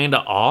kind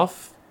of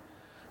off.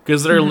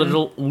 Because there are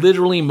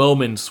literally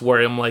moments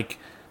where I'm like,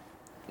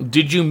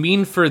 did you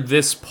mean for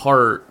this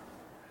part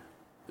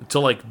to,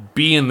 like,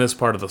 be in this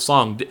part of the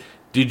song?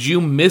 Did you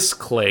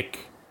misclick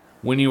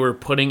when you were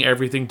putting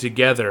everything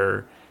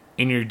together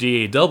in your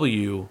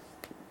DAW?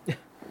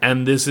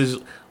 And this is...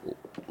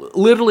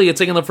 Literally,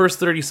 it's like in the first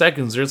 30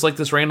 seconds, there's like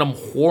this random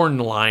horn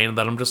line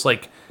that I'm just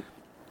like,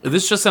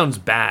 this just sounds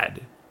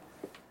bad.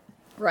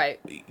 Right.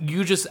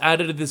 You just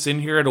added this in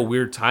here at a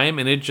weird time,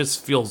 and it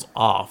just feels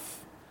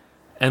off.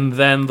 And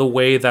then the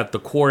way that the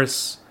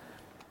chorus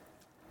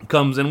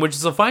comes in, which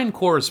is a fine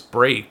chorus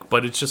break,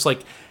 but it's just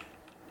like,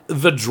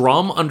 the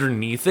drum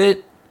underneath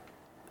it,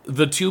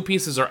 the two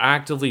pieces are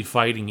actively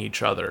fighting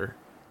each other.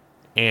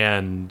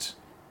 And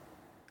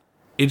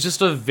it's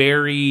just a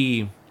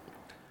very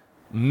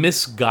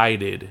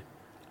misguided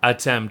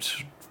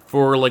attempt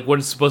for like what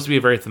is supposed to be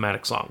a very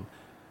thematic song.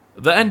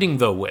 The ending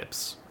though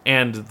whips,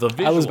 and the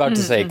visuals, I was about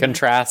to say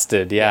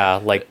contrasted. Yeah,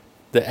 like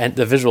the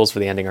visuals for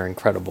the ending are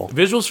incredible.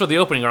 Visuals for the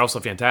opening are also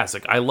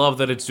fantastic. I love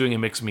that it's doing a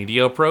mixed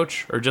media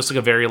approach, or just like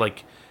a very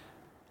like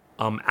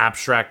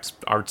abstract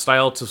art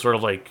style to sort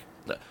of like.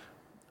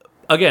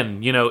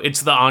 Again, you know,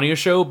 it's the Anya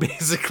show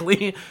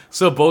basically,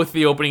 so both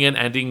the opening and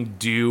ending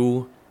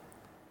do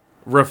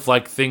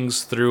reflect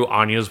things through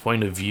Anya's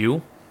point of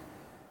view.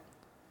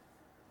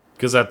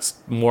 Because that's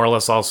more or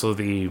less also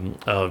the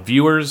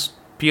viewer's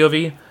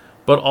POV.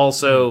 But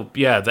also,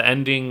 yeah, the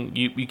ending,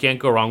 you can't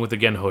go wrong with the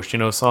Gen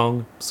Hoshino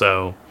song.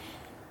 So,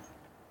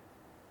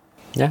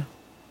 Yeah,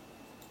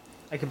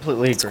 I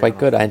completely agree. it's quite on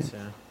good. all this,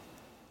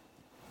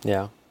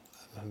 Yeah,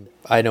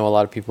 I know a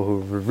lot of people who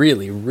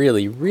really,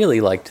 really, really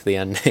liked the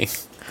ending.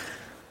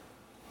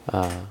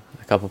 A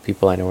couple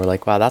people I know were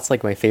like, wow, that's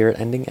like my favorite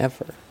ending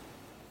ever.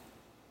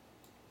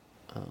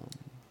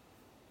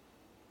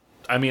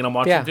 I mean, I'm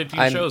watching Yeah,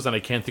 15 shows and I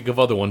can't think of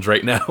other ones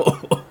right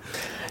now.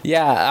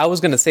 Yeah, I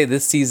was gonna say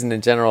this season in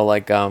general,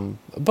 like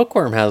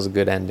Bookworm has a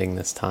good ending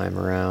this time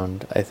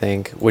around, I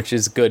think, which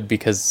is good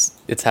because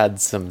it's had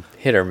some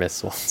hit or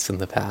miss ones in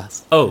the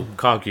past. Oh,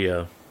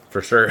 Kaguya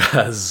for sure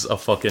has a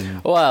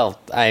fucking... Well,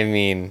 I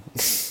mean,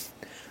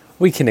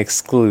 we can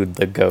exclude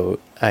the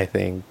goat, I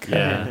think.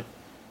 Yeah.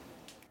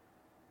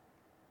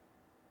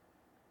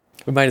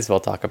 We might as well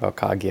talk about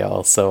Kaguya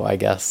also, I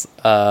guess,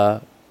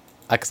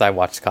 because I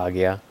watched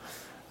Kaguya.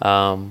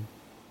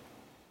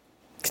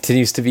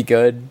 Continues to be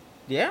good.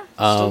 Yeah,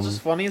 still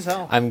just funny as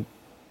hell.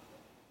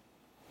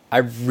 I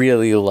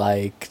really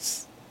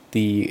liked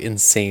the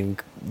insane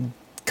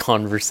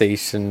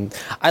conversation.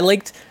 I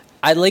like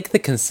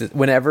the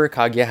whenever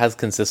Kaguya has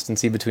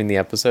consistency between the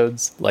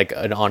episodes, like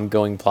an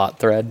ongoing plot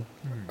thread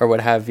or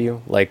what have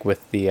you, like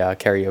with the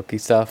karaoke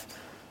stuff.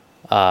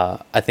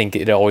 I think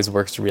it always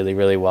works really,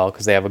 really well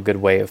because they have a good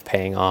way of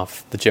paying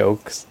off the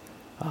jokes.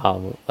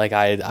 Like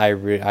I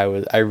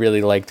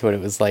really liked what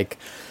it was like.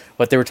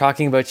 But they were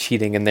talking about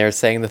cheating, and they were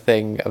saying the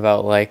thing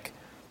about like,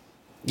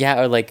 yeah,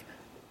 or like,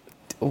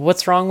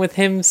 what's wrong with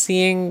him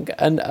seeing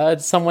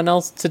someone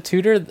else to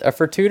tutor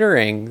for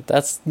tutoring?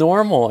 That's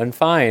normal and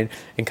fine.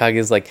 And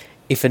Kaguya's like,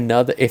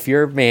 if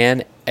your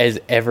man is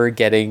ever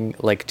getting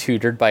like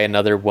tutored by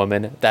another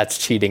woman, that's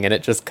cheating. And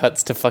it just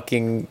cuts to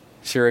fucking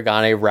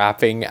Shirogane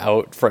rapping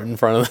out in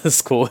front of the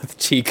school with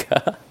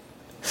Chika.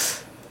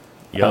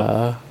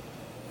 Yep.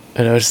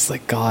 And I was just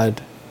like,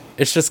 God,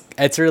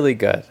 it's really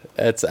good.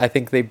 I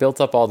think they built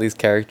up all these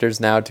characters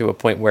now to a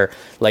point where,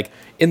 like,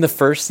 in the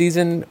first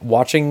season,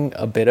 watching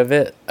a bit of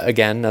it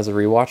again as a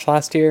rewatch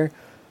last year,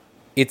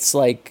 it's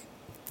like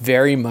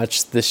very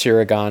much the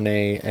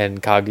Shirogane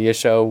and Kaguya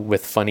show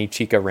with funny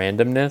Chika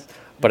randomness.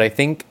 But I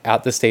think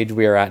at the stage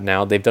we are at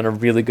now, they've done a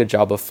really good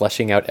job of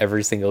fleshing out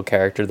every single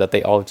character, that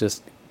they all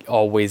just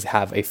always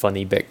have a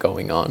funny bit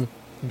going on.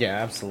 Yeah,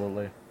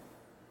 absolutely.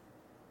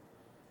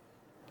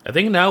 I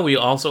think now we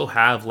also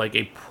have like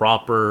a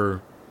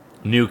proper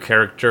new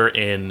character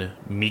in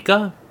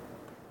Mika.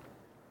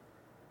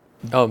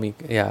 Oh,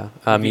 yeah.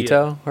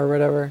 Mito or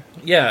whatever.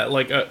 Yeah,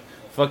 like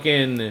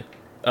fucking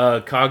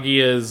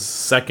Kaguya's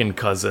second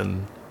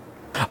cousin.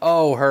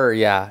 Oh, her,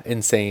 yeah.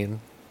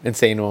 Insane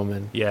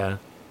woman. Yeah.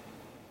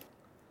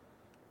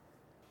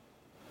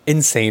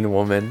 Insane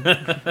woman.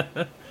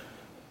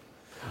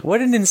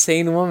 What an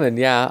insane woman.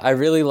 Yeah, I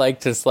really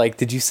liked just like,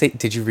 did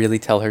you really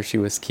tell her she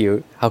was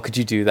cute? How could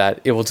you do that?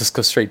 It will just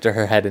go straight to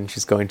her head and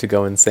she's going to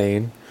go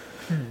insane.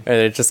 And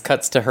it just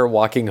cuts to her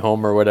walking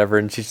home or whatever,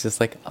 and she's just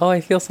like, oh, I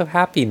feel so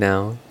happy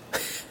now.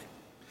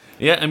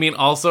 Yeah, I mean,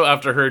 also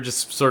after her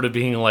just sort of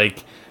being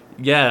like,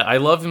 yeah, I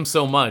love him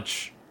so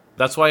much.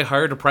 That's why I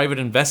hired a private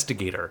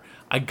investigator.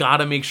 I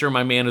gotta make sure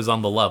my man is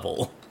on the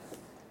level.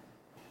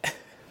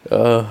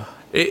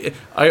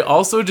 I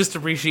also just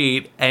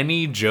appreciate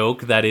any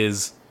joke that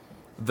is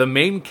the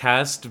main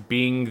cast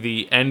being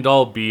the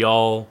end-all,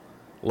 be-all,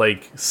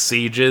 like,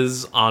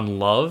 sages on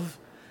love.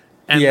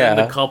 And then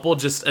the couple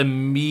just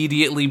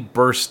immediately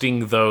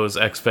bursting those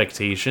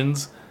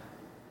expectations.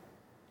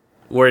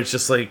 Where it's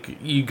just like,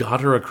 you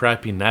got her a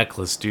crappy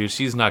necklace, dude.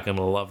 She's not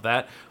gonna love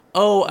that.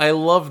 Oh, I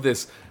love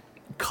this.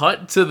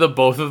 Cut to the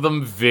both of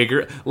them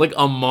like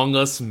Among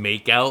Us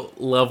makeout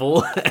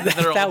level.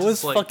 That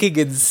was like, fucking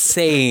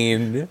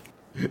insane.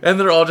 And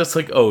they're all just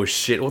like, oh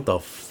shit, what the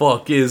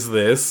fuck is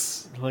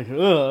this? Like,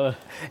 ugh.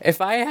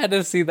 If I had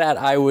to see that,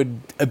 I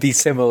would be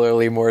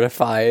similarly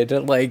mortified.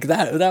 Like,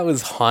 that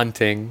was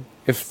haunting.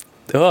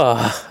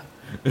 Yeah,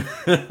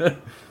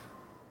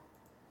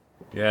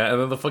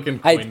 and then the fucking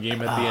coin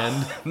game at the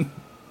end.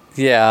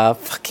 Yeah,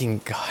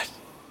 fucking God.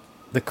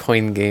 The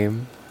coin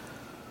game.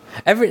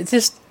 I'm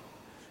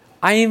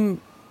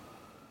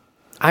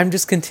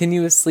just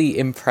continuously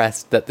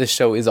impressed that this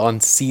show is on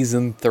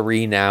season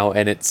 3 now,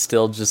 and it's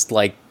still just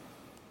like,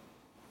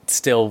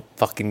 still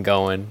fucking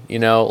going, you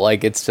know?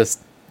 Like, it's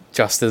just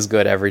as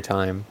good every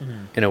time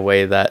in a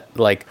way that,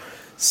 like,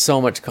 so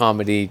much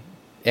comedy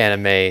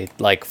anime,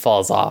 like,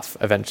 falls off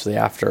eventually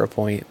after a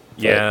point.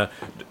 Yeah.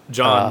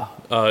 John,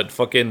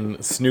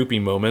 fucking Snoopy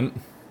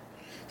moment.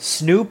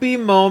 Snoopy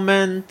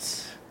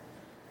moment.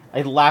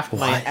 I laughed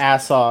my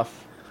ass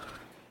off.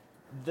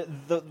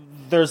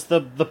 There's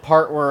the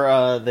part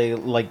where they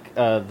like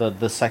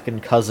the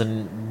second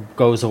cousin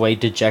goes away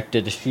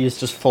dejected. She's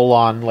just full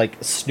on like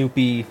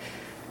Snoopy,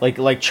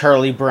 like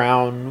Charlie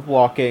Brown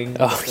walking.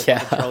 Oh with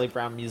yeah, the Charlie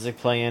Brown music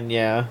playing.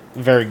 Yeah,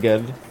 very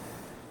good.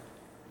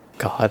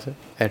 God,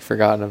 I had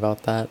forgotten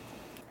about that.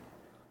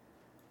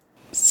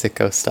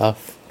 Sicko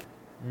stuff.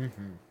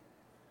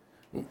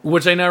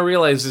 Which I now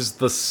realize is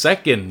the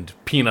second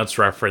Peanuts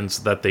reference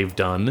that they've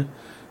done.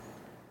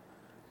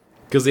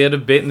 Because they had a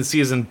bit in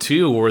season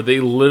 2 where they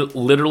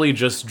literally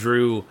just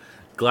drew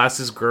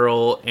Glasses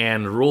Girl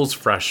and Rules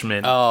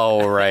Freshman.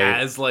 Oh, right.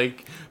 As,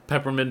 like,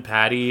 Peppermint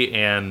Patty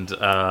and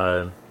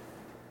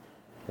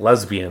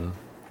Lesbian.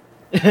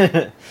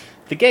 The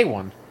gay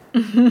one.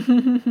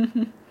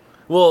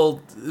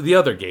 Well, the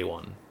other gay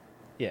one.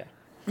 Yeah.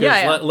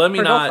 Yeah, let me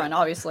her not- girlfriend,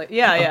 obviously.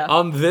 Yeah.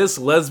 On this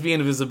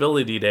Lesbian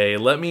Visibility Day,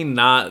 let me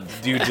not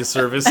do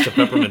disservice to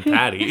Peppermint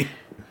Patty.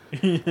 So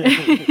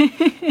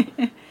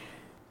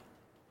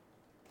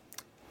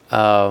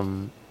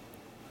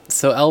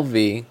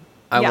LV,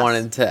 I Yes.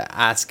 wanted to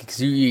ask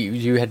because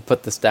you had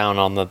put this down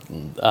on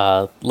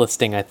the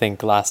listing, I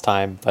think, last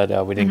time,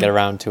 but we didn't get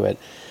around to it.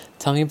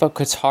 Tell me about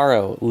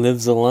Kotaro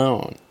Lives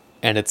Alone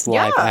and its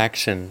live Yeah.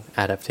 action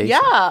adaptation.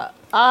 Yeah,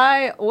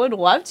 I would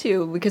love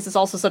to, because it's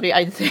also something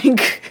I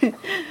think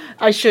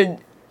I should.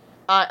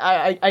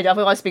 I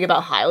definitely want to speak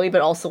about highly,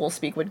 but also will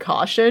speak with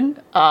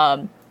caution,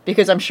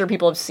 because I'm sure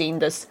people have seen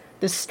this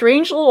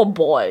strange little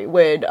boy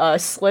with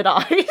slit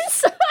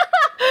eyes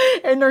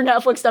in their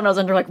Netflix thumbnails,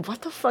 and they're like,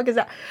 "What the fuck is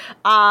that?"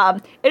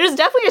 It is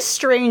definitely a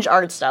strange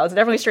art style. It's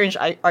definitely a strange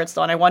art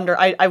style, and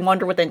I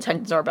wonder what the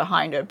intentions are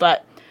behind it.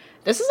 But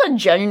this is a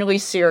genuinely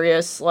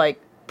serious,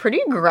 like,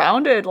 pretty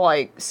grounded,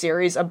 like,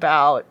 series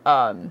about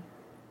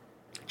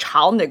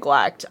child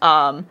neglect,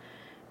 and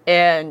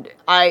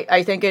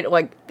I think it,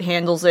 like,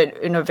 handles it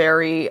in a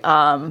very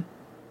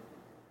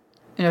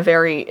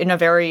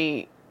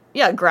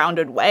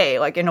grounded way,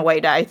 like, in a way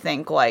that I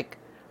think, like,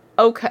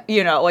 okay,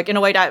 you know, like, in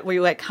a way that we,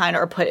 like, kind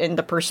of are put in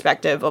the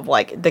perspective of,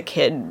 like, the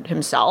kid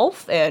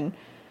himself, and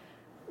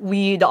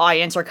we, the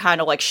audience, are kind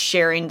of, like,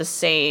 sharing the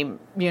same,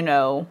 you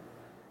know,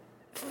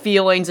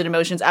 feelings and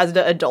emotions as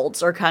the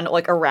adults are kind of,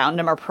 like, around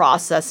him, are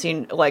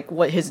processing, like,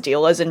 what his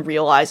deal is and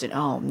realizing,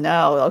 oh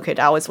no, okay,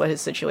 that was what his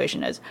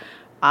situation is.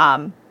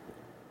 And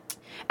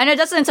it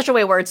does it in such a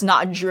way where it's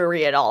not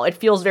dreary at all. It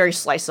feels very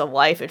slice of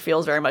life. It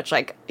feels very much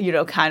like, you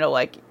know, kind of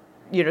like,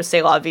 you know,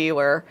 C'est La Vie,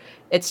 where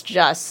it's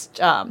just,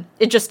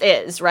 it just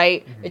is,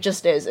 right? Mm-hmm. It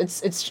just is.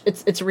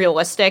 It's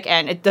realistic,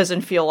 and it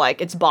doesn't feel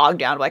like it's bogged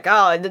down, like,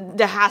 oh, it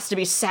has to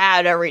be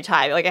sad every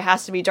time, like, it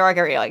has to be dark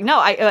every, like, no,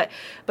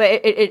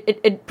 but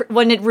it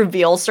when it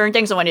reveals certain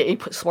things and when it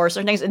explores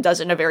certain things, it does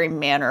it in a very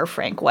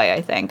frank way,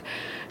 I think.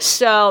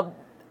 So,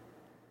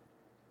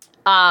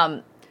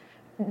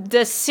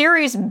 the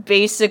series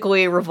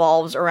basically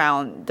revolves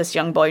around this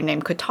young boy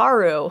named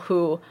Kotaro,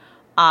 who,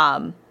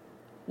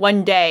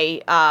 one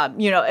day,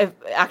 you know,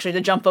 actually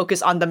to jump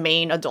focus on the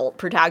main adult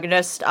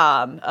protagonist,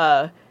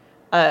 Karino,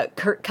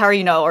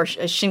 or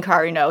Shin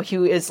Karino,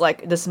 who is,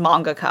 like, this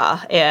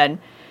mangaka, and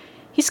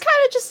he's kind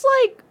of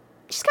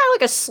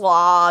like a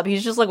slob.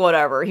 He's just, like,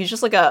 whatever. He's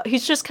just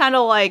kind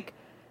of like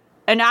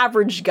an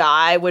average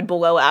guy with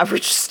below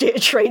average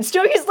traits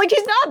too. He's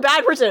not a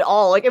bad person at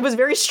all. Like, it was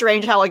very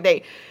strange how, like,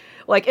 they,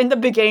 like, in the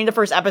beginning of the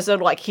first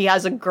episode, like, he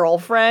has a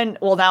girlfriend,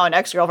 well, now an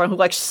ex-girlfriend, who,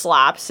 like,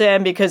 slaps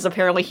him because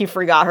apparently he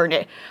forgot her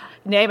name.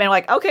 And,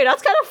 like, okay,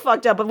 that's kind of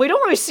fucked up, but we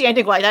don't really see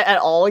anything like that at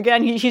all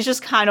again. He's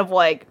just kind of,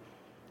 like,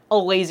 a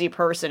lazy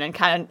person and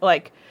kind of,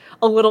 like,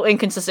 a little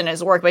inconsistent in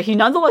his work, but he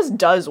nonetheless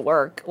does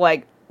work.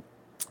 Like,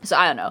 so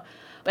I don't know.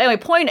 But anyway,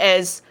 point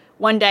is,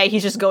 one day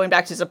he's just going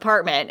back to his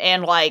apartment,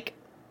 and, like,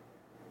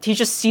 he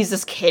just sees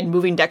this kid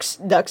moving next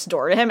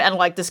door to him, and,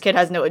 like, this kid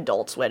has no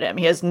adults with him.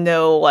 He has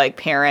no, like,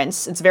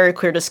 parents. It's very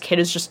clear this kid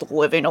is just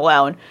living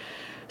alone.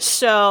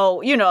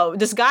 So, you know,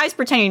 this guy's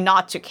pretending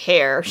not to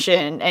care,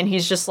 Shin, and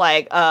he's just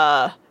like,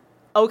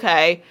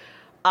 okay.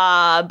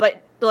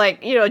 But,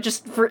 like, you know,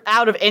 just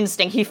out of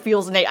instinct, he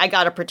feels, I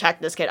gotta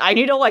protect this kid. I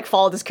need to, like,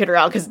 follow this kid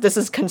around because this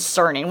is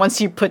concerning. Once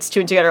he puts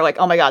two and together, like,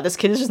 oh my god, this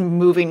kid is just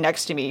moving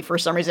next to me for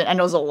some reason and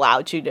was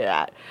allowed to do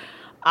that.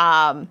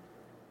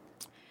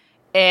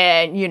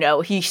 And, you know,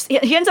 he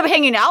ends up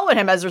hanging out with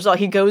him as a result.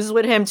 He goes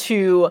with him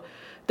to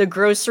the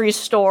grocery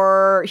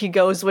store. He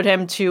goes with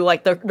him to,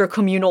 like, their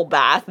communal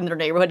bath in their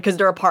neighborhood, because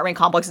their apartment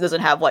complex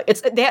doesn't have, like,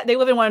 they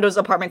live in one of those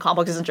apartment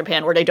complexes in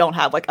Japan where they don't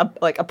have, like,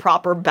 a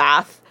proper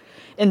bath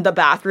in the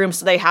bathroom,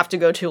 so they have to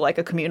go to, like,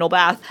 a communal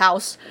bath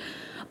house.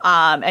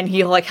 And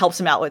he, like, helps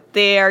him out with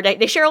there.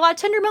 They share a lot of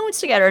tender moments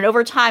together, and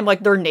over time,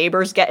 like, their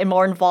neighbors get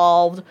more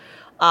involved.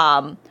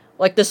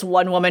 Like, this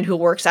one woman who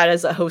works out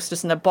as a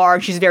hostess in the bar,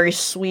 and she's very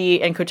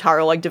sweet, and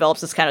Kotaro, like, develops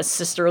this kind of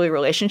sisterly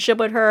relationship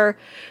with her.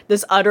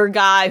 This other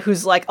guy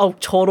who's, like, a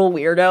total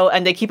weirdo,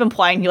 and they keep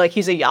implying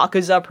he's a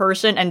Yakuza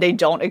person, and they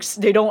don't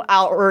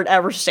outward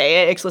ever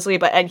say it explicitly,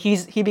 and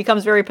he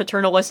becomes very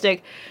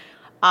paternalistic,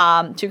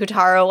 to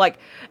Kotaro, like,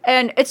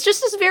 and it's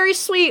just this very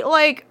sweet,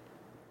 like,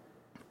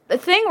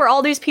 thing where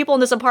all these people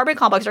in this apartment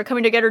complex are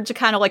coming together to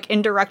kind of, like,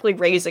 indirectly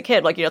raise a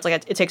kid. Like, you know, it's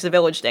like it takes a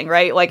village thing,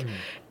 right? Like,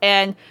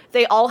 and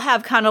they all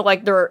have kind of,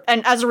 like,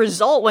 and as a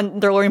result, when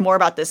they're learning more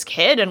about this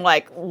kid and,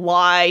 like,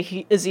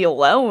 why is he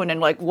alone,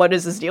 and, like, what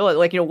is his deal?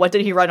 Like, you know, what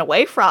did he run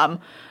away from?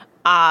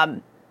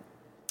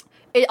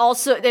 It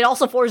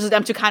also forces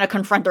them to kind of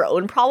confront their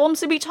own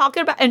problems to talk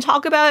about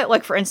it.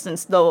 Like, for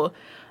instance, though,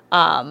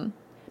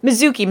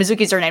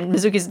 Mizuki's her name.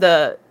 Mizuki's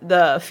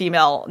the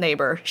female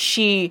neighbor.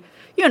 She,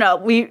 you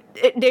know,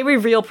 they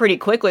reveal pretty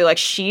quickly, like,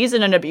 she's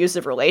in an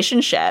abusive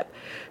relationship.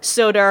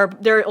 So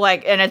they're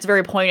like, and it's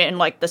very poignant in,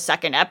 like, the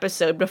second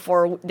episode,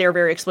 before they're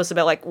very explicit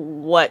about, like,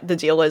 what the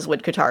deal is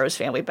with Kotaro's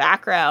family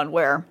background,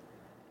 where,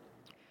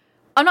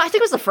 oh no, I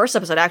think it was the first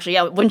episode, actually.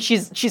 Yeah, when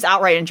she's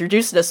outright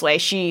introduced this way,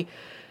 he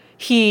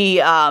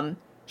he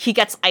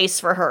gets ice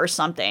for her or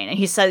something, and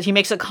he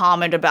makes a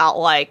comment about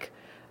like,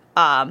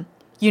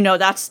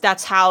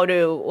 that's how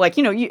to, like,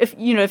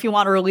 if you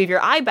want to relieve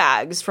your eye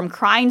bags from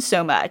crying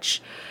so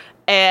much.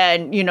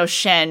 And,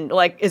 Shin,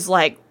 like, is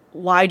like,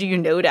 why do you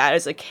know that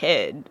as a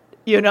kid?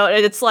 And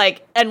it's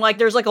like, and like,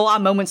 there's like a lot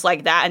of moments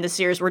like that in the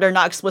series where they're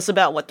not explicit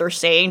about what they're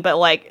saying, but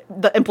like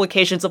the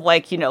implications of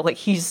like, like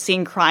he's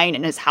seen crying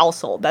in his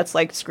household. That's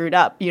like screwed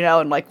up,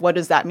 and like, what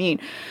does that mean?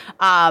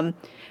 And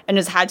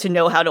has had to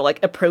know how to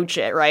like approach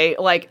it, right?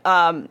 Like,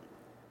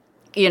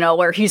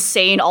 where he's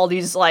saying all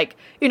these, like,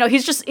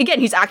 he's just, again,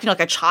 he's acting like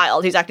a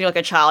child.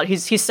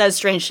 He says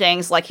strange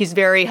things, like he's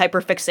very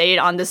hyperfixated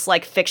on this,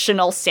 like,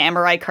 fictional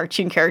samurai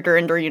cartoon character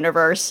in their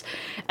universe,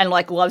 and,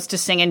 like, loves to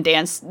sing and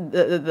dance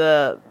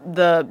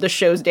the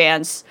show's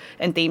dance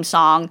and theme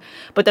song.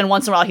 But then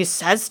once in a while he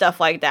says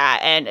stuff like that,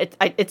 and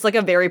it's like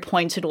a very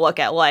pointed look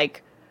at,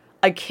 like,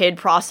 a kid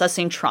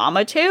processing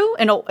trauma, too,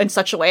 in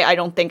such a way I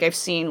don't think I've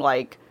seen,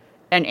 like,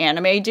 an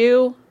anime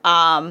do.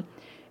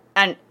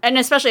 And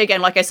especially,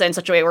 again, like I said, in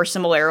such a way where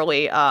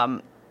similarly,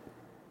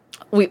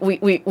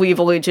 we've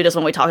alluded to this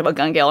when we talked about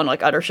Gun Gale and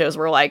like other shows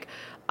where like,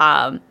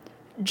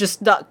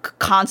 just the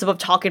concept of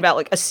talking about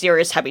like a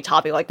serious heavy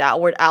topic like that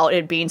without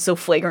it being so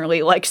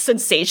flagrantly like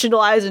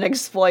sensationalized and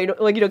exploited,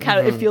 like, kind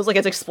of, it feels like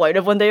it's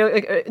exploitive when they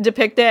like,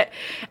 depict it.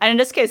 And in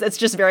this case, it's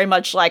just very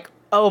much like,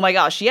 oh my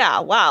gosh, yeah,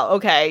 wow,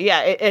 okay,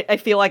 yeah. I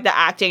feel like the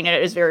acting in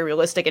it is very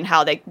realistic in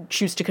how they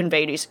choose to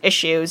convey these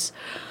issues.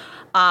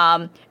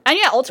 And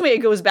yeah, ultimately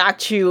it goes back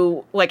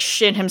to like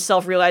Shin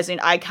himself realizing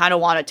I kind of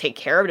want to take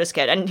care of this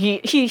kid, and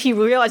he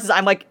realizes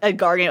I'm like a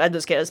guardian of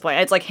this kid at this point.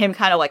 And it's like him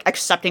kind of like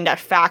accepting that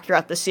fact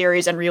throughout the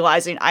series and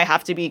realizing I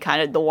have to be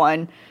kind of the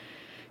one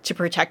to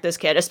protect this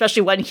kid,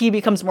 especially when he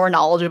becomes more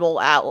knowledgeable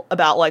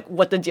about like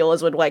what the deal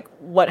is with like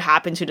what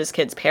happened to this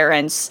kid's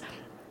parents,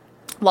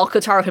 while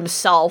Kotaro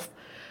himself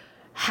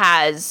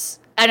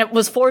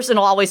was forced in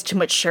a lot of ways to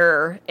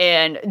mature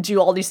and do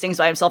all these things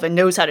by himself and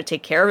knows how to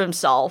take care of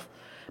himself,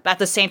 but at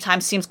the same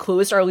time seems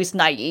clueless or at least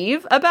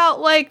naive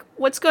about like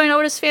what's going on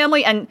with his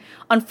family. And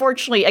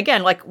unfortunately,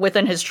 again, like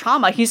within his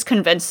trauma, he's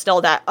convinced still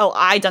that, oh,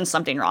 I done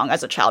something wrong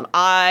as a child.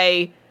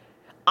 I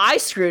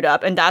screwed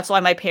up, and that's why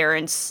my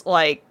parents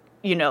like,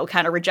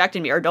 kind of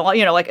rejected me or don't,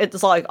 like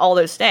it's like all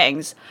those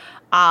things.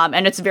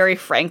 And it's very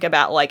frank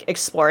about like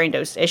exploring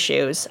those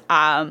issues.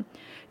 And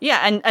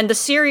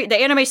the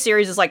anime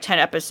series is like 10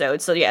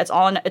 episodes. So yeah,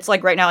 it's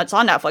like right now it's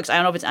on Netflix. I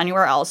don't know if it's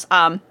anywhere else.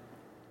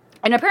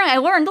 And apparently I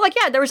learned, like,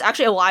 yeah, there was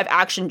actually a live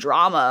action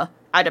drama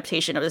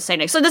adaptation of the same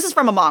thing. So this is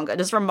from a manga.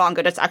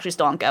 That's actually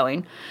still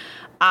ongoing.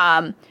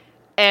 And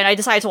I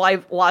decided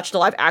to watch the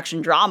live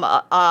action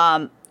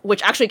drama,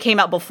 which actually came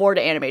out before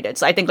the animated.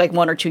 So I think like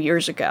 1 or 2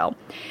 years ago.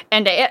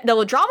 And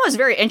the drama is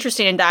very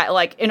interesting in that,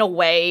 like, in a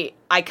way,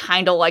 I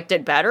kind of liked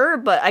it better.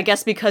 But I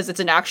guess because it's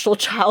an actual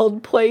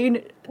child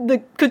playing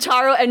the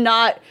Kotaro and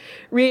not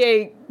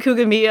Rie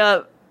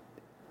Kugamiya,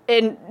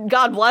 and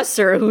God bless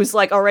her, who's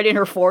like already in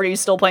her 40s,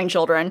 still playing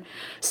children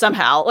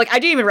somehow. Like, I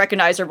didn't even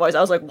recognize her voice.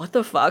 I was like, what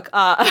the fuck?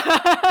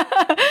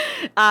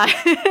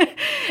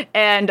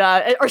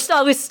 Or still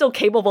at least still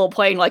capable of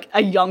playing like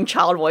a young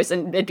child voice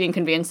and it being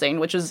convincing,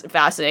 which is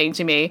fascinating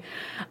to me.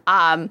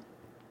 And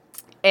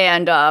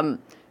yeah,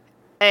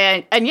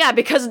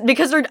 because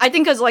I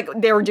think because like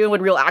they were doing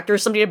with real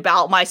actors, something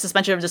about my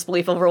suspension of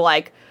disbelief over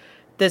like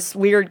this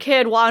weird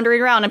kid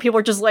wandering around and people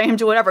are just letting him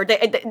do whatever.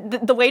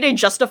 The way they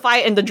justify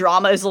it in the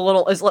drama is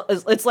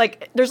it's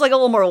like there's like a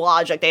little more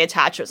logic they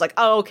attach to it. It's like,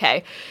 oh,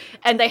 okay.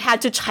 And they had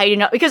to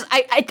tighten up because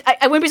I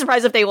wouldn't be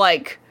surprised if they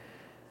like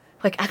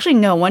actually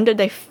no, when did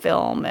they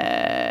film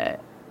it?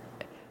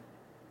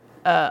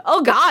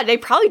 Oh god, they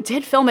probably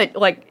did film it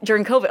like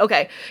during COVID.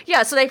 Okay.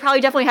 Yeah, so they probably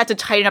definitely had to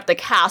tighten up the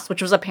cast,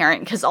 which was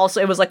apparent because also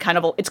it was like kind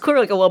of it's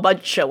clearly like a low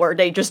budget show where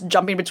they just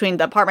jumping between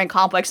the apartment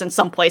complex and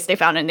some place they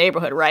found in the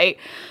neighborhood, right?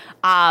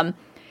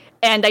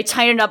 And they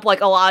tightened up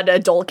like a lot of the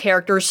adult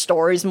characters'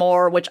 stories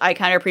more, which I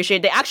kind of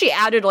appreciate. They actually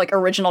added like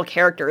original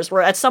characters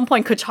where at some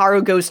point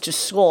Kotaro goes to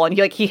school and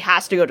he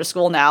has to go to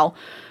school now.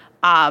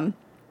 And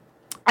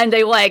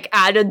they like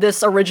added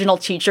this original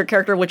teacher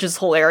character, which is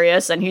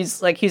hilarious. And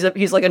he's like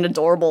an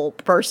adorable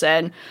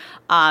person.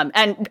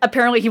 And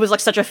apparently he was like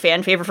such a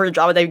fan favorite for the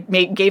drama.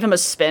 They gave him a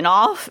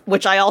spin-off,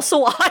 which I also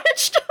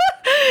watched.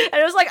 And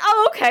it was like,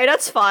 oh, okay,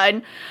 that's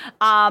fun.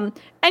 And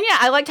yeah,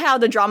 I liked how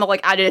the drama like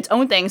added its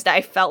own things that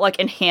I felt like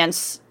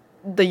enhanced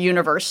the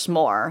universe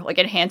more, like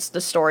enhanced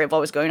the story of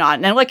what was going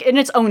on, and like in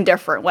its own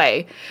different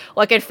way.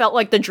 Like it felt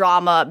like the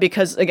drama,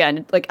 because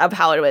again, like of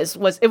how it was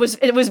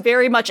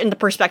very much in the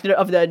perspective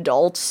of the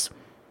adults.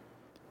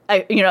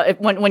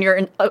 When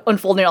you're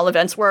unfolding all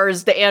events,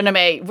 whereas the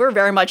anime, we're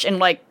very much in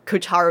like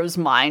Kotaro's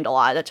mind a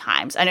lot of the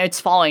times, and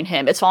it's following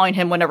him. It's following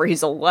him whenever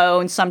he's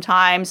alone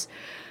sometimes.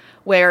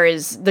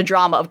 Whereas the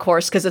drama, of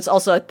course, because it's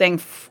also a thing,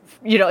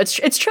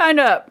 it's trying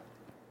to,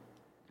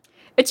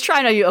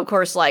 of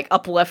course, like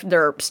uplift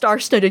their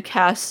star-studded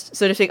cast,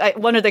 so to speak.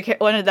 One of the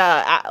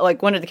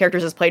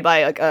characters is played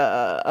by like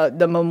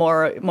the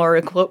more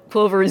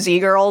Clover Z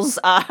girls.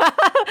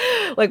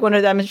 Like one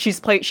of them, she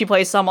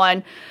plays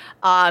someone.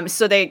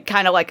 So they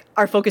kind of like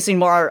are focusing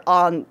more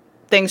on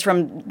things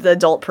from the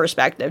adult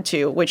perspective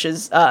too, which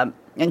is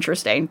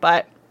interesting.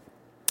 But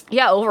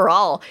yeah,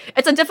 overall,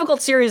 it's a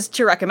difficult series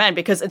to recommend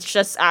because it's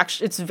just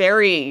actually it's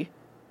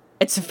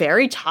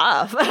very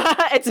tough.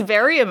 It's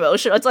very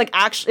emotional. It's like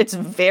it's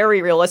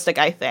very realistic,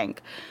 I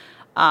think.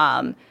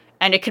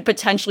 And it could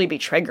potentially be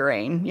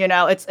triggering, you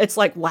know. It's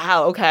like,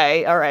 wow,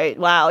 okay, all right,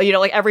 wow, you know,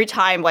 like every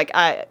time, you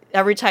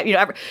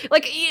know,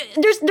 there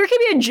can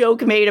be a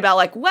joke made about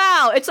like,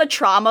 wow, it's a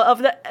trauma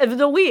of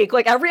the week.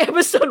 Like every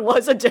episode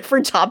was a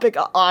different topic.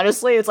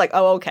 Honestly, it's like,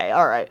 oh, okay,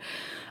 all right.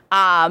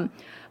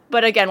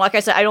 But again, like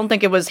I said, I don't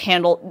think it was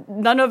handled.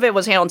 None of it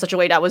was handled in such a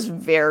way that was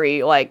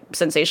very like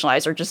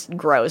sensationalized or just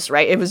gross,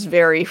 right? It was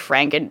very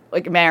frank and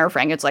like manner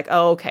frank. It's like,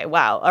 oh, okay,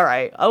 wow, all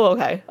right, oh,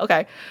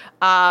 okay.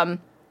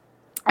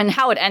 And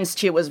how it ends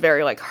too was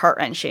very like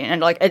heart-wrenching,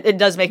 and like it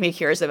does make me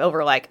curious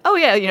over like, oh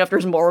yeah, you know, if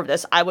there's more of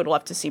this, I would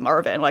love to see more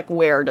of it, and like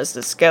where does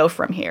this go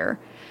from here?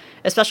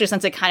 Especially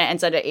since it kind of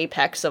ends at an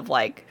apex of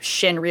like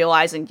Shin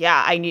realizing,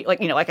 yeah, I need,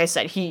 like, you know, like I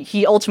said,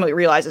 he ultimately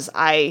realizes,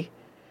 I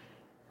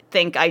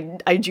think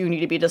I do need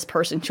to be this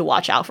person to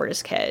watch out for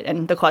this kid,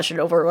 and the question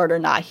over whether or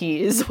not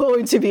he is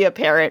willing to be a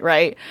parent,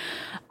 right?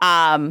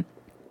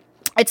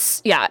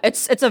 It's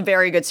a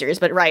very good series,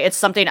 but right, it's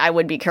something I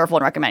would be careful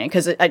in recommending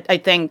because I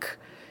think.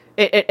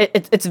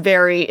 It's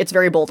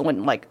very bold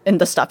when like in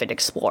the stuff it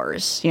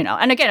explores, you know.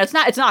 And again, it's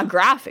not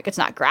graphic,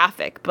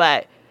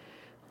 but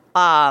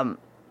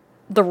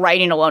the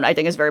writing alone I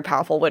think is very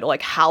powerful with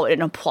like how it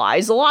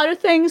implies a lot of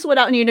things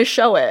without needing to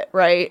show it,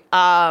 right?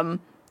 And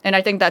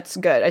I think that's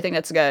good.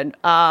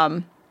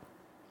 No,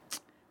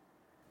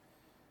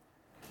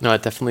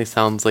 it definitely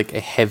sounds like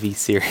a heavy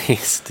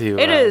series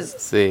to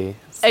see.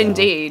 So.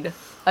 Indeed,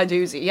 a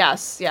doozy.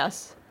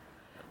 Yes.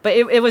 But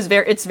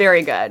it's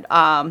very good.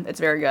 It's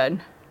very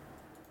good.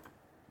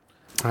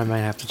 I might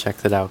have to check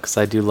that out because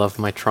I do love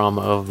my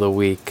trauma of the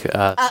week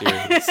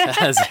series,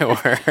 as it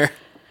were.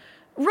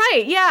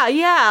 Right,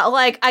 yeah.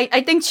 Like,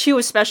 I think, too,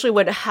 especially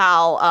with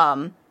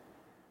how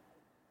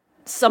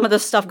some of the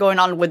stuff going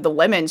on with the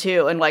women,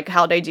 too, and, like,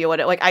 how they deal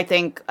with it. Like, I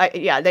think,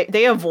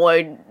 they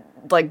avoid,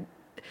 like,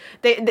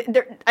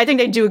 I think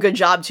they do a good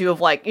job, too,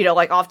 of, like, you know,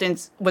 like, often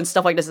when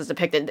stuff like this is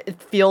depicted,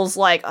 it feels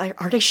like,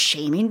 are they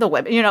shaming the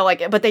women? You know,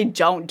 like, but they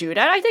don't do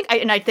that, I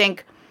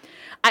think.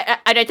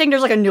 I think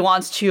there's like a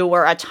nuance too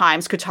where at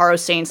times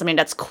Kotaro's saying something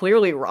that's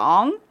clearly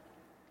wrong.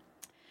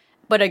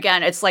 But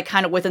again, it's like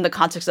kind of within the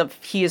context of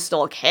he is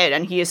still a kid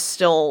and he is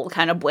still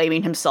kind of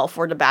blaming himself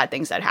for the bad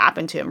things that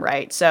happened to him,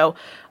 right? So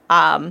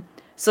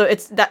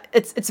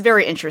it's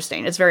very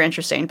interesting. It's very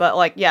interesting. But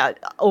like, yeah,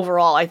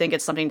 overall, I think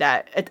it's something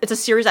that it's a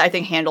series that I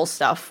think handles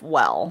stuff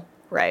well,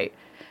 right?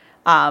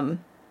 That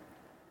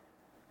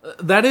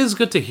is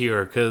good to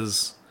hear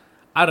because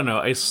I don't know.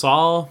 I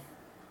saw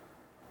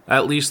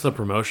at least the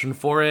promotion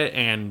for it,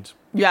 and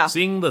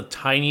seeing the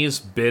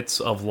tiniest bits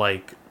of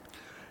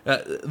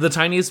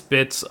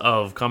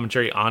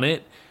commentary on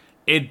it,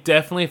 it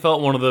definitely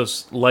felt one of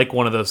those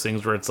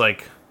things where it's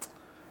like,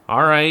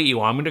 all right, you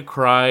want me to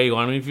cry, you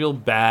want me to feel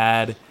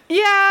bad.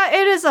 Yeah,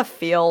 it is a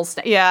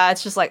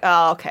it's just like,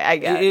 oh, okay, I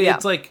get it.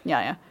 It's like,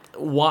 yeah.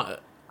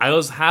 I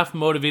was half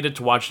motivated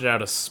to watch it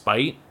out of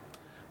spite,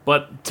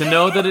 but to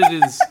know that it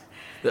is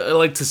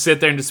like to sit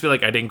there and just be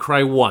like, I didn't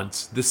cry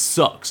once, this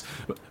sucks.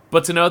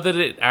 But to know that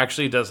it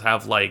actually does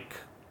have, like,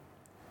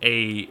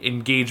 a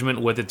engagement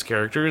with its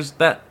characters,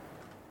 that,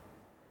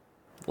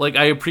 like,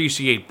 I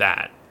appreciate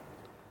that.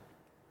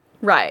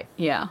 Right,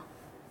 yeah.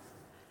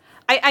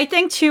 I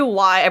think, too,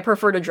 why I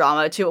prefer the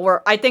drama, too,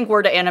 where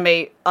the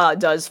anime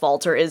does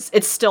falter is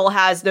it still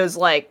has those,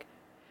 like,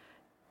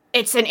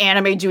 it's an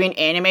anime doing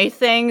anime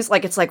things.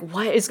 Like, it's like,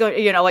 what is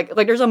going, you know, like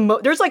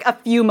there's like, a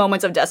few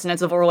moments of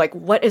dissonance of where, like,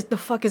 what is the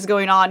fuck is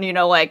going on, you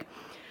know, like,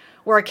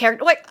 where a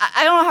character, like,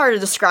 I don't know how to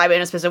describe it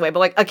in a specific way, but,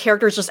 like, a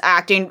character is just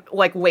acting,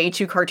 like, way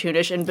too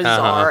cartoonish and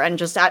bizarre and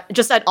just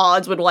at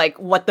odds with, like,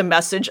 what the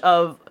message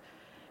of,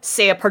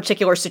 say, a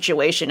particular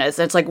situation is.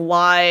 And it's like,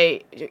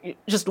 why,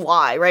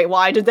 right?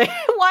 Why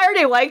are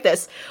they like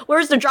this?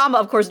 Whereas the drama,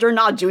 of course, they're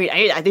not doing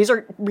any of that. These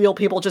are real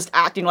people just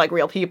acting like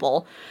real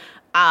people.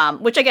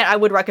 Which, again, I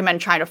would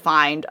recommend trying to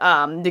find,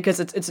 because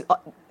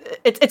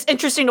it's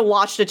interesting to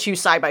watch the two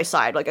side by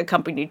side, like,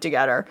 accompanied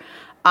together.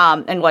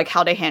 And like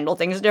how they handle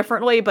things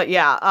differently, but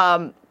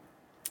yeah,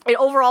 it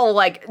overall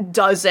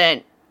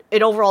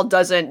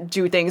doesn't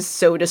do things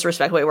so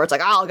disrespectfully where it's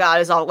like, oh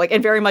god, it's all like,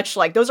 and very much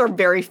like those are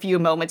very few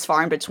moments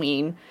far in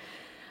between,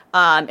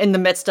 in the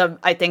midst of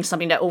I think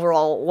something that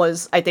overall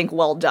was I think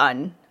well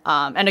done.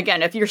 And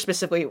again, if you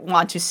specifically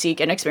want to seek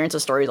and experience a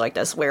story like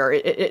this where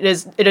it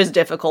is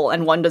difficult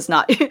and one does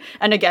not,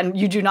 and again,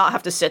 you do not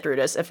have to sit through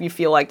this if you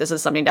feel like this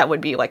is something that would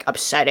be like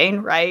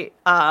upsetting, right?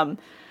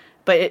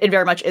 But it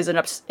very much is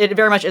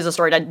a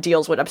story that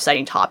deals with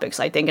upsetting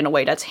topics, I think, in a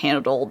way that's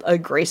handled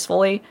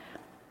gracefully.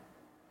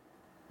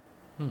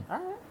 All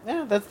right.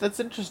 Yeah, that's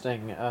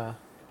interesting.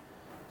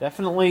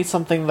 Definitely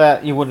something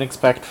that you wouldn't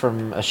expect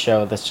from a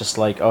show that's just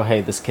like, oh, hey,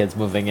 this kid's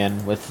moving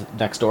in with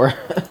next door.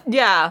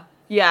 Yeah.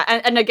 Yeah,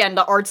 and again,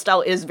 the art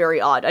style is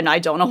very odd, and I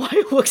don't know why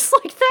it looks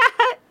like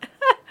that.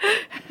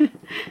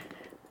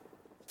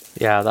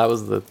 Yeah, that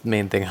was the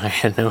main thing I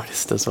had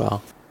noticed as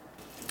well.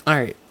 All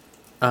right.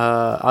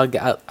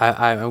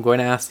 I'm going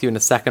to ask you in a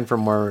second for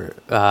more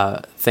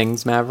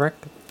things, Maverick,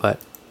 but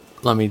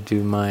let me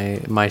do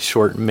my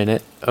short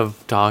minute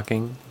of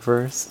talking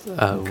first,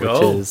 which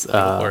is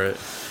Go for it.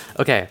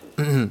 okay.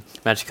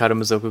 Machikado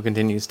Mizoku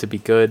continues to be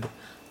good.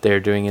 They're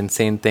doing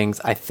insane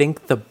things. I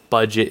think the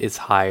budget is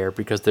higher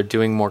because they're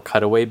doing more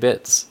cutaway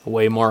bits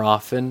way more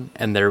often,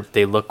 and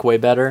they look way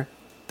better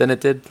than it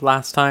did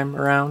last time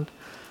around.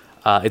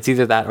 It's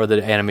either that or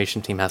the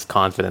animation team has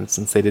confidence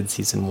since they did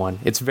season 1.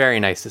 It's very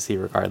nice to see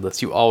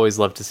regardless. You always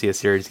love to see a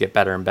series get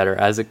better and better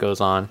as it goes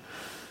on.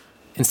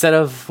 Instead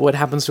of what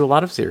happens to a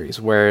lot of series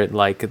where,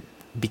 like,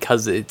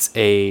 because it's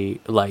it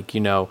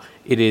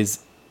is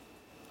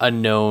a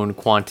known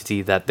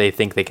quantity that they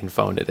think they can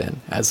phone it in,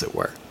 as it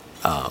were.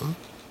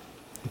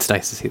 It's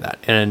nice to see that.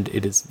 And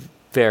it is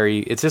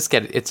it just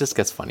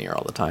gets funnier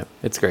all the time.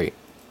 It's great.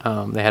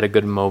 They had a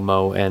good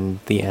Momo and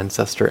the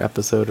Ancestor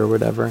episode or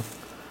whatever.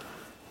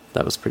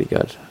 That was pretty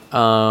good.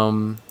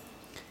 And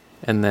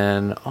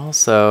then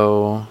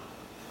also,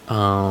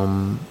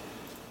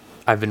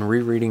 I've been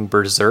rereading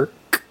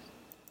Berserk,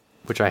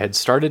 which I had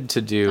started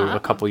to do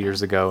a couple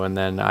years ago, and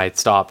then I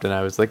stopped, and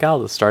I was like,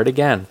 I'll start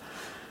again.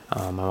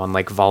 I'm on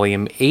like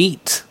volume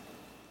 8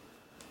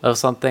 of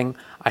something.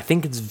 I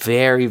think it's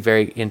very,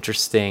 very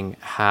interesting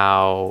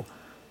how,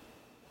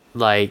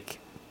 like,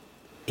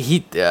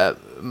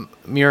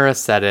 Miura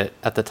said it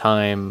at the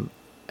time,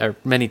 or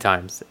many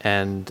times,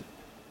 and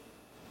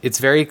it's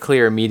very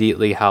clear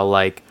immediately how,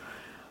 like,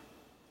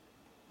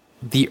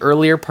 the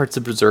earlier parts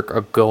of Berserk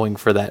are going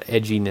for that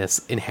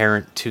edginess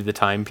inherent to the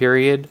time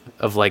period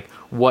of, like,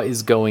 what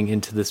is going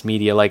into this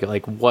media,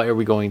 like what are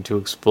we going to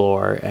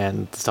explore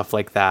and stuff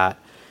like that.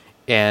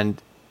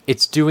 And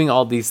it's doing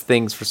all these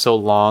things for so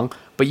long,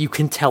 but you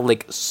can tell,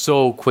 like,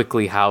 so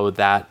quickly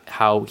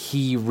how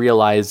he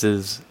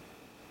realizes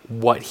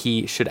what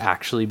he should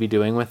actually be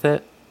doing with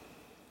it.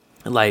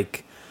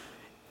 Like,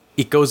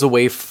 it goes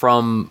away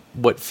from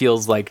what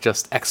feels like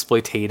just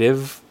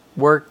exploitative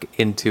work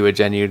into a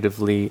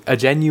genuinely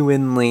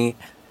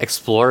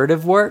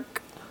explorative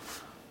work.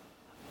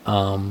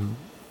 And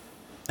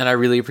I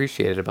really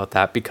appreciate it about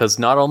that, because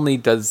not only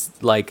does,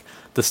 like,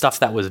 the stuff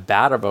that was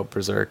bad about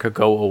Berserk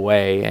go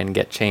away and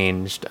get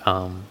changed,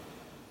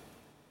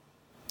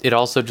 it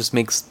also just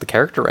makes the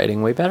character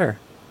writing way better.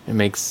 It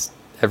makes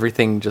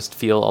everything just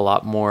feel a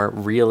lot more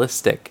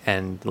realistic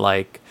and,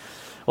 like,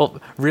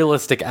 well,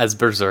 realistic as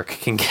Berserk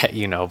can get,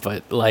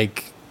 but,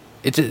 like,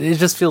 it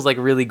just feels, like,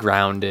 really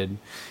grounded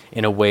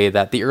in a way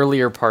that the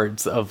earlier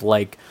parts of,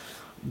 like,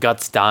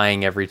 Guts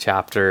dying every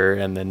chapter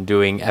and then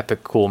doing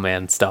epic cool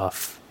man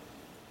stuff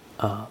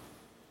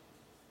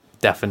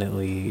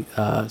definitely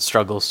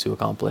struggles to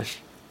accomplish.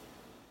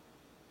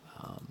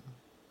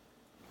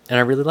 And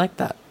I really like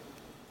that.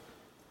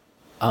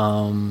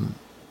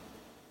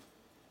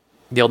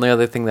 The only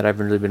other thing that I've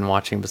really been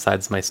watching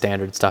besides my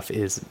standard stuff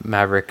is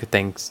Maverick,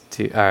 thanks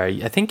to...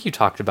 I think you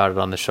talked about it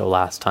on the show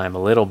last time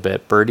a little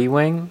bit. Birdie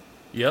Wing?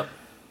 Yep.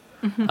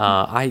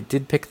 I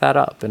did pick that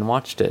up and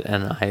watched it,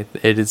 and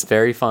it is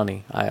very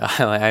funny.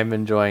 I'm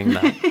enjoying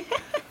that.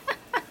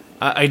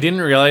 I didn't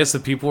realize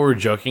that people were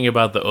joking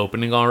about the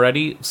opening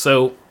already,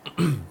 so...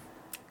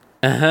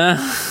 In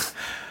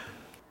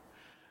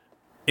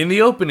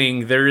the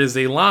opening, there is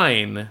a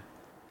line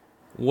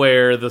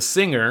where the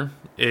singer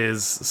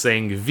is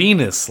saying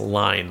Venus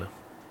line.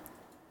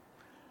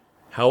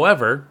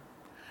 However,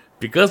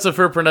 because of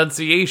her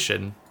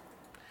pronunciation,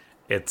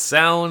 it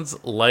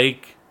sounds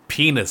like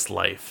penis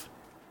life.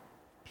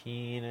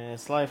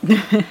 Penis life.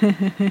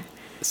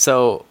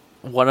 So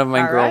one of my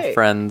All right.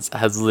 girlfriends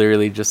has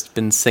literally just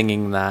been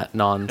singing that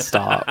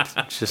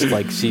nonstop. Just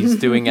like she's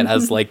doing it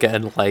as like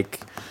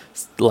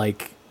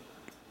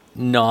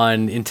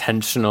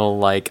non-intentional,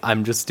 like,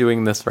 I'm just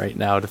doing this right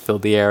now to fill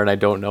the air and I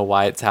don't know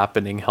why it's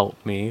happening,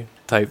 help me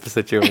type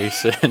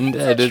situation. And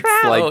it's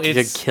like, Oh,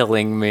 you're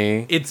killing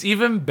me. It's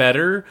even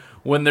better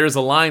when there's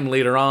a line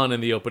later on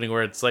in the opening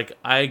where it's like,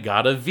 I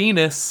got a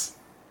Venus.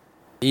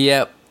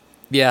 Yep.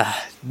 Yeah,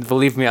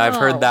 believe me, I've Oh.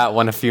 heard that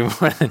one a few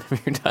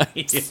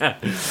times. Yeah.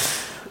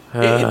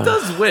 It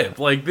does whip.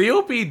 Like, the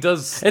OP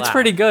does slap, It's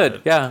pretty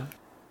good, but yeah.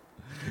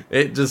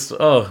 It just,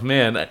 oh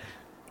man. I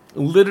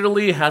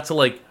literally had to,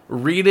 like,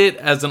 read it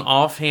as an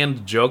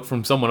offhand joke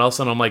from someone else,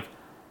 and I'm like,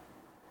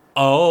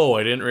 oh,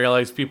 I didn't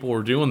realize people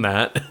were doing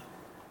that.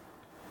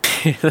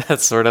 That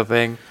sort of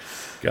thing.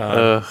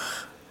 God.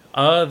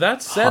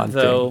 That said, Haunting.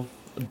 though,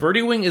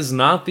 Birdie Wing is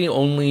not the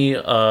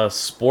only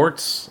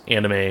sports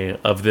anime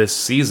of this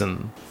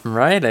season.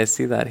 Right, I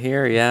see that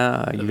here,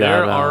 yeah. You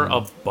There got, are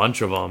a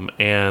bunch of them,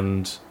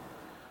 and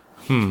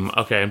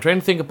okay, I'm trying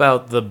to think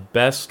about the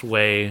best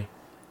way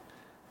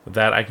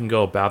that I can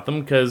go about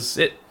them, because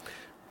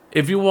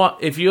if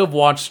you have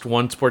watched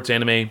one sports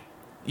anime,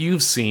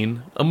 you've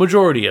seen a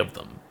majority of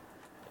them,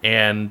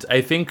 and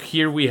I think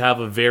here we have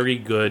a very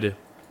good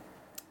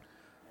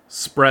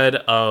spread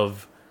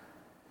of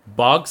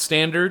bog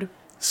standard,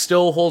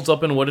 still holds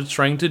up in what it's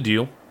trying to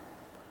do.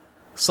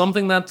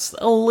 Something that's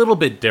a little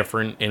bit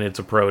different in its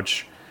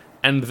approach.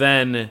 And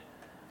then,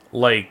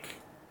 like,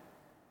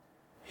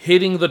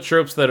 hitting the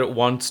tropes that it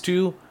wants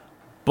to,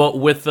 but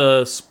with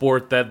a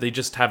sport that they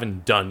just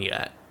haven't done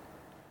yet.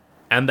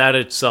 And that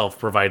itself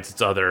provides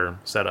its other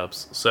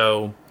setups.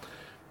 So,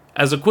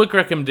 as a quick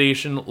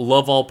recommendation,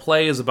 Love All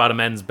Play is about a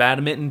men's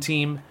badminton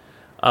team.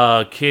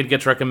 Kid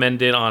gets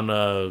recommended on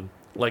a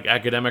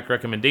academic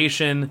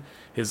recommendation.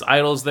 His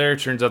idol's there.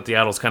 Turns out the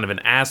idol's kind of an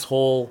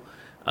asshole.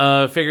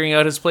 Figuring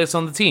out his place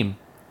on the team.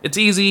 It's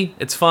easy.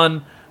 It's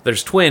fun.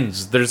 There's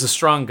twins. There's a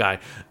strong guy.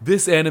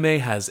 This anime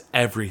has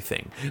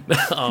everything.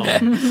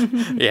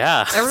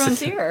 Yeah. Everyone's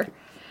here.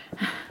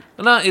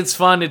 No, it's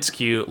fun. It's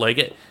cute.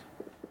 Like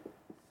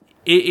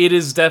it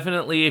is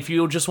definitely, if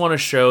you just want a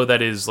show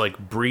that is like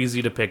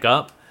breezy to pick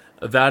up,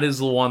 that is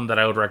the one that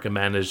I would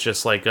recommend. Is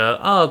just like,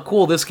 oh,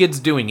 cool, this kid's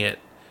doing it,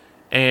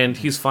 and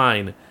he's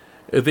fine.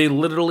 They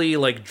literally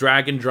like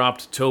drag and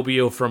dropped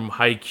Tobio from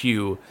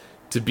Haikyuu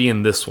to be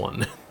in this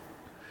one.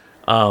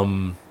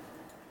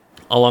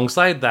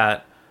 Alongside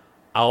that,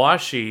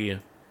 Awashi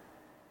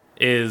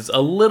is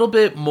a little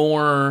bit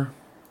more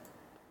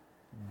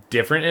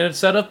different in its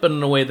setup, but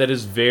in a way that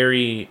is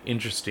very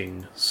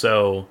interesting.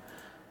 So,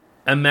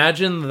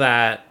 imagine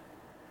that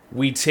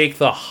we take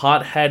the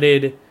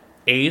hot-headed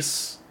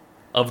ace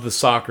of the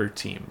soccer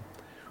team,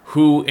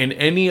 who in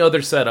any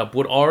other setup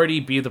would already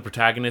be the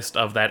protagonist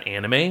of that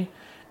anime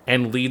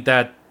and lead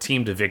that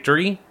team to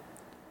victory,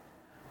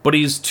 but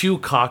he's too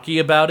cocky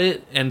about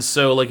it, and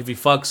so like if he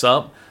fucks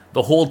up,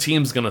 the whole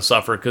team's gonna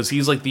suffer because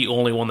he's like the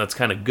only one that's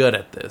kind of good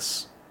at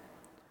this.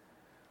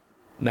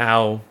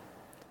 Now,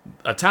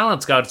 a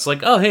talent scout's like,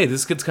 oh hey,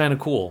 this kid's kind of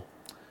cool.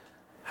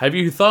 Have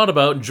you thought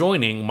about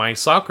joining my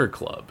soccer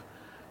club,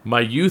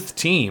 my youth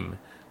team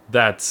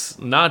that's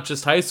not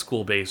just high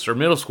school based or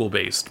middle school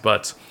based,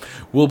 but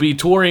will be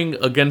touring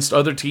against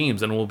other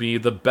teams and will be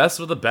the best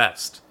of the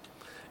best?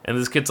 And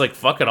this kid's like,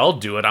 fuck it, I'll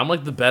do it. I'm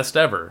like the best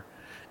ever.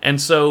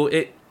 And so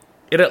it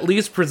at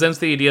least presents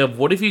the idea of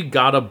what if you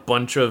got a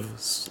bunch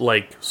of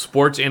like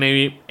sports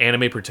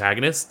anime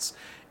protagonists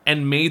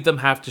and made them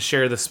have to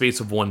share the space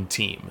of one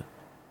team.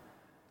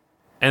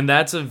 And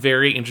that's a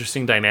very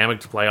interesting dynamic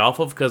to play off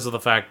of because of the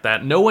fact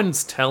that no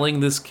one's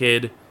telling this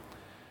kid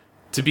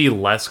to be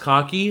less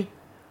cocky.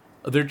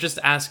 They're just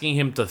asking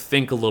him to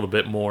think a little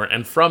bit more.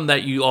 And from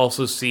that, you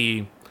also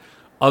see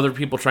other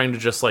people trying to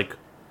just like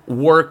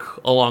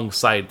work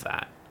alongside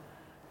that.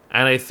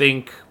 And I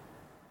think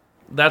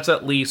that's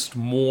at least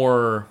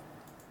more,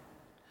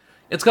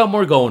 it's got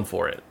more going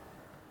for it.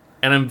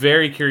 And I'm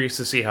very curious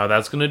to see how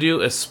that's going to do,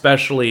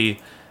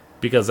 especially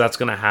because that's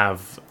going to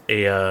have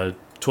a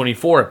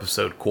 24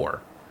 episode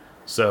core.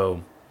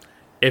 So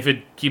if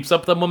it keeps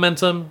up the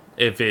momentum,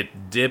 if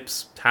it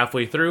dips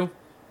halfway through,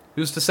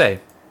 who's to say?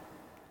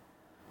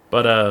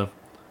 But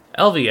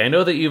Elvie, I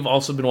know that you've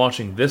also been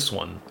watching this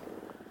one.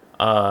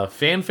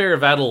 Fanfare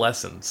of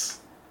Adolescence.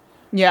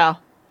 Yeah.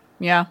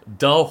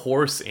 The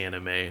horse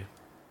anime.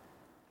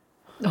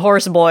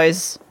 Horse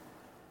boys.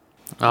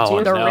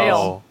 Oh, They're no.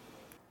 real.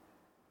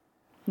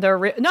 They're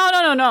real. No,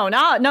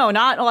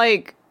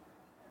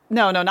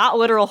 not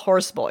literal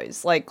horse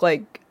boys. Like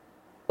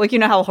you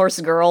know how horse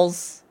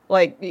girls,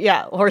 like,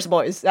 yeah, horse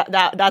boys.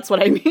 That's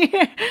what I mean.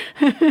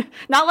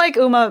 Not like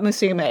Uma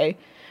Musume,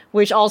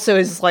 which also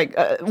is like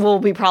will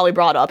be probably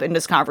brought up in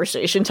this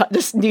conversation,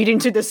 just needing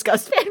to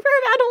discuss Fanfare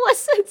of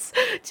Adolescence.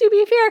 To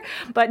be fair,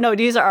 but no,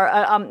 these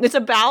are it's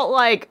about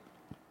like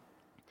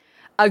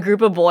a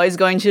group of boys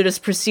going to this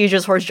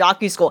prestigious horse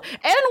jockey school,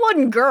 and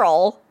one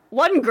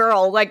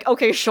girl, like,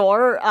 okay,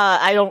 sure,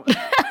 I don't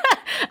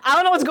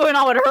know what's going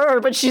on with her,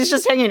 but she's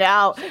just hanging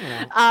out.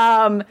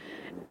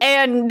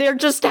 And they're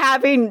just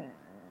having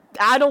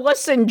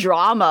adolescent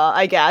drama,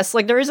 I guess.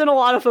 Like, there isn't a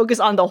lot of focus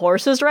on the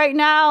horses right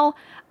now.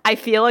 I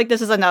feel like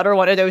this is another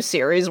one of those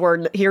series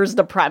where here's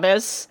the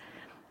premise.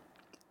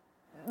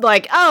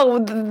 Like,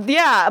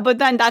 yeah, but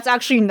then that's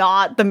actually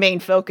not the main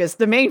focus.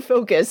 The main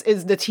focus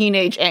is the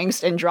teenage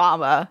angst and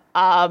drama.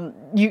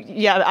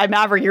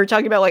 Maverick, you were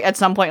talking about, like, at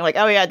some point, like,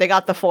 oh yeah, they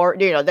got the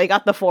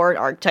foreign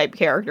archetype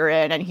character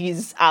in, and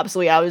he's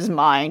absolutely out of his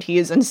mind. He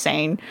is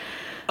insane.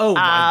 Oh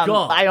my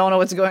god. I don't know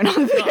what's going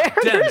on there.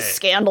 There's a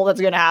scandal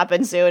that's going to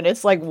happen soon.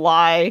 It's like,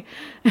 why?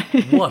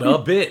 What a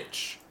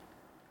bitch.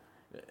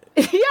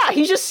 Yeah,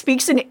 he just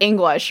speaks in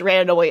English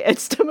randomly.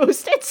 It's the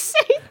most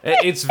insane thing.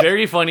 It's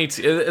very funny.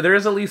 There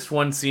is at least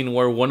one scene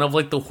where one of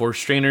like the horse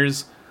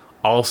trainers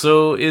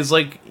also is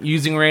like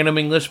using random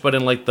English, but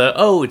in like the,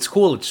 oh, it's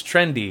cool, it's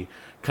trendy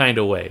kind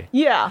of way.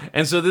 Yeah.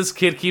 And so this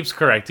kid keeps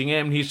correcting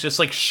him, and he's just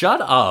like,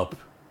 shut up.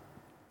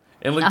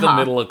 In like the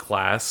middle of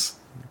class.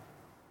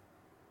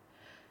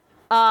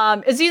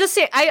 Is he the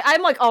same?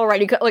 I'm like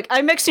already like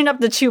I'm mixing up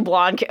the two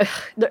blonde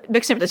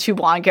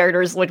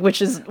characters,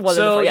 which is one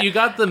so of the, you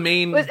got the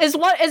main. Is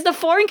the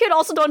foreign kid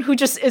also the one who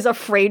just is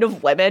afraid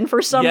of women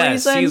for some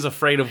reason? Yes, he's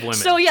afraid of women.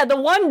 So yeah, the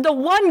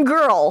one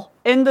girl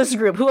in this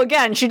group who,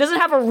 again, she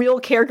doesn't have a real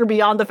character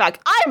beyond the fact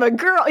I'm a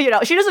girl. You know,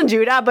 she doesn't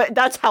do that, but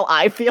that's how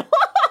I feel.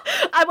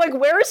 I'm like,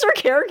 where is her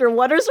character?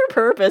 What is her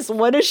purpose?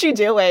 What is she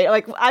doing?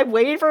 Like, I'm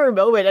waiting for her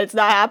moment. It's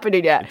not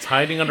happening yet. It's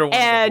hiding under one of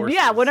the And horses.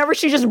 yeah, whenever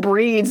she just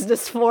breathes,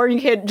 this foreign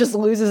kid just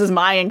loses his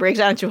mind and breaks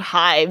down into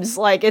hives.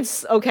 Like,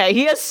 it's okay.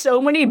 He has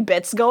so many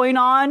bits going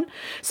on.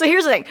 So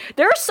here's the thing.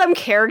 There are some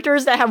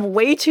characters that have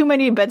way too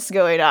many bits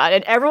going on,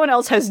 and everyone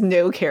else has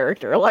no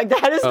character. Like,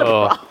 that is the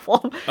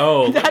problem.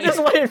 Oh. That is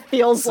what it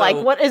feels like.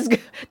 What is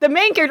the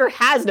main character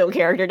has no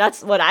character.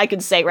 That's what I can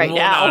say right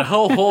now.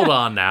 Hold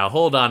on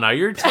now.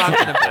 You're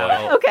talking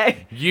about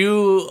Okay.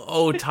 Yu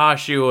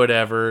Otashi or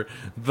whatever,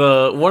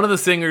 one of the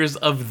singers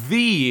of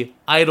the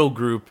idol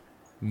group,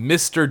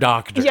 Mr.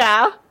 Doctor.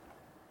 Yeah.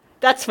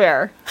 That's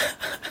fair.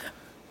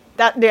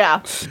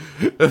 Yeah.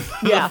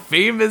 Yeah.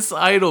 Famous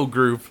idol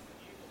group,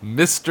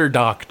 Mr.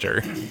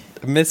 Doctor.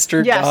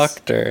 Mr. Yes.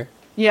 Doctor.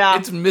 Yeah.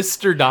 It's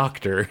Mr.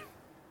 Doctor.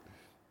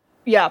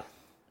 Yeah.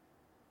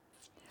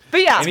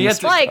 But yeah, And he has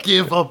to like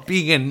give up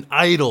being an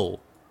idol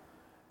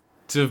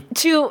to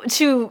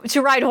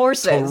to ride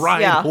horses. To ride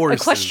yeah.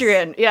 horses.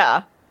 Equestrian,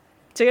 yeah.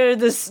 To go to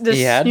this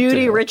He had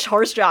snooty to. rich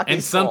horse jockey.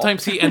 and school.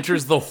 sometimes he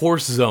enters the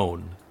horse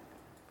zone.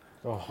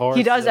 The horse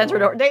he does enter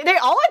zone. they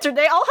all enter,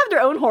 they all have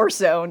their own horse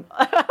zone.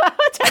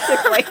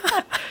 Technically.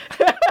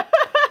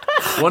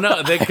 Well,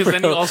 no, because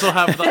then you also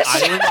have the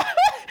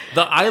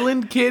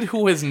island kid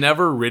who has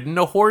never ridden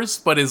a horse,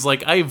 but is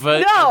like, I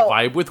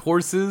vibe with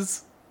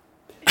horses.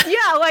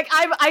 Yeah, like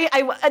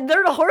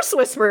they're the horse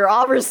whisperer,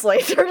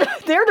 obviously.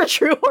 They're the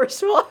true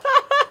horse.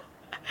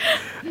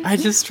 I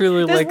just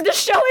really like. The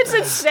show is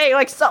insane.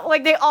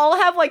 Like they all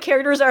have like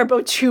characters that are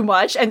both too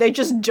much, and they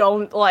just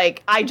don't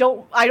like. I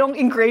don't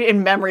ingrain it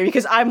in memory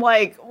because I'm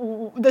like,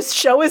 this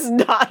show is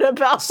not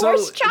about So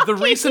horse jockeying.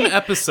 the recent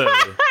episode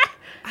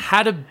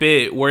had a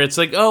bit where it's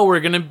like, oh, we're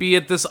gonna be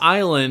at this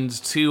island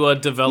to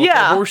develop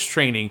Yeah. a horse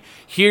training.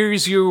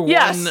 Here's your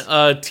Yes.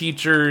 one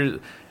teacher.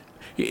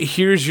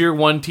 Here's your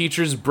one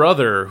teacher's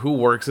brother who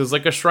works as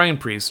like a shrine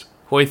priest.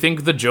 Who I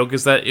think the joke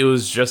is that it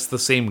was just the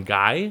same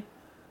guy.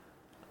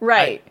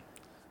 Right.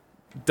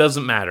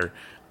 Doesn't matter.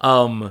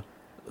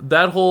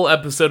 That whole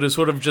episode is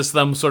sort of just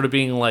them sort of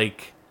being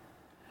like,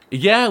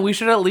 yeah, we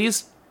should at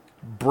least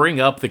bring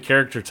up the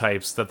character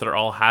types that they're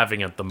all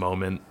having at the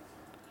moment.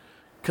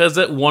 Because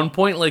at one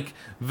point, like,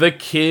 the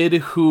kid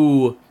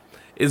who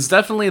is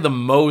definitely the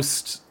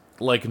most,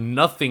 like,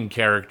 nothing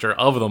character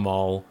of them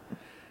all,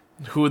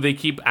 who they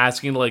keep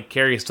asking to, like,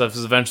 carry stuff,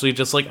 is eventually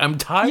just like, I'm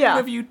tired Yeah.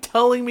 of you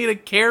telling me to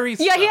carry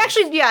stuff. Yeah,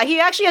 he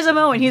actually has a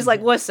moment. He's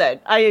like, listen,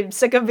 I'm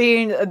sick of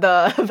being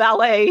the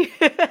valet.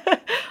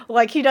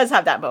 Like, he does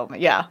have that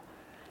moment, yeah.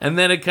 And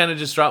then it kind of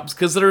just drops,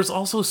 because there's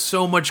also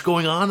so much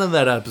going on in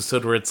that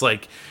episode where it's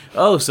like,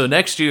 oh, so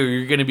next year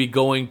you're going to be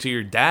going to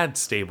your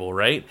dad's stable,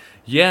 right?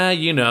 Yeah,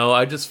 you know,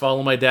 I just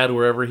follow my dad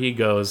wherever he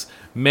goes.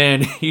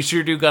 Man, you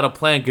sure do got a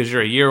plan because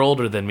you're a year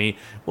older than me.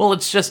 Well,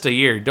 it's just a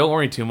year. Don't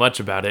worry too much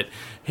about it.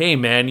 Hey,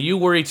 man, you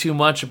worry too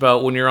much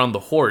about when you're on the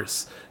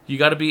horse. You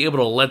got to be able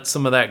to let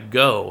some of that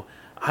go.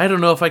 I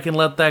don't know if I can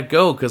let that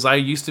go because I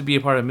used to be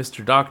a part of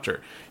Mr.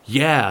 Doctor.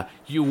 Yeah,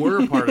 you were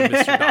a part of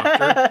Mr.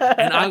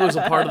 Doctor, and I was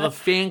a part of the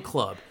fan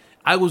club.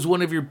 I was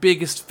one of your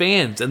biggest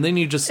fans, and then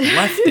you just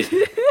left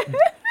it.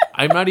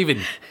 I'm not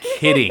even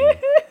kidding.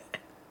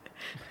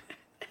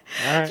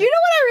 You know what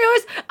I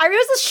realized? I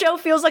realized this show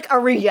feels like a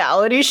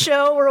reality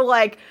show where,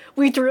 like,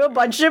 we threw a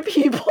bunch of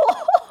people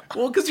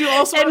Well, because you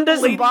also in have the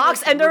this lady,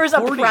 box, like, and there is a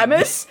recording.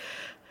 premise.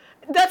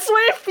 That's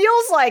what it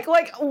feels like.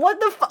 Like, what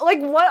the like,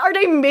 what are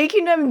they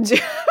making them do?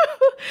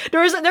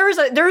 there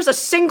is a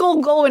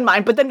single goal in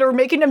mind, but then they're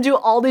making them do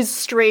all these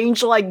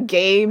strange, like,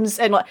 games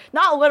and, like,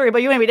 not literally,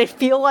 but you know what I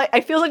mean.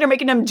 I feel like they're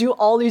making them do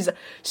all these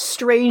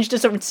strange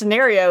different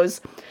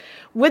scenarios.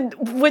 With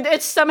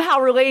it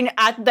somehow relating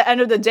at the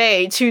end of the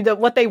day to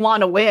what they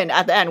want to win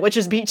at the end, which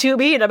is to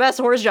be the best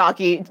horse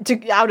jockey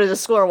out of the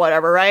school or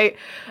whatever, right?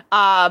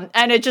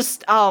 And it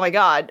just, oh my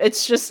god,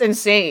 it's just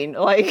insane.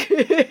 Like,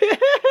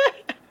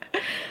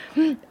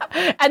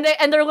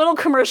 and their little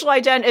commercial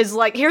ident is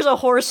like, here's a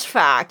horse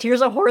fact,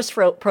 here's a horse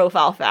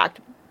profile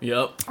fact.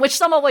 Yep. Which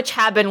some of which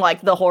have been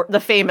like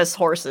the famous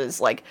horses,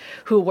 like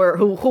who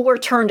were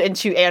turned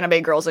into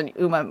anime girls in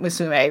Uma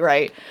Musume,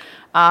 right?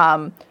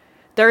 I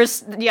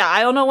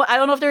don't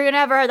know if they're gonna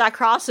ever have that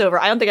crossover.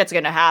 I don't think it's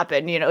gonna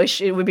happen. You know,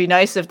 it would be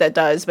nice if that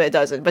does, but it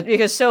doesn't. But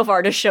because so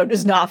far this show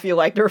does not feel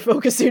like they're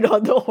focusing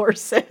on the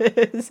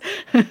horses.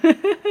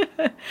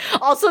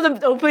 Also,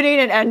 the opening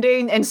and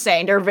ending,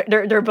 insane.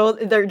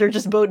 They're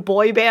just both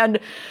boy band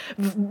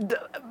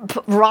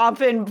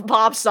romping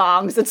pop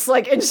songs. It's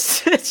like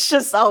it's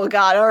just, oh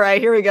god, all right,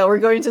 here we go. We're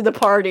going to the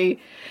party.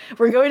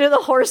 We're going to the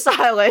horse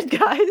island,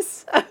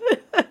 guys.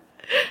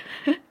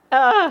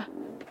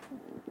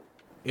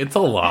 It's a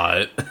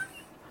lot.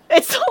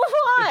 It's a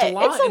lot. It's a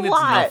lot It's a and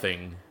lot. it's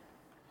nothing.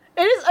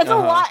 It is. It's a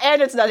lot,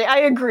 and it's nothing. I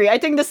agree. I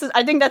think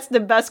that's the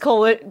best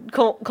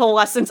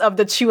coalescence of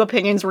the two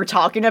opinions we're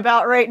talking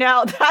about right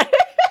now. That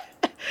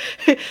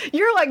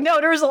you're like, no,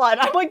 there's a lot.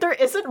 I'm like, there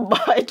isn't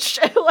much.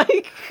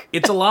 Like,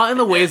 It's a lot in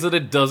the ways that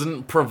it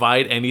doesn't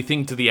provide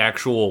anything to the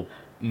actual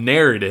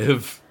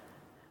narrative.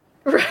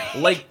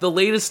 Like, the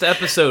latest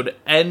episode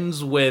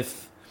ends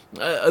with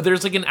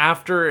there's like an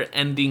after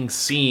ending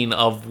scene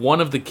of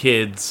one of the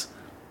kids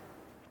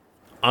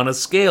on a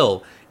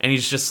scale, and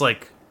he's just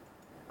like,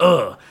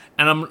 ugh.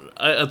 And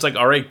it's like,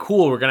 all right,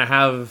 cool, we're gonna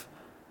have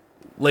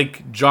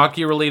like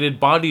jockey related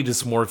body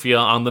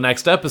dysmorphia on the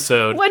next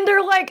episode. When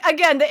they're like,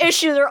 again, the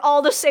issue, they're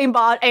all the same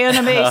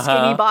anime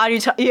skinny body.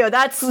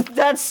 That's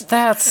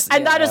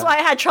and that is why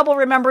I had trouble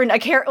remembering a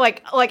character.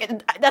 Like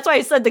that's why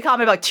I said the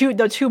comment about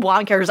the two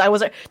blonde characters. I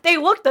was like, they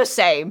look the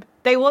same.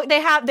 They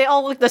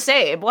all look the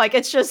same. Like,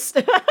 it's just,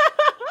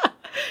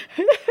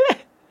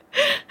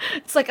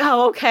 it's like,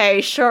 oh, okay,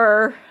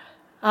 sure.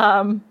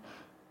 I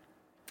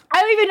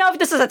don't even know if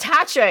this is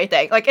attached to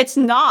anything. Like, it's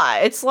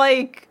not. It's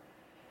like,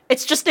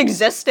 it's just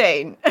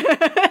existing.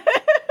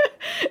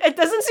 It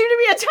doesn't seem to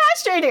be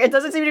attached to anything. It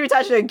doesn't seem to be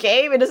attached to a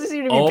game. It doesn't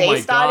seem to be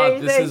based on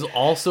anything. This is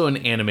also an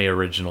anime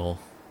original.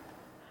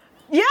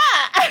 Yeah,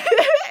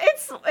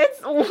 it's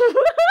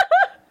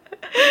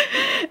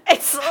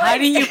it's like, how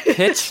do you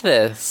pitch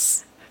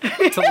this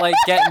to like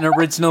get an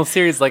original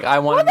series? Like, I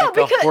want to make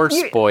a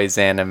Horse Boys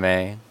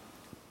anime.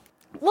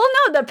 Well,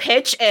 no, the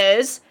pitch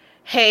is,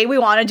 hey, we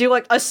want to do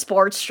like a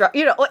sports I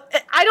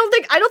don't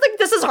think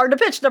this is hard to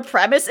pitch. The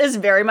premise is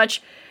very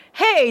much,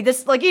 hey,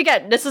 this, like,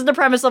 again, this is the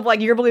premise of,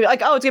 like, you're believing,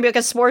 like, oh, it's gonna be like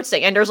a sports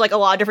thing, and there's like a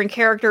lot of different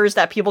characters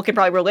that people can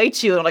probably relate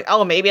to, and like,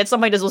 oh, maybe at some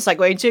point this will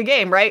segue into a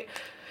game, right?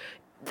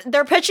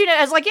 They're pitching it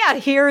as like, yeah,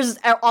 here's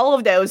all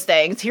of those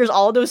things, here's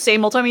all of those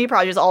same multimedia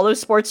projects, all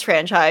those sports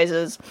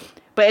franchises,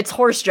 but it's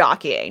horse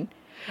jockeying.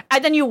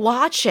 And then you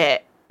watch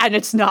it, and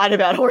it's not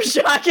about horse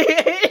jockeying.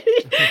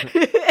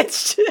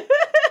 It's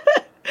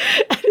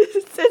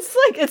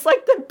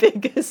like the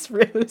biggest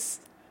ruse.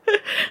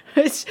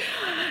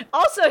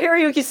 Also,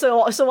 Hiroyuki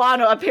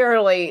Sawano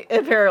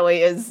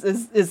apparently is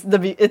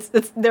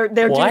they're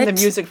doing the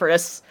music for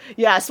this.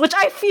 Yes, which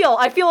I feel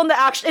in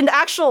the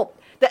actual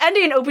the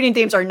ending and opening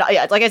themes are not,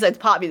 yeah, like I said, it's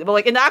pop music, but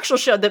like in the actual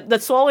show, the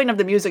swallowing of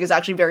the music is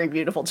actually very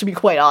beautiful, to be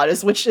quite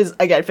honest, which is,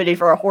 again, fitting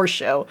for a horse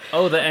show.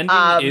 Oh, the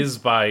ending is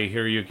by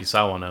Hiroyuki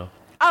Sawano.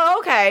 Oh,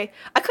 okay.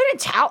 I couldn't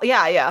tell.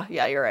 Yeah,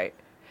 you're right.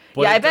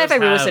 But yeah, I bet if I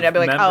re-listened, I'd be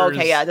like, oh,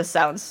 okay, yeah, this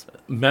sounds...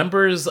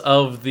 Members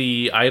of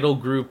the idol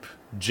group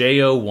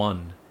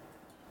JO1.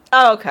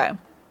 Oh, okay.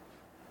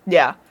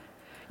 Yeah.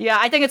 Yeah,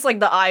 I think it's like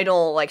the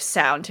idol, like,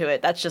 sound to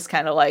it. That's just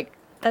kind of like...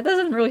 That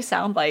doesn't really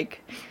sound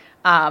like...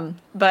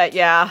 But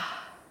yeah...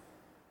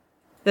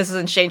 This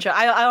isn't Shane.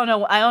 I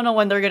don't know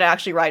when they're gonna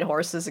actually ride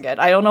horses again.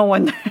 I don't know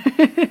when.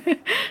 Because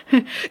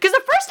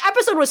the first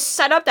episode was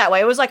set up that way.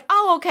 It was like,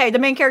 oh, okay, the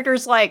main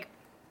character's like,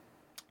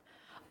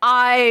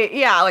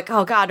 like,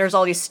 oh god, there's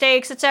all these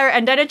stakes, etc.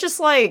 And then it just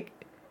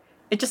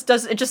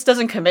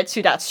doesn't commit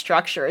to that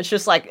structure. It's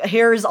just like,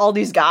 here's all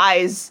these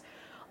guys,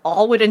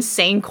 all with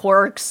insane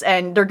quirks,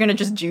 and they're gonna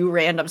just do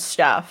random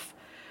stuff,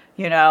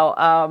 you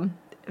know.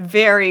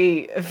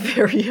 Very,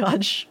 very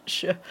odd,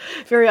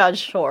 very odd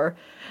shore.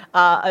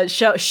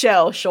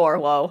 Sure,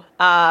 whoa.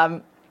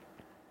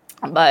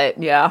 But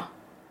yeah.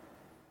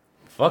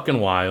 Fucking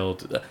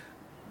wild.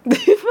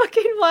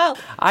 Fucking wild.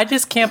 I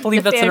just can't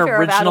believe that's an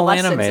original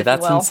anime.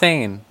 That's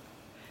insane.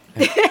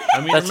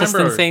 I mean, that's just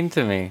insane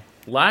to me.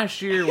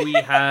 Last year we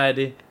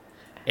had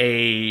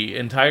a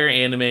entire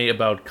anime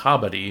about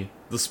kabaddi,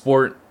 the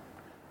sport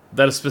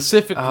that a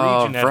specific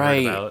region had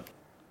heard about,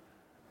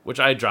 which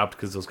I dropped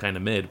because it was kind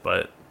of mid,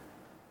 but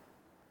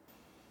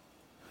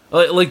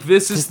like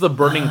this is the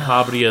burning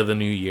kabaddi of the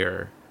new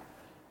year.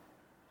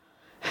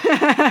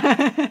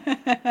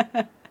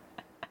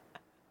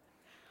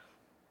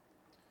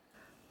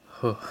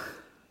 All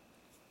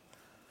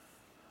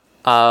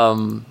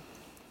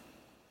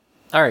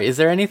right, is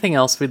there anything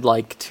else we'd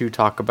like to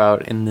talk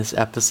about in this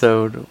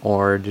episode,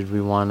 or did we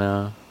want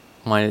to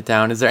wind it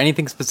down? Is there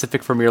anything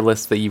specific from your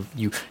list that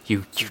you're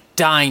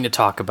dying to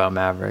talk about,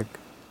 Maverick?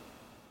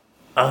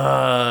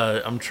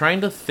 I'm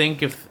trying to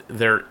think if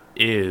there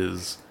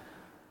is.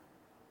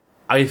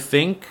 I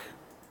think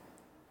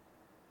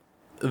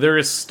there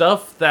is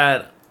stuff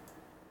that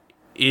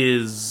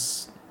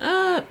is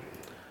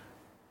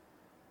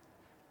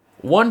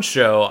one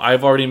show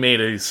I've already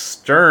made a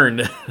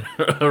stern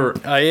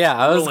yeah,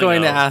 I was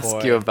going to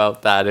ask you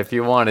about that if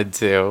you wanted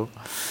to.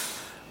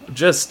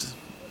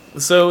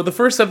 So the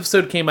first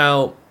episode came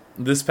out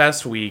this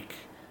past week,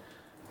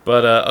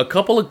 but a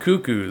couple of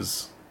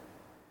cuckoos.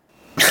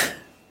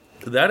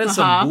 That is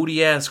some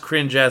booty ass,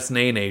 cringe ass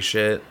nay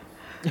shit.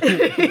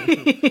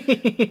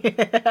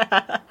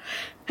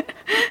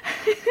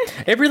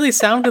 It really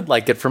sounded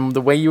like it from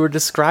the way you were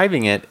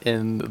describing it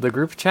in the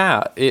group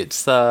chat.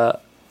 It's I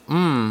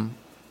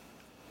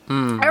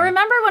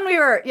remember when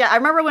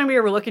we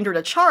were looking through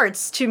the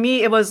charts, to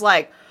me it was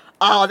like,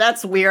 oh,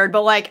 that's weird,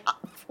 but like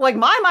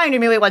my mind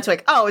immediately went to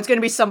like, oh, it's gonna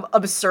be some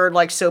absurd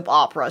like soap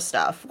opera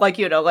stuff, like,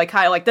 you know, like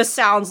kind of like, this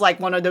sounds like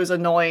one of those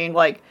annoying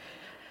like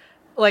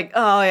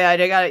oh yeah,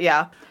 they got it,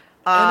 yeah.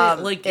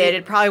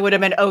 It probably would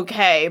have been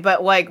okay,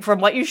 but like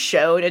from what you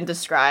showed and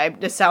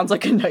described, it sounds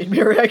like a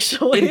nightmare.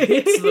 Actually, it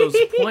hits those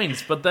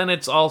points, but then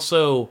it's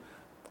also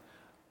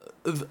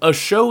a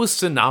show's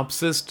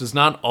synopsis does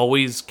not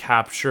always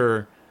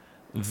capture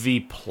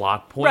the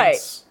plot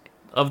points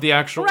of the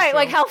actual Right, show.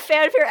 like how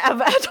Fanfare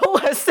of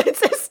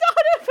Adolescence is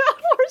not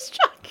about horse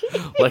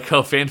jockeying. Like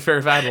how Fanfare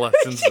of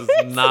Adolescence is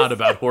not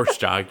about horse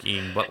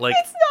jockeying, but like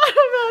It's not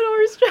about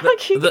horse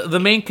jockeying. the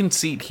main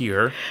conceit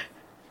here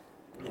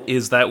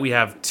is that we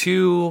have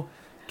two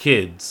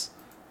kids,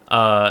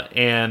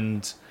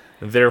 and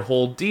their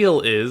whole deal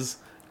is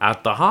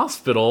at the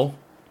hospital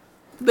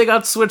they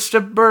got switched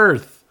at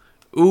birth.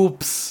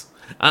 Oops.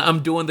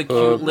 I'm doing the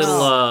cute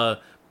little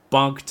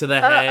bonk to the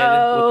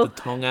head with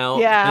the tongue out.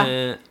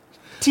 Yeah.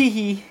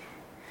 Teehee.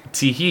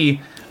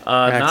 Teehee.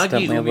 Nagi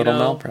Accidentally a little Umino.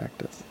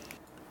 malpractice.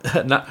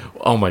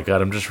 Oh my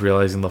god, I'm just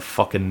realizing the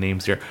fucking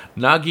names here.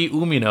 Nagi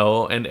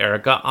Umino and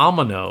Erika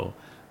Amano.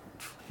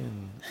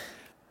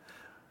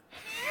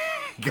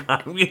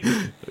 God,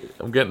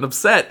 I'm getting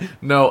upset.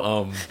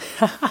 No,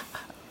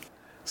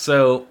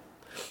 So,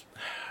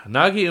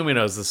 Nagi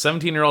Umino is a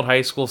 17-year-old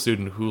high school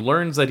student who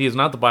learns that he is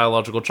not the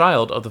biological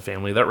child of the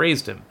family that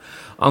raised him.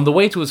 On the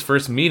way to his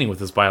first meeting with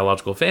his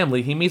biological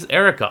family, he meets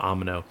Erika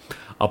Amano,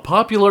 a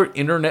popular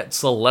internet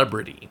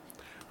celebrity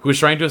who is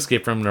trying to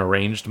escape from an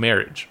arranged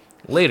marriage.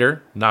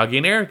 Later, Nagi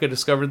and Erika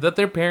discovered that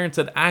their parents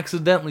had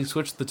accidentally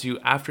switched the two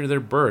after their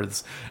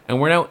births and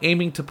were now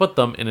aiming to put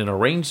them in an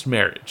arranged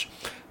marriage.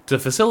 To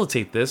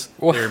facilitate this,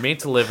 they are made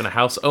to live in a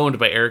house owned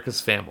by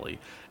Erika's family.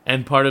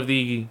 And part of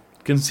the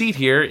conceit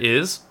here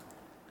is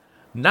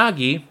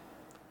Nagi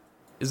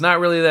is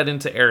not really that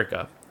into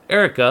Erika.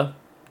 Erika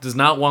does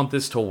not want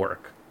this to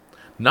work.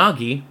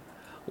 Nagi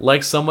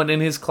likes someone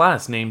in his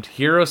class named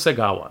Hiro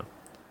Sagawa,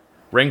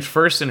 ranked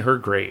first in her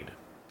grade.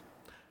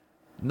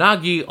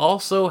 Nagi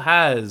also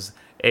has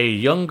a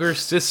younger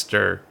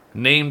sister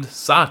named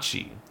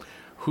Sachi,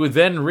 who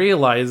then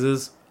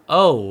realizes,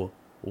 oh,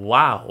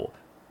 wow,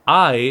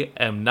 I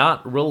am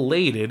not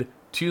related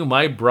to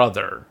my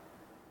brother.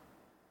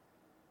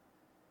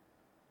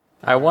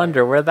 I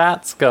wonder where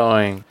that's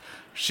going.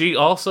 She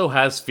also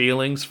has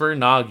feelings for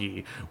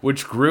Nagi,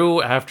 which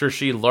grew after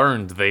she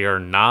learned they are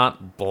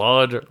not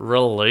blood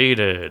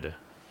related.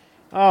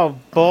 Oh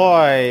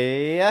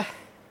boy.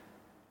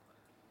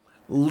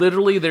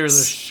 Literally, there's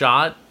a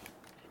shot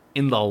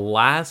in the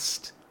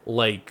last,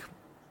 like,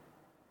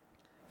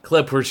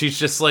 clip where she's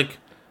just like,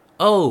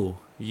 oh,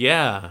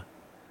 yeah,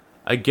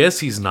 I guess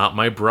he's not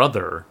my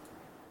brother.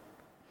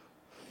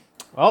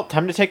 Well,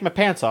 time to take my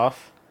pants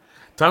off.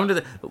 Time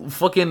to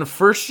fucking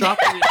first shot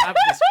that we have of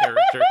this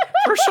character.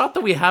 First shot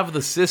that we have of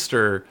the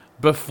sister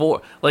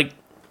before, like,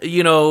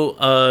 you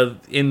know,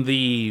 in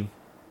the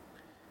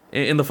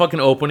fucking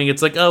opening,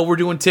 it's like, oh, we're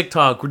doing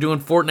TikTok, we're doing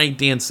Fortnite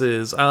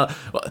dances.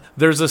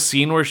 There's a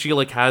scene where she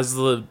like has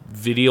the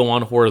video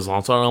on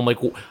horizontal, and I'm like,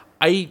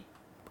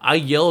 I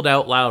yelled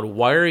out loud,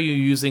 why are you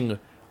using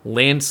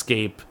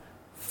landscape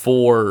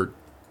for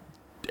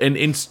an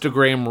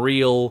Instagram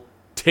reel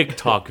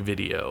TikTok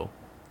video?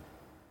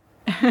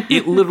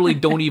 It literally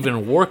don't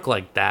even work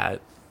like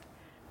that.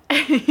 But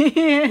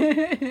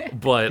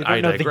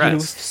I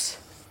digress.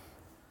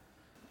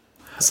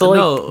 So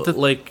No,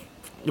 like,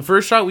 the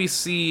first shot we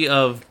see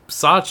of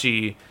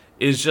Sachi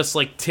is just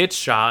like tit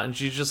shot, and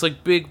she's just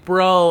like, big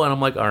bro, and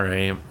I'm like, all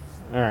right,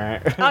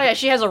 Alright. Oh yeah,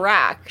 she has a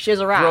rack. She has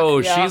a rack. bro,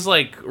 yeah. she's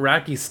like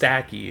racky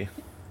stacky.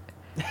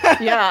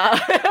 Yeah.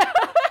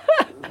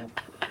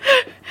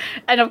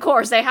 And of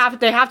course they have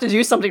to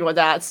do something with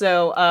that.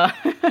 So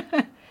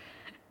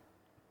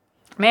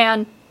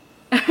man,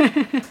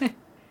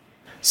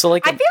 So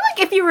like, I feel like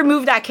if you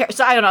remove that character,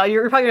 so I don't know,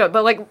 you're probably not,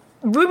 but like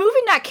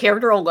removing that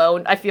character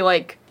alone, I feel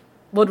like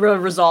would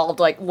have resolved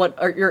like what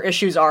your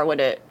issues are with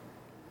it.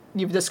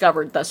 You've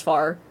discovered thus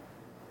far.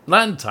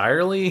 Not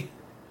entirely.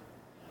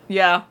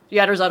 Yeah,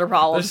 there's other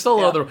problems. There's still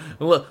yeah.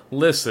 other.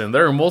 Listen,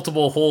 there are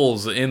multiple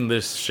holes in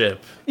this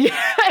ship. Yeah,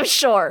 I'm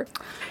sure.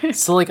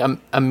 so like,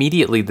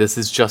 immediately this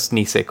is just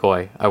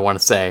Nisekoi. I want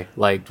to say,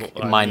 like,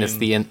 I minus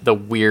mean- the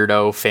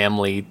weirdo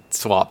family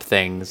swap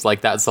things.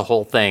 Like, that's the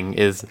whole thing.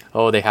 Is,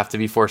 oh, they have to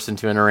be forced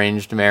into an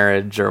arranged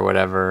marriage or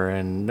whatever,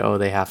 and oh,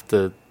 they have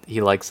to.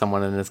 He likes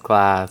someone in his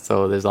class.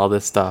 So there's all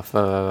this stuff.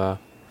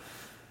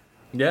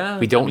 Yeah,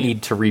 We don't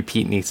need to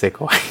repeat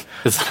Nisekoi.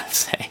 Is what I'm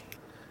saying.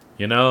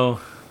 You know,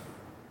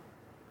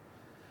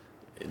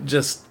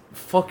 just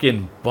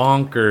fucking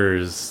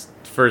bonkers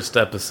first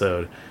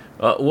episode.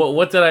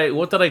 What did I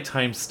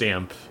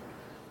timestamp?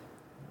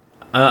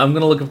 I'm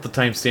gonna look up the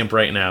timestamp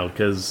right now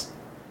because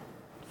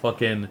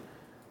fucking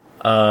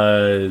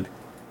 5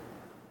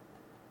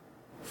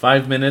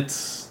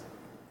 minutes.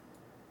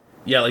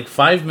 Yeah, like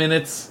 5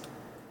 minutes,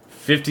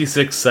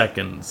 56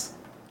 seconds.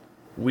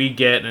 We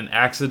get an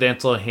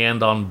accidental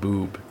hand on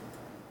boob.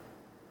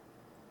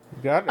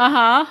 Got it.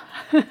 Uh-huh.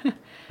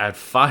 At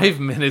 5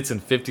 minutes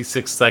and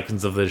 56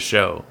 seconds of this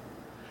show.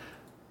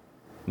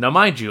 Now,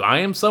 mind you, I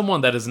am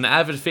someone that is an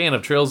avid fan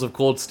of Trails of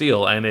Cold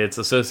Steel and its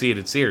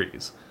associated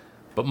series.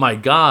 But my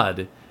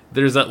god,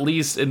 there's at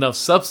least enough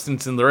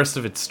substance in the rest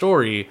of its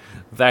story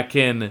that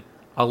can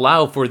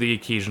allow for the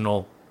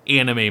occasional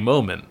anime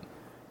moment.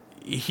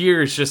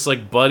 Here it's just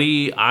like,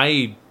 buddy,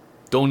 I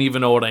don't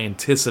even know what I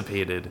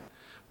anticipated.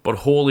 But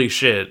holy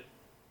shit,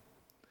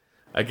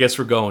 I guess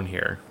we're going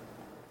here.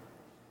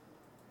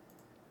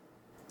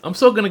 I'm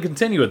still going to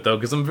continue it, though,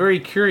 because I'm very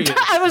curious.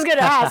 I was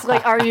gonna ask,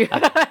 like, are you?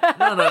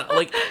 No,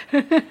 like,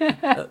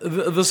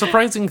 the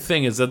surprising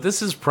thing is that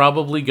this is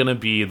probably going to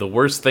be the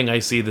worst thing I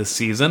see this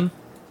season,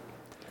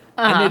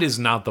 and it is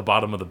not the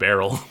bottom of the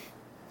barrel.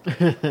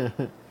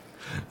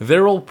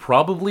 There will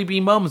probably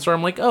be moments where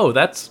I'm like, oh,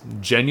 that's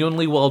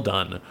genuinely well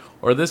done,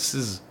 or this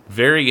is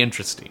very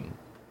interesting.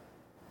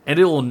 And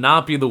it will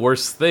not be the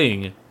worst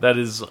thing that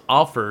is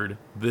offered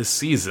this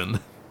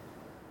season.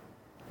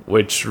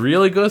 Which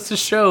really goes to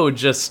show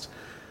just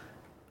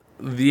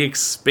the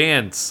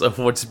expanse of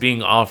what's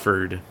being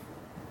offered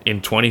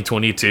in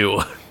 2022.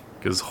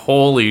 Because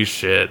holy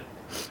shit.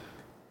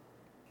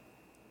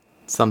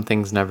 Some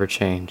things never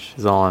change,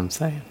 is all I'm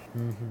saying.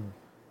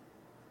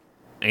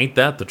 Ain't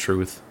that the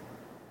truth?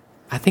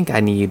 I think I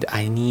need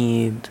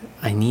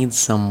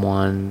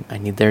someone. I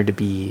need there to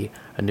be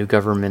a new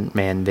government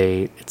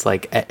mandate. It's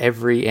like at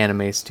every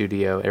anime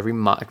studio, every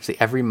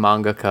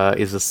mangaka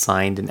is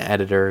assigned an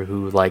editor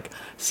who like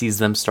sees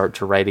them start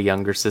to write a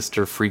younger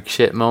sister freak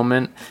shit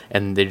moment,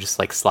 and they just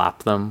like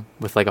slap them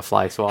with like a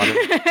fly swatter.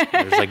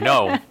 They're just like,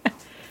 no.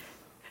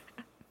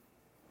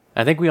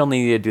 I think we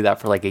only need to do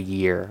that for like a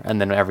year, and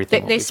then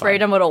everything. They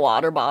sprayed him with a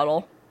water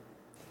bottle.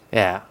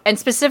 Yeah. And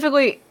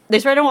specifically, they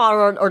spray them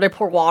water or they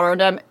pour water on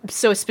them.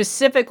 So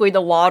specifically,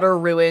 the water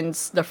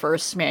ruins the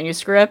first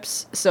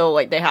manuscripts. So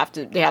like they have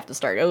to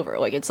start over.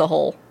 Like it's a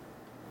whole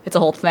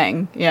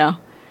thing. Yeah.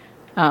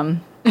 I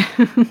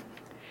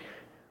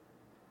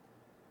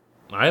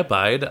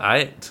abide.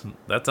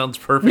 That sounds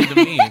perfect to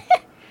me.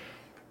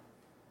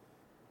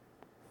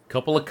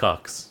 Couple of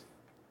cucks.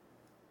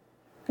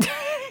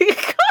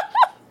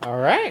 All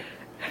right.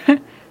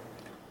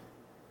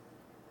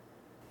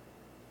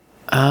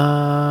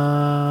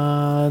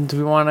 Do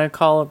we want to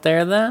call it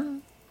there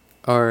then?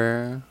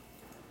 Or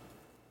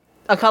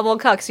A couple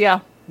of cucks, yeah.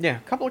 Yeah,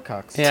 a couple of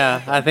cocks.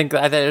 yeah, I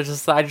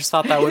just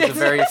thought that was a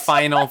very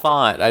final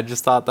thought. I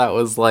just thought that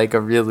was like a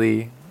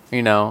really,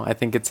 I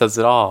think it says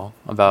it all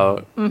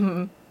about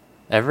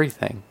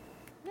everything.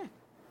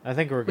 I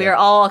think we're good. We are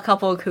all a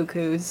couple of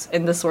cuckoos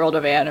in this world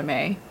of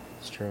anime.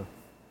 It's true.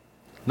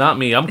 Not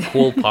me. I'm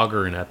cool,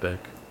 Pogger, and Epic.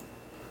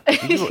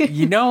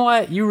 You know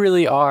what? You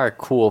really are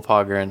cool,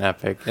 Pogger and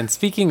Epic. And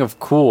speaking of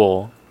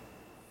cool,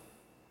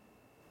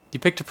 you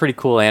picked a pretty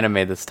cool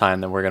anime this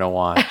time that we're going to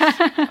watch.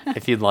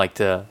 If you'd like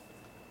to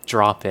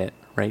drop it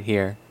right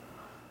here.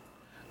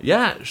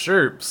 Yeah,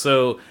 sure.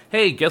 So,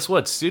 hey, guess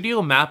what?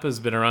 Studio Mappa has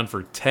been around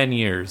for 10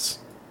 years.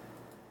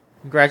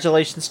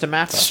 Congratulations to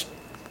Mappa.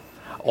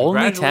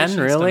 Only 10, Congratulations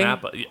to really?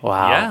 Mappa.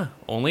 Wow. Yeah,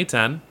 only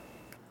 10.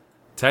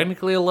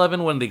 Technically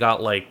 11 when they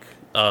got, like,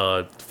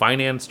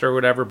 financed or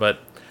whatever, but,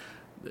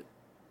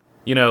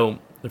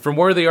 from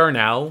where they are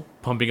now,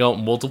 pumping out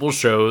multiple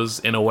shows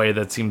in a way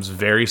that seems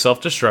very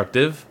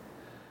self-destructive.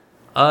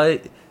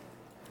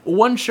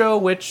 One show,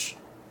 which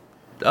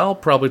I'll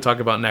probably talk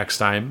about next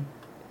time,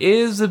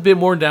 is a bit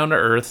more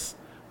down-to-earth,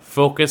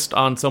 focused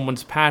on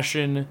someone's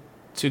passion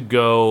to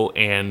go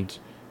and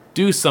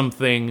do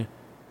something,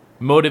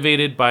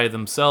 motivated by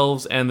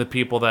themselves and the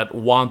people that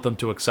want them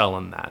to excel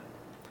in that.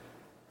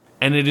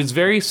 And it is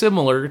very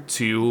similar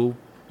to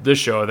the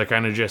show that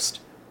kind of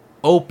just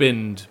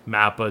opened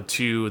Mappa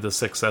to the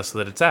success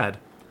that it's had.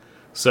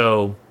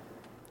 So,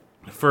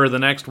 for the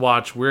next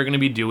watch, we're going to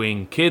be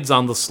doing Kids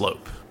on the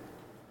Slope.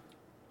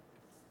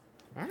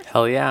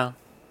 Hell yeah.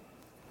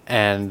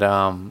 And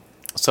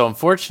so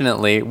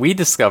unfortunately, we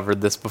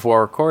discovered this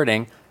before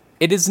recording.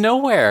 It is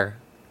nowhere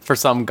for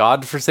some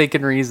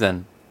godforsaken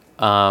reason.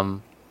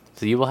 So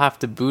you will have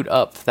to boot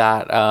up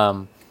that,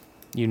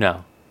 you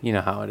know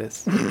how it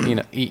is.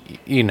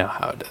 you know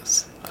how it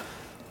is.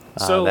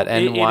 So that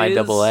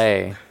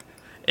NYAA.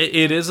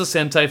 It is a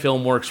Sentai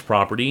Filmworks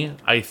property.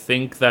 I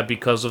think that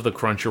because of the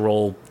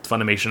Crunchyroll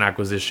Funimation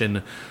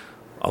acquisition,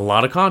 a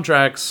lot of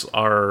contracts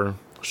are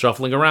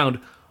shuffling around.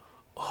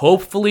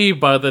 Hopefully,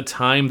 by the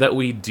time that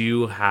we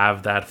do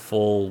have that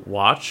full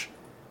watch,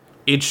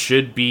 it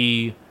should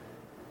be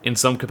in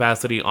some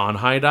capacity on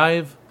High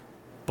Dive.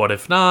 But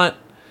if not,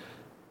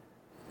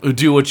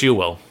 do what you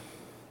will.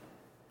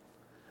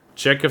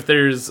 Check if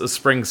there's a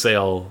spring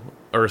sale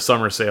or a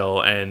summer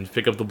sale and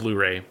pick up the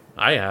Blu-ray.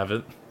 I have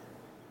it.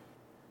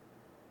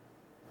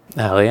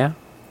 Hell yeah.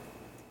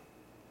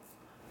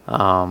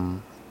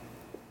 All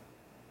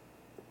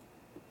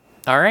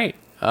right.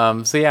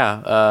 So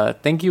yeah,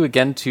 thank you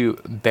again to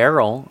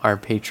Beryl, our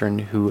patron,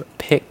 who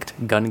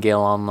picked Gun Gale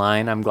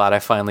Online. I'm glad I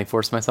finally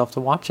forced myself to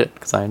watch it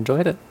because I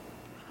enjoyed it.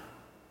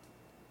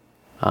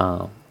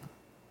 And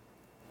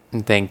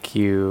thank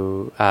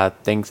you.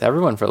 Thanks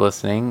everyone for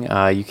listening.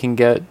 You can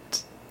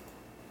get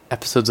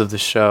episodes of the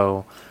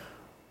show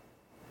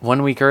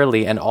 1 week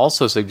early and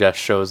also suggest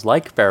shows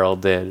like Beryl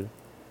did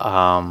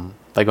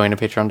by going to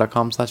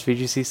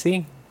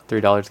patreon.com/VGCC.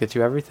 $3 gets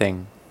you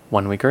everything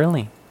 1 week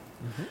early.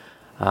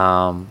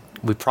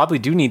 We probably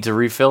do need to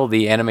refill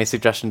the anime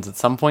suggestions at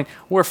some point.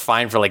 We're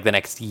fine for like the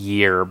next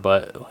year,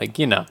 but like,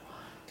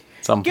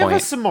 some Give point.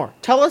 us some more.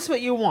 Tell us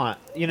what you want.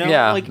 You know,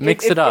 Yeah, like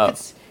mix it up.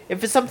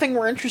 If it's something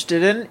we're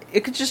interested in, it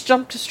could just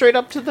jump straight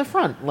up to the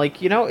front.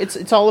 Like, you know,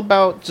 it's all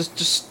about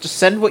just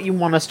send what you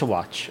want us to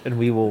watch, and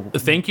we will.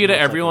 Thank you to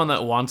everyone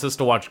that wants us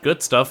to watch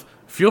good stuff.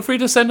 Feel free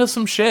to send us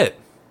some shit.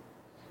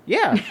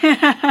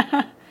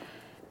 Yeah.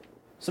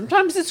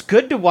 Sometimes it's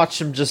good to watch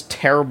some just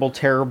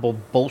terrible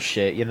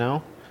bullshit. You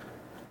know.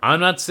 I'm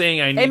not saying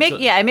I need to.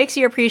 It makes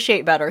you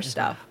appreciate better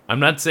stuff. I'm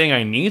not saying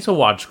I need to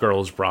watch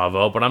Girls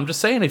Bravo, but I'm just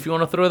saying if you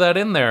want to throw that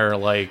in there,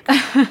 like.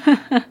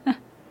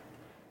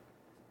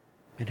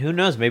 And who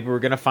knows? Maybe we're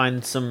gonna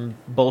find some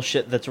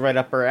bullshit that's right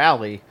up our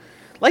alley,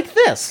 like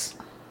this,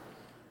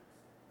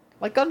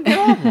 like Gun Get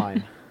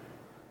Online.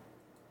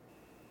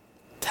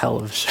 Hell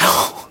of a show.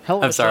 Hell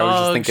of I'm a sorry, I was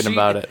just Dog, thinking she-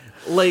 about it.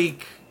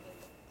 Like,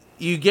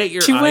 you get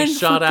your She eyes went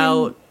shot fucking-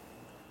 out.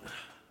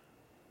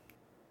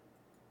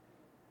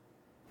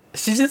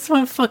 She just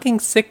went fucking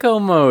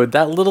sicko mode.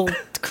 That little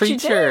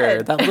creature.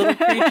 did. That little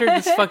creature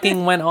just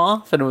fucking went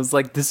off and was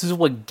like, this is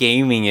what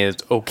gaming is,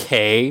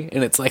 okay?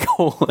 And it's like,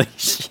 holy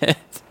shit.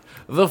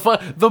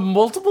 The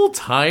multiple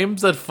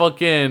times that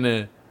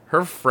fucking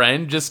her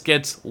friend just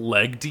gets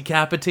leg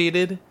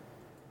decapitated.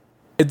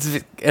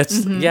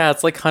 It's yeah,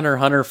 it's like Hunter x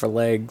Hunter for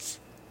legs.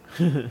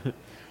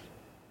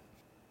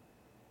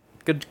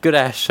 Good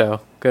ass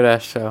show. Good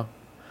ass show.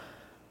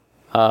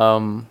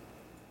 All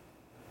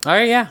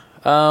right, yeah.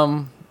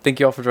 Thank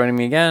you all for joining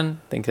me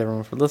again. Thanks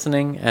everyone for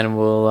listening, and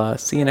we'll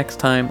see you next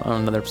time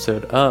on another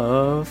episode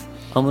of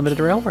Unlimited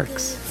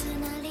Railworks.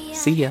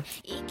 See ya.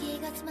 息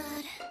が詰ま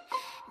る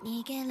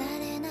逃げら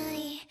れな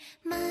い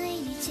毎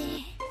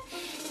日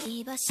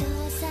居場所を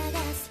探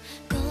す